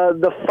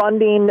 the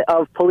funding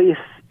of police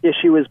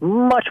issue is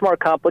much more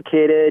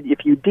complicated.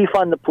 If you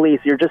defund the police,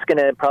 you're just going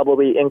to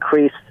probably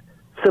increase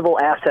civil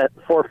asset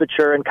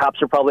forfeiture, and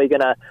cops are probably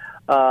going to,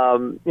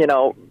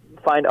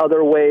 find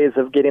other ways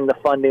of getting the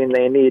funding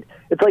they need.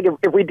 It's like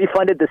if we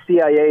defunded the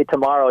CIA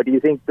tomorrow, do you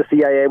think the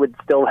CIA would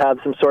still have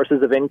some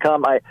sources of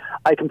income?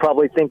 I can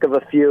probably think of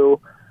a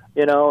few,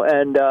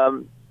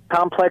 and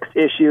complex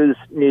issues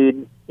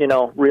need,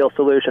 real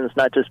solutions,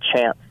 not just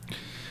chants.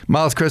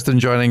 Miles Kristan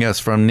joining us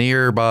from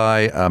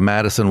nearby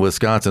Madison,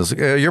 Wisconsin.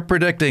 So, you're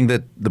predicting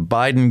that the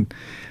Biden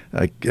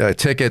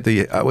ticket,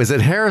 is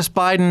it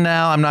Harris-Biden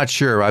now? I'm not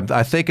sure.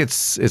 I think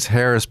it's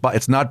Harris.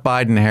 It's not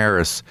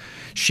Biden-Harris.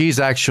 She's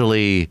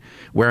actually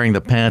wearing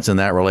the pants in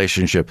that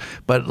relationship.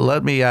 But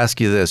let me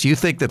ask you this. You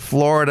think that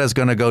Florida is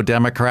going to go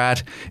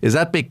Democrat? Is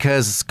that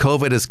because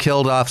COVID has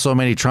killed off so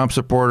many Trump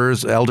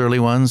supporters, elderly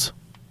ones?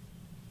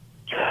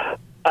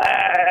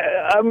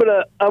 I'm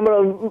gonna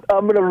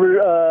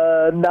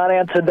not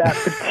answer that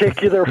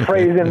particular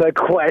phrase in the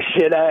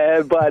question,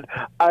 but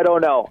I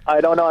don't know. I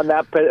don't know on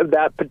that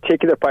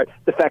particular part.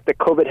 The fact that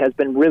COVID has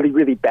been really,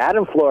 really bad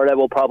in Florida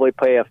will probably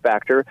play a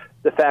factor.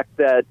 The fact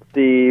that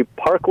the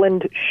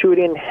Parkland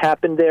shooting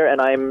happened there,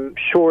 and I'm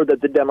sure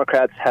that the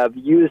Democrats have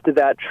used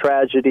that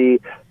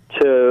tragedy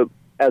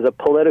as a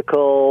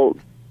political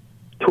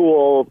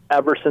tool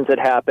ever since it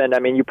happened. I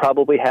mean, you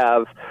probably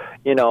have,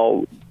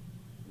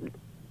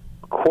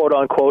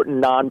 quote-unquote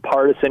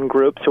nonpartisan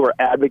groups who are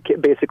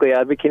basically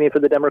advocating for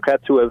the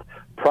Democrats, who have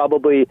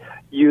probably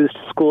used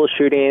school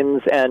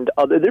shootings and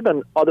there have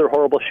been other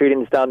horrible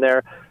shootings down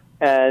there,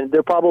 and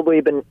they've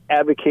probably been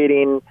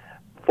advocating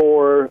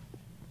for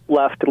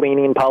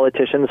left-leaning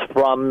politicians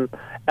from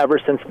ever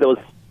since those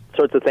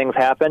sorts of things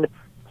happened.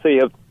 So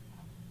you have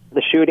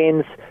the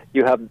shootings,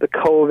 you have the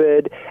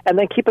COVID, and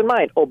then keep in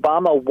mind,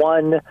 Obama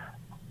won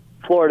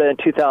Florida in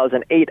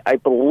 2008. I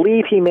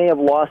believe he may have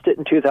lost it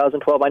in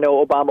 2012. I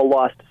know Obama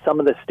lost some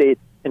of the states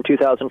in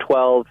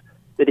 2012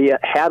 that he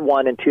had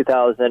won in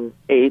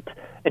 2008,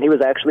 and he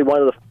was actually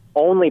one of the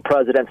only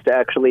presidents to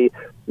actually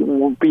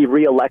be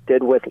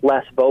reelected with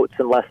less votes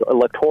and less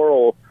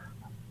electoral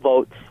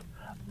votes.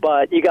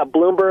 But you got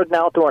Bloomberg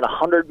now throwing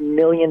 $100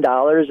 million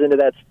into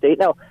that state.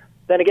 Now,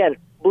 then again,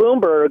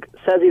 Bloomberg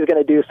says he's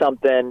going to do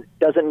something,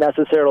 doesn't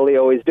necessarily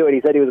always do it.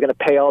 He said he was going to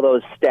pay all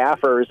those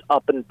staffers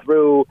up and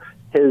through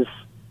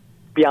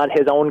beyond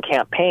his own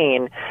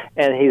campaign,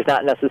 and he's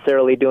not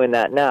necessarily doing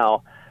that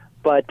now.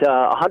 But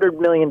 $100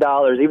 million,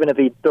 even if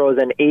he throws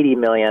in $80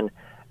 million,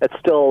 that's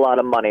still a lot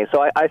of money.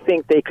 So I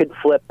think they could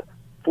flip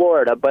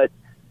Florida. But,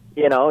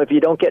 if you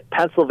don't get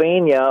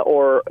Pennsylvania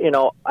or,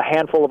 a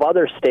handful of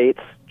other states,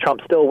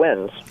 Trump still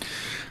wins.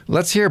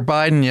 Let's hear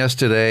Biden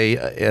yesterday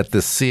at the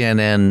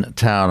CNN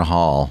town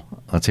hall.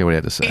 Let's hear what he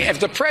had to say. If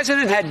the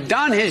president had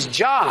done his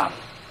job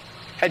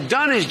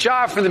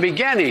from the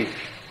beginning,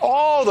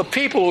 all the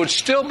people would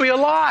still be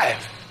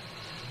alive.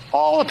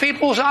 All the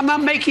people, I'm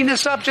not making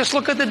this up, just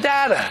look at the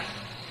data.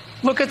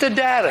 Look at the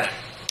data.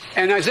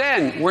 And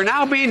then we're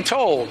now being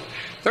told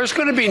there's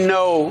going to be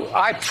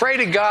I pray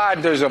to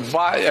God there's a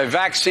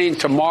vaccine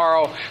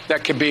tomorrow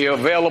that could be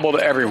available to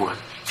everyone.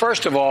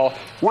 First of all,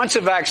 once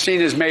a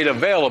vaccine is made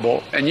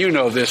available, and you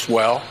know this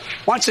well,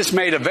 once it's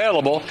made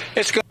available,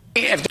 it's going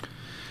to be...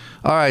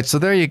 All right, so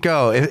there you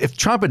go. If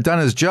Trump had done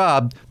his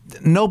job,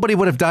 nobody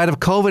would have died of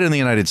COVID in the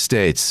United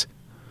States.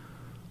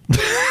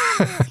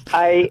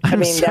 I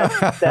mean,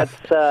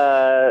 that's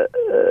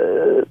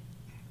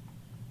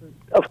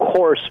of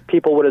course,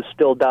 people would have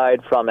still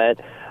died from it.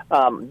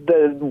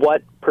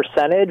 What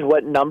percentage,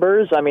 what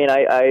numbers? I mean,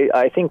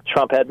 I think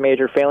Trump had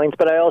major failings,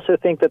 but I also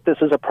think that this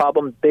is a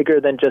problem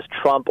bigger than just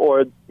Trump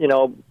or,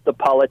 the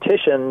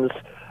politicians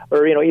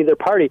or, either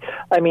party.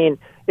 I mean,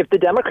 if the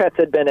Democrats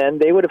had been in,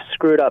 they would have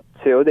screwed up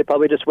too. They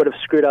probably just would have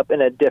screwed up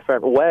in a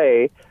different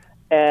way.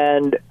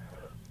 And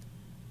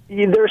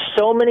there's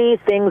so many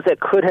things that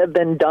could have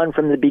been done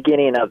from the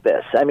beginning of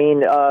this. I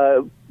mean,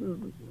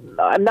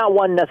 I'm not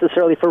one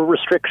necessarily for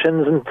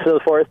restrictions and so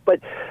forth, but,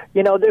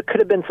 there could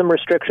have been some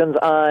restrictions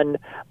on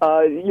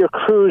your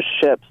cruise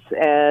ships.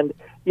 And,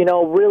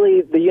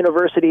 really the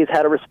universities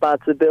had a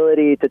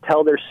responsibility to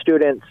tell their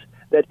students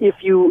that if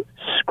you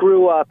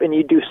screw up and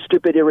you do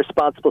stupid,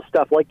 irresponsible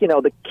stuff, like,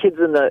 the kids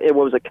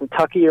in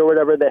Kentucky or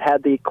whatever that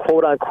had the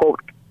quote-unquote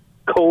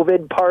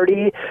COVID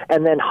party,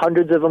 and then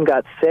hundreds of them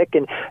got sick,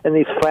 and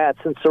these flats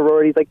and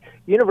sororities, like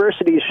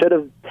universities should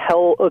have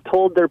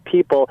told their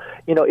people,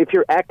 if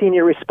you're acting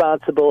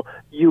irresponsible,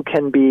 you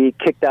can be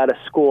kicked out of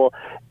school.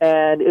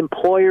 And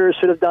employers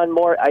should have done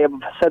more. I have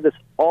said this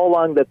all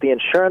along, that the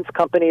insurance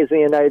companies in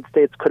the United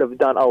States could have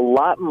done a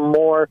lot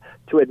more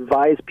to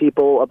advise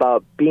people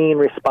about being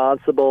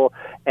responsible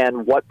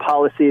and what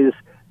policies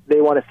they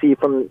want to see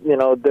from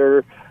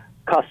their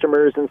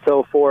customers and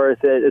so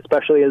forth,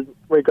 especially in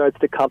regards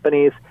to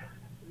companies,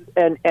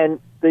 and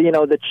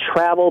the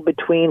travel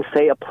between,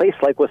 say, a place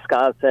like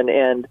Wisconsin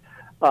and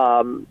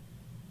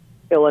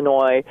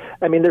Illinois.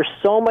 I mean, there's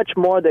so much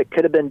more that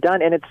could have been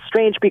done, and it's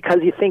strange because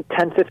you think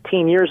 10,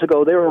 15 years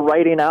ago they were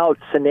writing out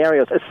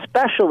scenarios,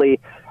 especially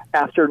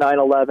after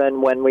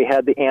 9/11 when we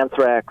had the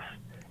anthrax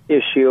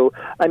issue.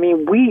 I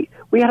mean, we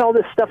had all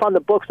this stuff on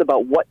the books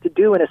about what to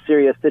do in a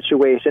serious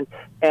situation,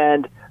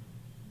 and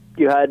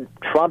you had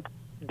Trump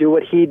do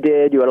what he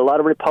did. You had a lot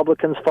of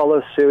Republicans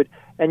follow suit,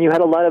 and you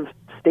had a lot of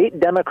state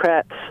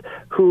Democrats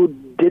who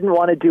didn't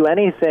want to do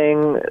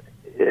anything.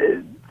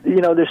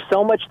 There's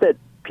so much that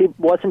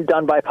wasn't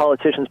done by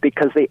politicians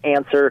because they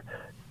answer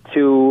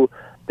to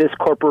this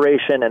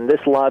corporation and this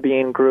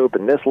lobbying group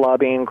and this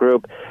lobbying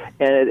group,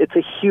 and it's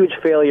a huge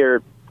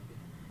failure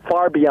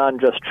far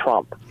beyond just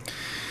Trump.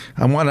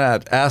 I want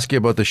to ask you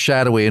about the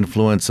shadowy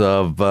influence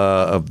of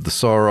the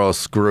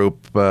Soros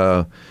group,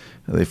 the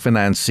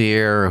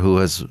financier who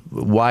has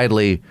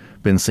widely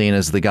been seen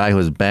as the guy who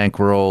has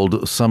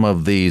bankrolled some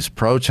of these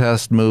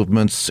protest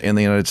movements in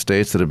the United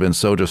States that have been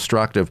so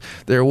destructive.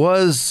 There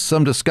was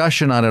some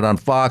discussion on it on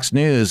Fox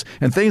News,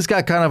 and things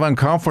got kind of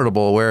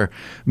uncomfortable where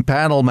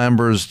panel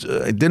members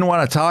didn't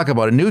want to talk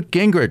about it. Newt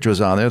Gingrich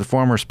was on there, the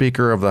former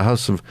Speaker of the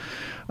House of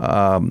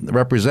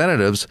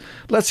Representatives.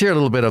 Let's hear a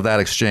little bit of that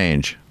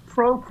exchange.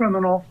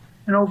 Pro-criminal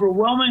and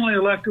overwhelmingly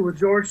elected with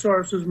George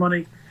Soros's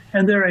money,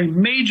 and they're a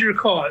major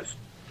cause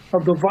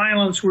of the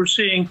violence we're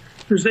seeing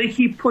because they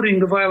keep putting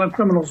the violent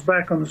criminals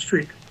back on the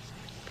street.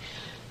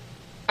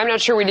 I'm not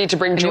sure we need to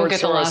bring George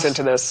Soros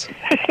into this.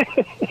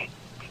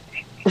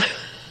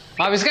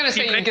 I was going to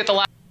say you get the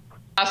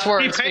last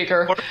word,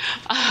 Speaker.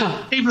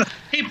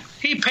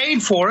 He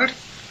paid for it.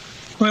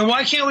 I mean,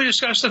 why can't we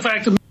discuss the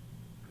fact that...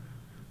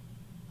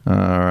 All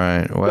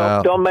right.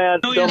 Well, don't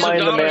mind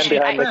the man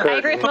behind the curtain. I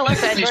agree with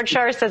Melissa. George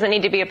Soros doesn't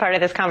need to be a part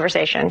of this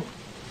conversation.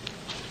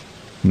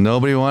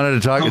 Nobody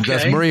wanted to talk. Okay.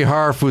 That's Marie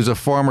Harf, who's a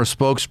former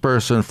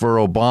spokesperson for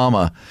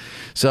Obama.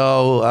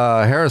 So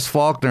Harris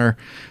Faulkner,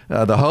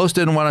 the host,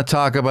 didn't want to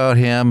talk about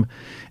him.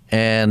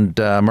 And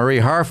Marie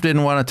Harf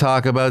didn't want to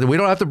talk about it. We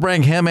don't have to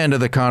bring him into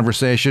the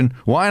conversation.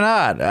 Why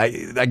not?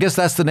 I guess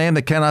that's the name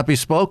that cannot be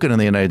spoken in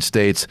the United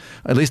States,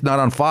 at least not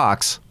on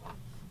Fox.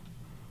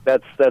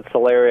 That's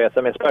hilarious.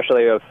 I mean,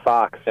 especially with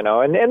Fox, and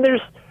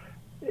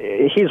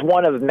he's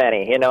one of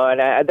many, and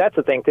that's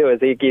the thing too,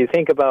 is you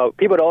think about,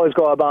 people would always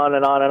go on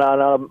and on and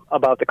on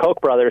about the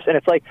Koch brothers, and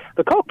it's like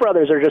the Koch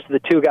brothers are just the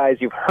two guys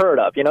you've heard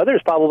of.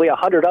 There's probably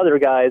 100 other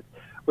guys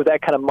with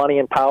that kind of money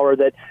and power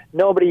that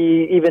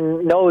nobody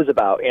even knows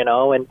about,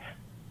 and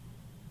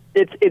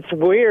it's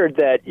weird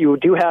that you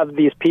do have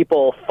these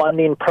people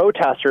funding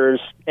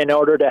protesters in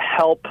order to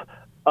help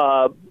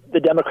the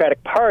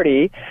Democratic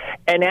Party,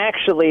 and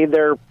actually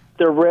they're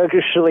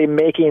actually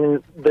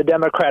making the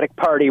Democratic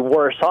Party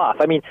worse off.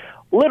 I mean,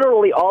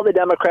 literally all the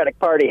Democratic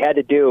Party had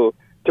to do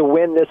to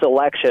win this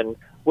election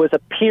was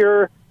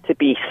appear to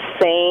be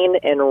sane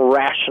and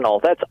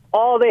rational. That's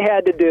all they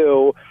had to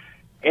do,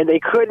 and they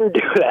couldn't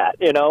do that,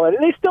 and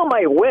they still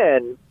might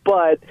win,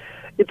 but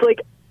it's like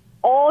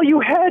all you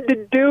had to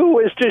do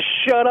was just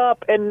shut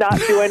up and not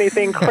do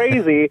anything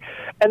crazy,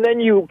 and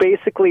then you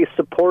basically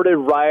supported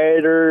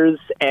rioters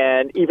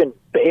and even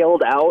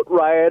bailed out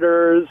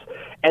rioters,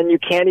 and you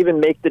can't even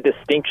make the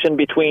distinction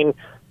between,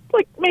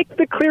 make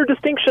the clear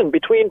distinction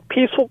between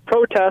peaceful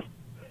protests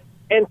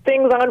and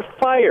things on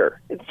fire.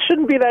 It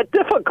shouldn't be that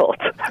difficult.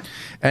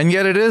 And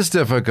yet it is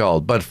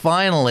difficult. But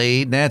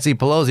finally, Nancy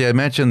Pelosi, I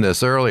mentioned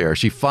this earlier,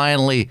 she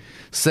finally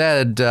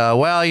said,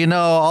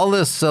 all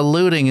this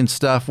looting and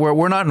stuff,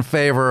 we're not in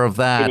favor of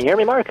that. Can you hear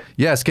me, Mark?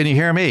 Yes, can you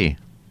hear me?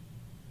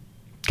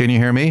 Can you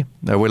hear me?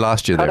 No, we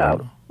lost you there.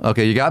 Out.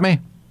 Okay, you got me?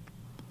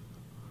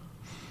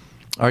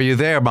 Are you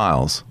there,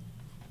 Miles?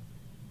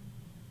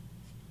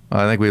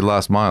 I think we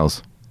lost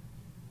Miles.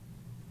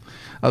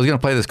 I was going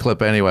to play this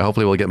clip anyway.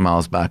 Hopefully we'll get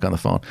Miles back on the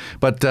phone.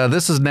 But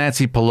this is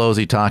Nancy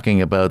Pelosi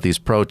talking about these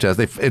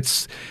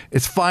protests.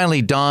 It's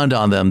finally dawned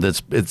on them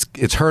that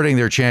it's hurting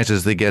their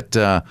chances to get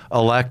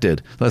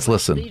elected. Let's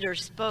listen. The leader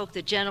spoke.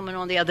 The gentleman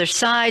on the other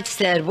side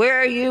said, "Where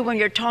are you when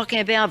you're talking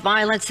about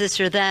violence, this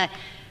or that?"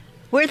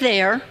 We're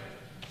there.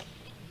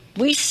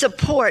 We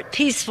support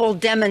peaceful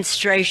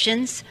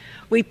demonstrations.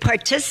 We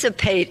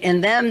participate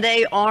in them.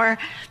 They are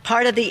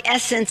part of the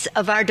essence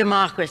of our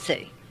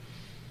democracy.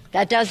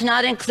 That does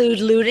not include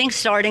looting,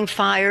 starting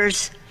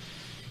fires,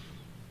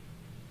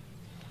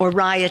 or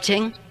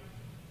rioting.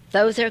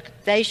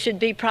 They should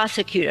be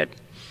prosecuted.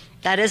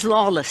 That is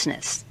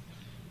lawlessness.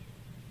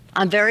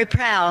 I'm very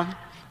proud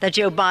that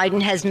Joe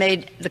Biden has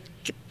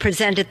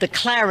presented the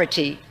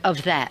clarity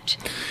of that.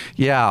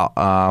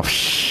 Yeah.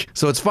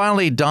 So it's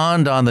finally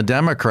dawned on the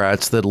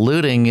Democrats that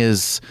looting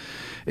is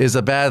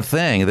a bad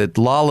thing, that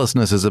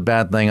lawlessness is a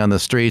bad thing on the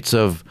streets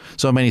of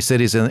so many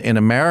cities in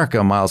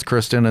America, Miles,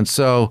 Kristan. And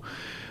so,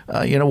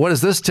 what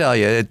does this tell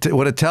you?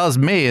 What it tells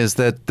me is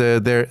that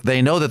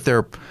they know that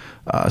their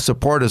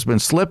support has been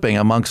slipping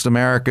amongst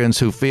Americans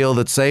who feel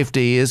that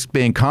safety is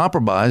being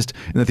compromised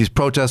and that these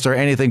protests are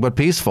anything but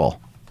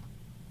peaceful.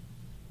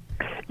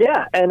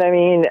 Yeah, and I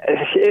mean,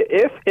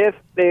 if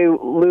they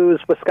lose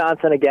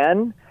Wisconsin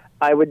again,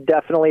 I would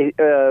definitely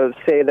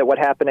say that what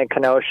happened in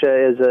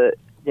Kenosha is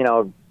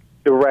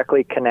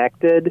directly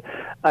connected.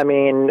 I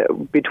mean,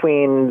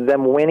 between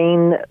them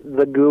winning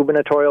the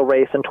gubernatorial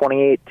race in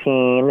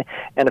 2018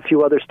 and a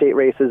few other state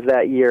races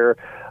that year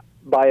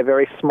by a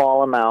very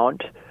small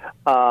amount,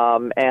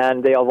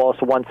 and they have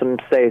also won some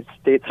state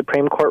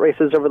Supreme Court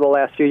races over the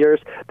last few years,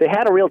 they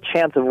had a real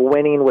chance of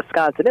winning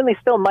Wisconsin, and they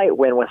still might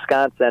win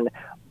Wisconsin.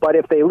 But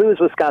if they lose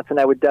Wisconsin,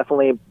 I would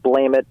definitely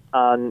blame it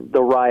on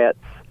the riots.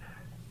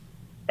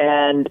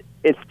 And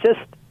it's just,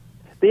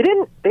 they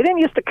didn't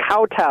used to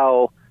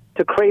kowtow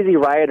to crazy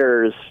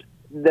rioters.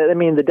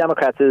 The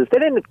Democrats they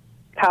didn't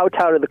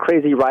kowtow to the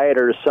crazy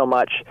rioters so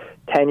much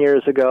 10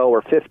 years ago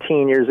or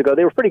 15 years ago.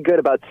 They were pretty good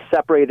about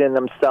separating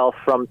themselves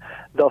from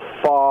the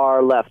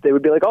far left. They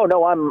would be like, "Oh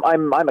no,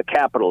 I'm a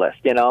capitalist,"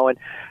 and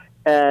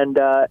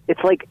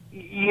it's like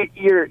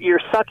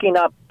you're sucking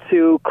up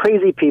to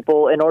crazy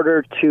people in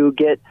order to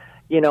get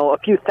a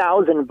few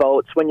thousand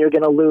votes when you're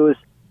going to lose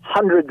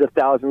hundreds of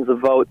thousands of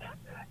votes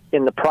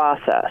in the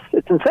process.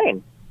 It's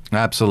insane.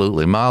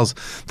 Absolutely. Miles,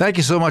 thank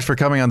you so much for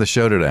coming on the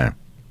show today.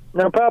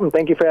 No problem.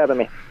 Thank you for having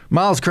me.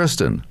 Miles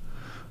Kristan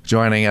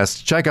joining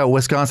us. Check out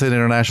Wisconsin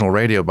International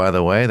Radio, by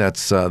the way.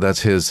 That's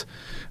his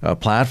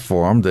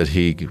platform that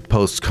he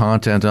posts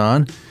content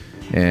on.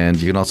 And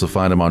you can also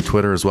find him on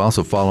Twitter as well,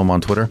 so follow him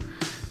on Twitter.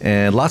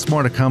 And lots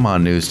more to come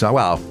on News Talk.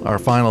 Well, our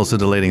final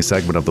scintillating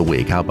segment of the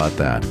week. How about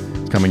that?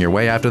 It's coming your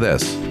way after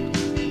this.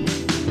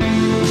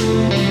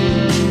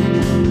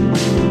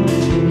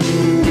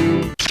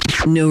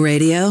 No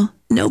radio?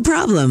 No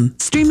problem.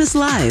 Stream us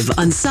live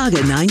on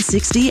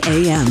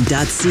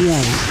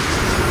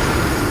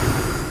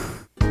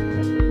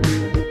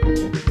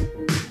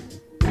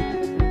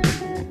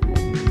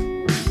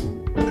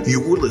saga960am.ca.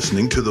 You were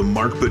listening to the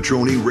Marc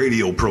Patrone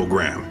radio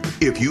program.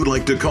 If you'd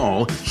like to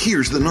call,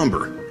 here's the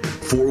number.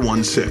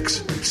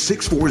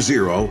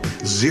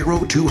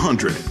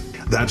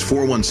 416-640-0200. That's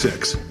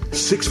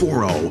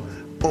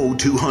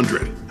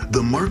 416-640-0200.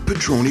 the Marc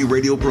Patrone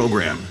radio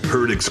program,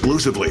 heard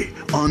exclusively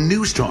on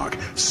News Talk,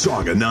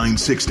 Saga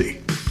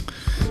 960.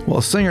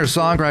 Well,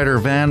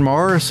 singer-songwriter Van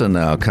Morrison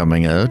now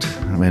coming out.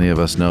 Many of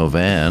us know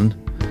Van.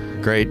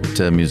 Great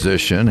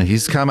musician.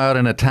 He's come out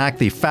and attacked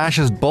the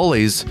fascist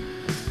bullies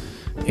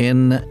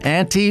in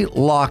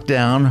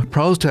anti-lockdown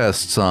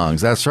protest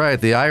songs. That's right,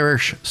 the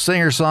Irish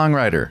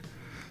singer-songwriter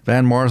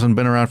Van Morrison,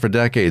 been around for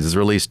decades, has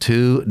released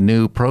 2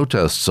 new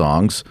protest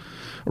songs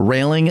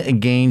railing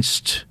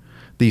against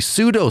the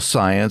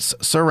pseudoscience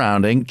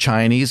surrounding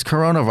Chinese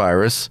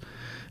coronavirus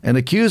and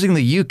accusing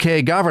the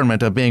UK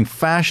government of being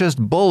fascist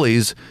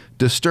bullies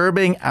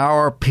disturbing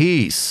our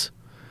peace.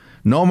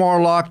 No more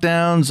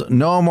lockdowns,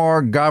 no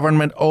more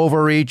government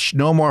overreach,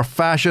 no more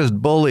fascist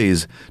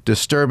bullies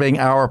disturbing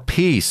our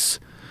peace,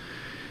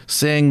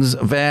 sings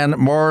Van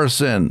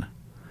Morrison.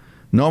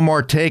 No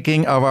more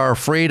taking of our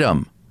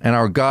freedom and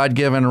our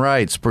God-given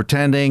rights,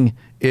 pretending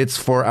it's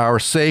for our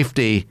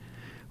safety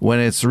when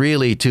it's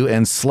really to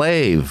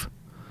enslave.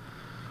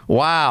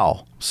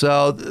 Wow.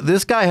 So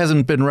this guy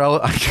hasn't been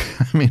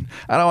I mean,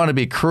 I don't want to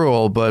be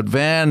cruel, but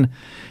Van,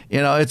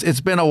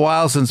 it's been a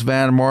while since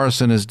Van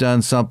Morrison has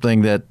done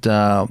something that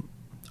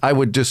I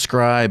would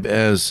describe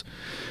as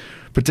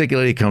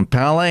particularly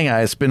compelling.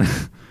 It's been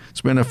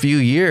a few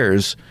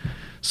years.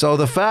 So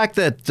the fact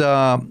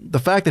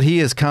that he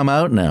has come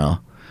out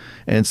now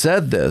and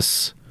said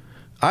this,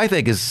 I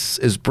think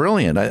is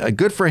brilliant.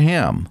 Good for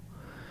him.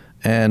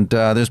 And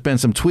there's been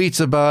some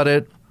tweets about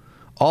it.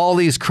 All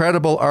these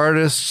credible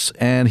artists,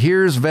 and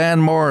here's Van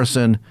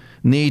Morrison,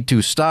 need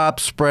to stop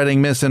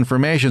spreading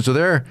misinformation. So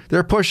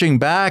they're pushing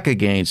back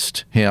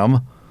against him.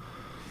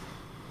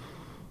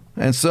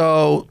 And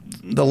so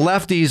the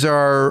lefties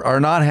are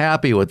not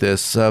happy with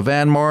this.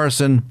 Van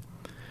Morrison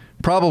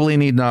probably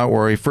need not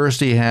worry. First,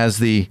 he has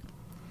the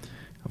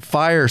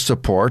fire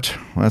support.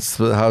 That's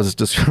how it's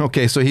just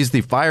okay. So he's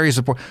the fiery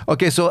support.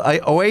 Okay, so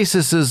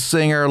Oasis's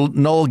singer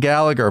Noel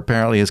Gallagher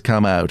apparently has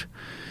come out.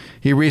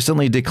 He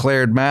recently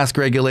declared mask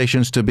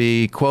regulations to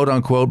be quote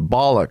unquote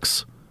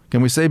bollocks.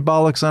 Can we say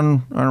bollocks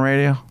on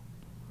radio?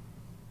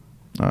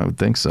 I would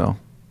think so.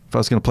 If I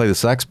was going to play the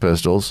Sex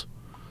Pistols.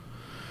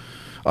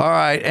 All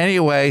right.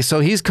 Anyway, so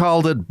he's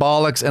called it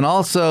bollocks, and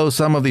also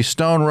some of the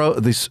Stone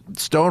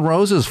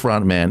Roses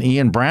frontman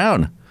Ian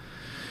Brown.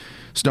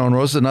 Stone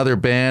Roses, another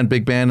band,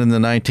 big band in the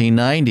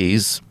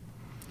 1990s.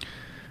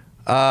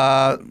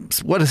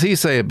 What does he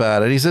say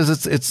about it? He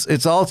says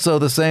it's also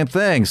the same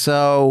thing.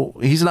 So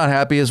he's not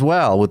happy as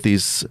well with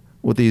these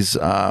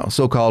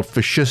so-called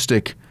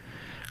fascistic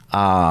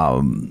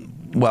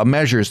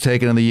measures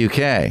taken in the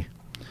UK.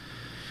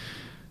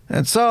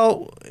 And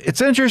so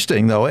it's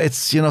interesting, though.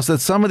 It's that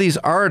some of these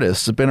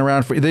artists have been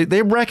around for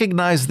they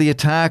recognize the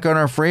attack on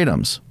our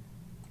freedoms.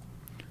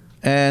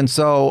 And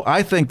so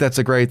I think that's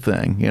a great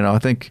thing. I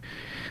think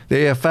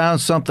they have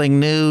found something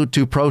new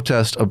to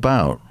protest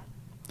about.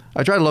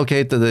 I tried to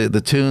locate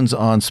the tunes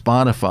on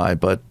Spotify,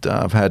 but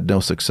I've had no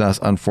success,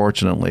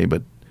 unfortunately.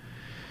 But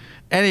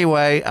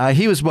anyway,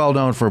 he was well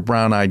known for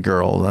Brown Eyed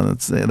Girl and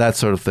that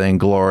sort of thing,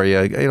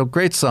 Gloria.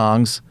 Great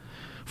songs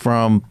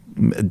from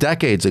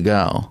decades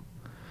ago.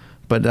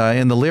 But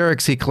in the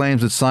lyrics, he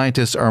claims that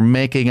scientists are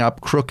making up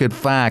crooked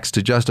facts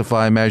to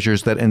justify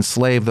measures that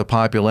enslave the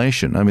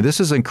population. I mean, this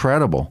is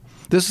incredible.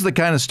 This is the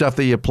kind of stuff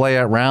that you play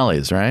at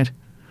rallies, right?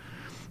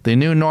 The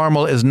new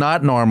normal is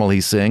not normal, he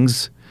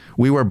sings.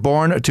 We were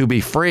born to be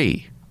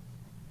free.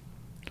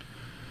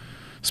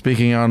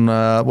 Speaking on,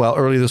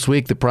 early this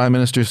week, the Prime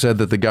Minister said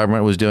that the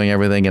government was doing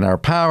everything in our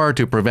power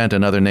to prevent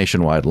another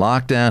nationwide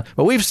lockdown.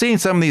 But we've seen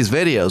some of these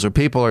videos where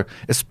people are,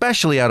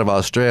 especially out of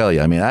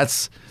Australia. I mean,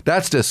 that's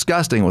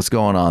disgusting what's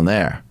going on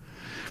there.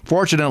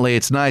 Fortunately,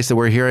 it's nice that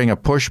we're hearing a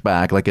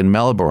pushback, like in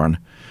Melbourne.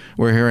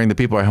 We're hearing that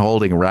people are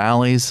holding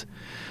rallies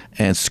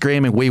and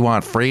screaming, "We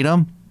want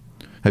freedom."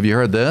 Have you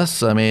heard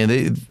this? I mean,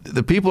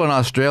 the people in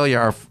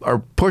Australia are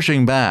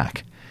pushing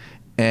back,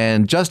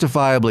 and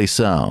justifiably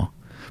so.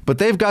 But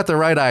they've got the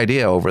right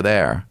idea over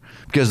there,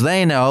 because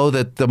they know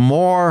that the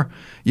more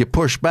you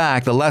push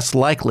back, the less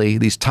likely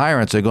these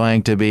tyrants are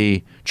going to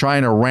be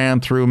trying to ram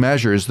through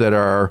measures that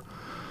are,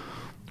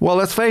 well,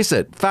 let's face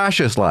it,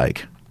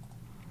 fascist-like.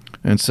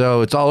 And so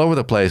it's all over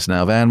the place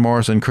now. Van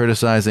Morrison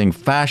criticizing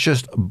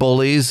fascist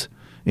bullies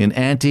in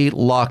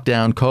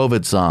anti-lockdown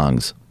COVID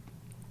songs.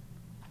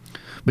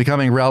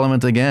 Becoming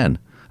relevant again.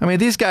 I mean,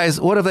 these guys,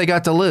 what have they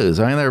got to lose?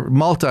 I mean, they're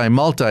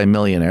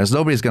multi-millionaires.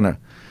 Nobody's going to...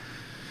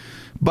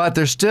 But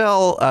they're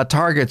still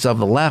targets of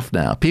the left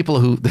now. People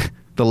who...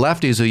 The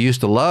lefties who used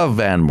to love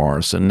Van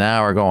Morrison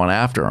now are going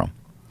after him.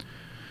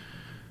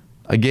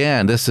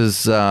 Again, this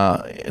is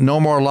no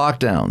more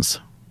lockdowns.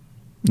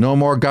 No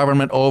more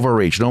government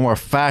overreach. No more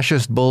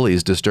fascist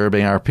bullies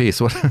disturbing our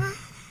peace. All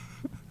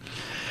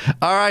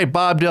right,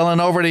 Bob Dylan,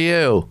 over to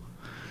you.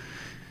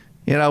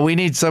 We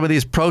need some of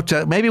these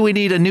protest. Maybe we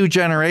need a new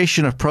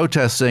generation of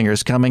protest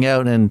singers coming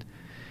out and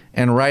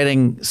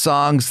writing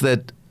songs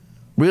that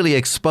really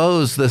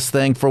expose this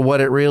thing for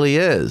what it really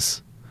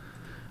is.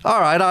 All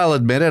right, I'll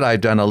admit it.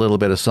 I've done a little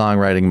bit of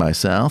songwriting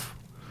myself.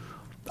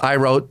 I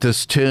wrote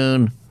this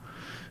tune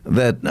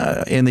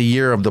that in the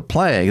year of the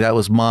plague, that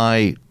was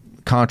my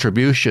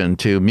contribution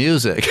to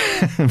music.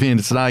 I mean,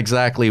 it's not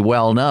exactly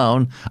well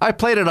known. I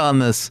played it on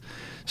this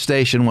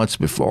station once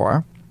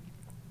before.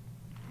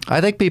 I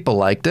think people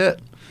liked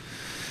it.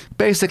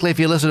 Basically, if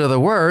you listen to the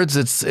words,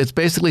 it's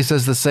basically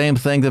says the same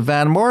thing that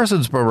Van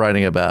Morrison's been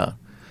writing about,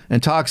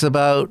 and talks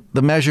about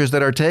the measures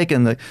that are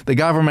taken, the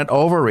government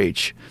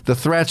overreach, the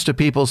threats to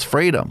people's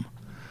freedom,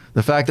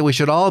 the fact that we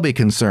should all be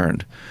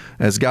concerned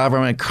as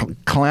government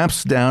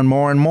clamps down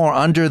more and more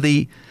under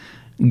the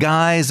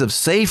guise of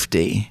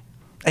safety.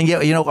 And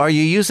yet, are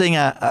you using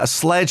a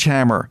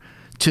sledgehammer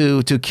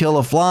to kill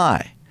a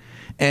fly?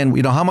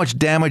 And, how much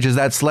damage is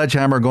that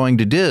sledgehammer going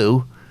to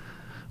do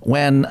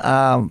when,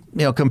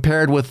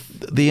 compared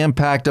with the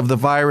impact of the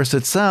virus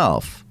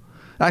itself?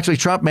 Actually,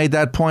 Trump made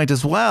that point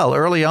as well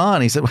early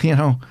on. He said,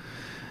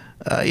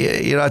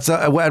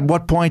 at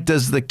what point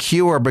does the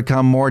cure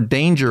become more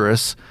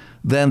dangerous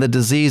than the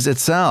disease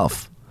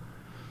itself?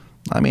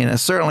 I mean,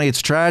 certainly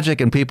it's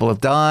tragic and people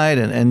have died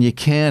and you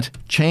can't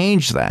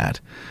change that.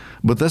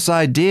 But this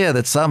idea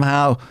that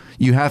somehow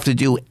you have to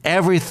do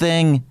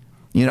everything,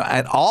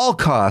 at all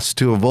costs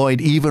to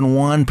avoid even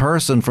one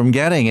person from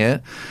getting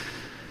it,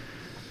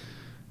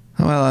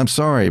 well, I'm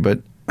sorry,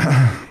 but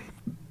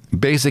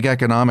basic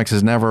economics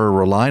has never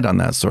relied on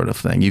that sort of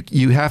thing.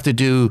 You have to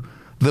do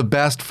the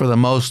best for the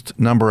most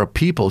number of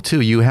people,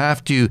 too. You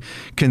have to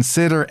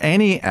consider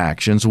any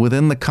actions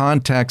within the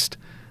context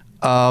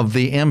of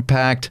the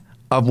impact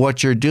of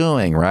what you're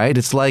doing, right?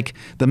 It's like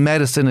the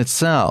medicine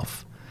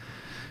itself.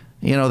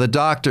 The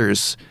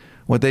doctors,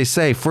 what they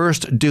say,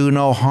 first do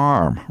no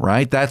harm,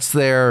 right? That's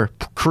their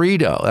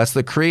credo. That's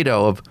the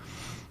credo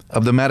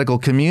of the medical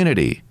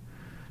community.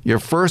 Your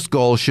first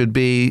goal should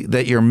be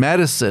that your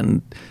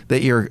medicine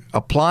that you're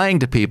applying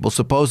to people,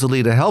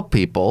 supposedly to help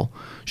people,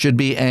 should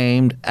be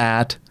aimed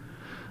at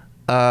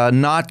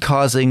not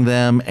causing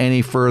them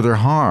any further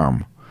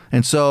harm.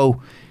 And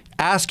so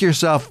ask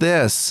yourself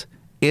this,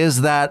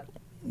 is that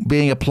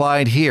being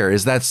applied here?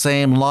 Is that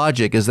same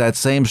logic, is that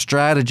same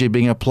strategy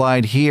being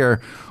applied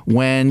here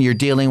when you're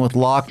dealing with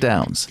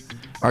lockdowns?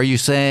 Are you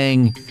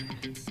saying,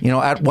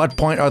 at what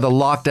point are the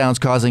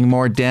lockdowns causing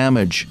more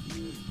damage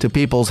to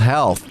people's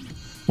health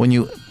when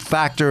you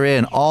factor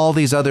in all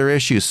these other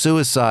issues,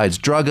 suicides,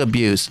 drug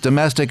abuse,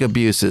 domestic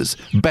abuses,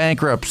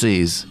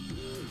 bankruptcies,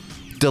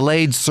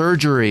 delayed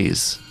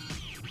surgeries?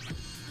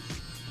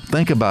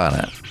 Think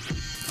about it.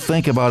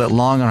 Think about it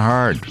long and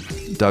hard,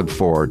 Doug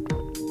Ford,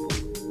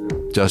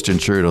 Justin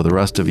Trudeau, the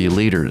rest of you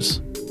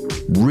leaders.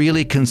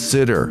 Really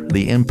consider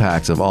the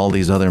impacts of all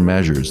these other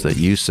measures that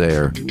you say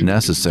are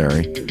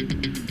necessary.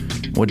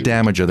 What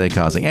damage are they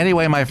causing?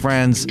 Anyway, my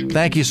friends,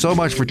 thank you so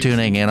much for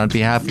tuning in. On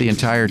behalf of the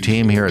entire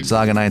team here at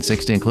Saga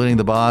 960, including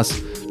the boss,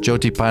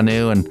 Jyoti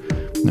Panu, and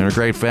our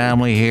great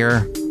family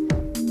here,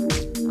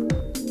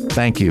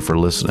 thank you for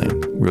listening.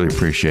 Really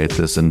appreciate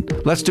this. And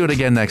let's do it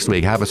again next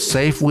week. Have a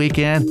safe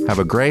weekend. Have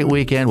a great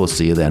weekend. We'll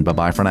see you then.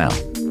 Bye-bye for now.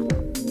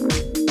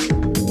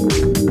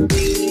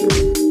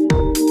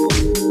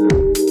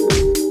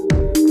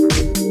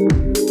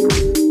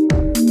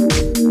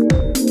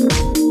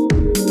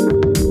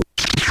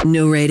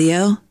 No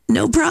radio?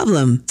 No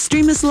problem.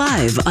 Stream us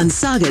live on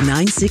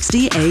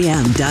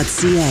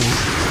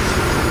saga960am.ca.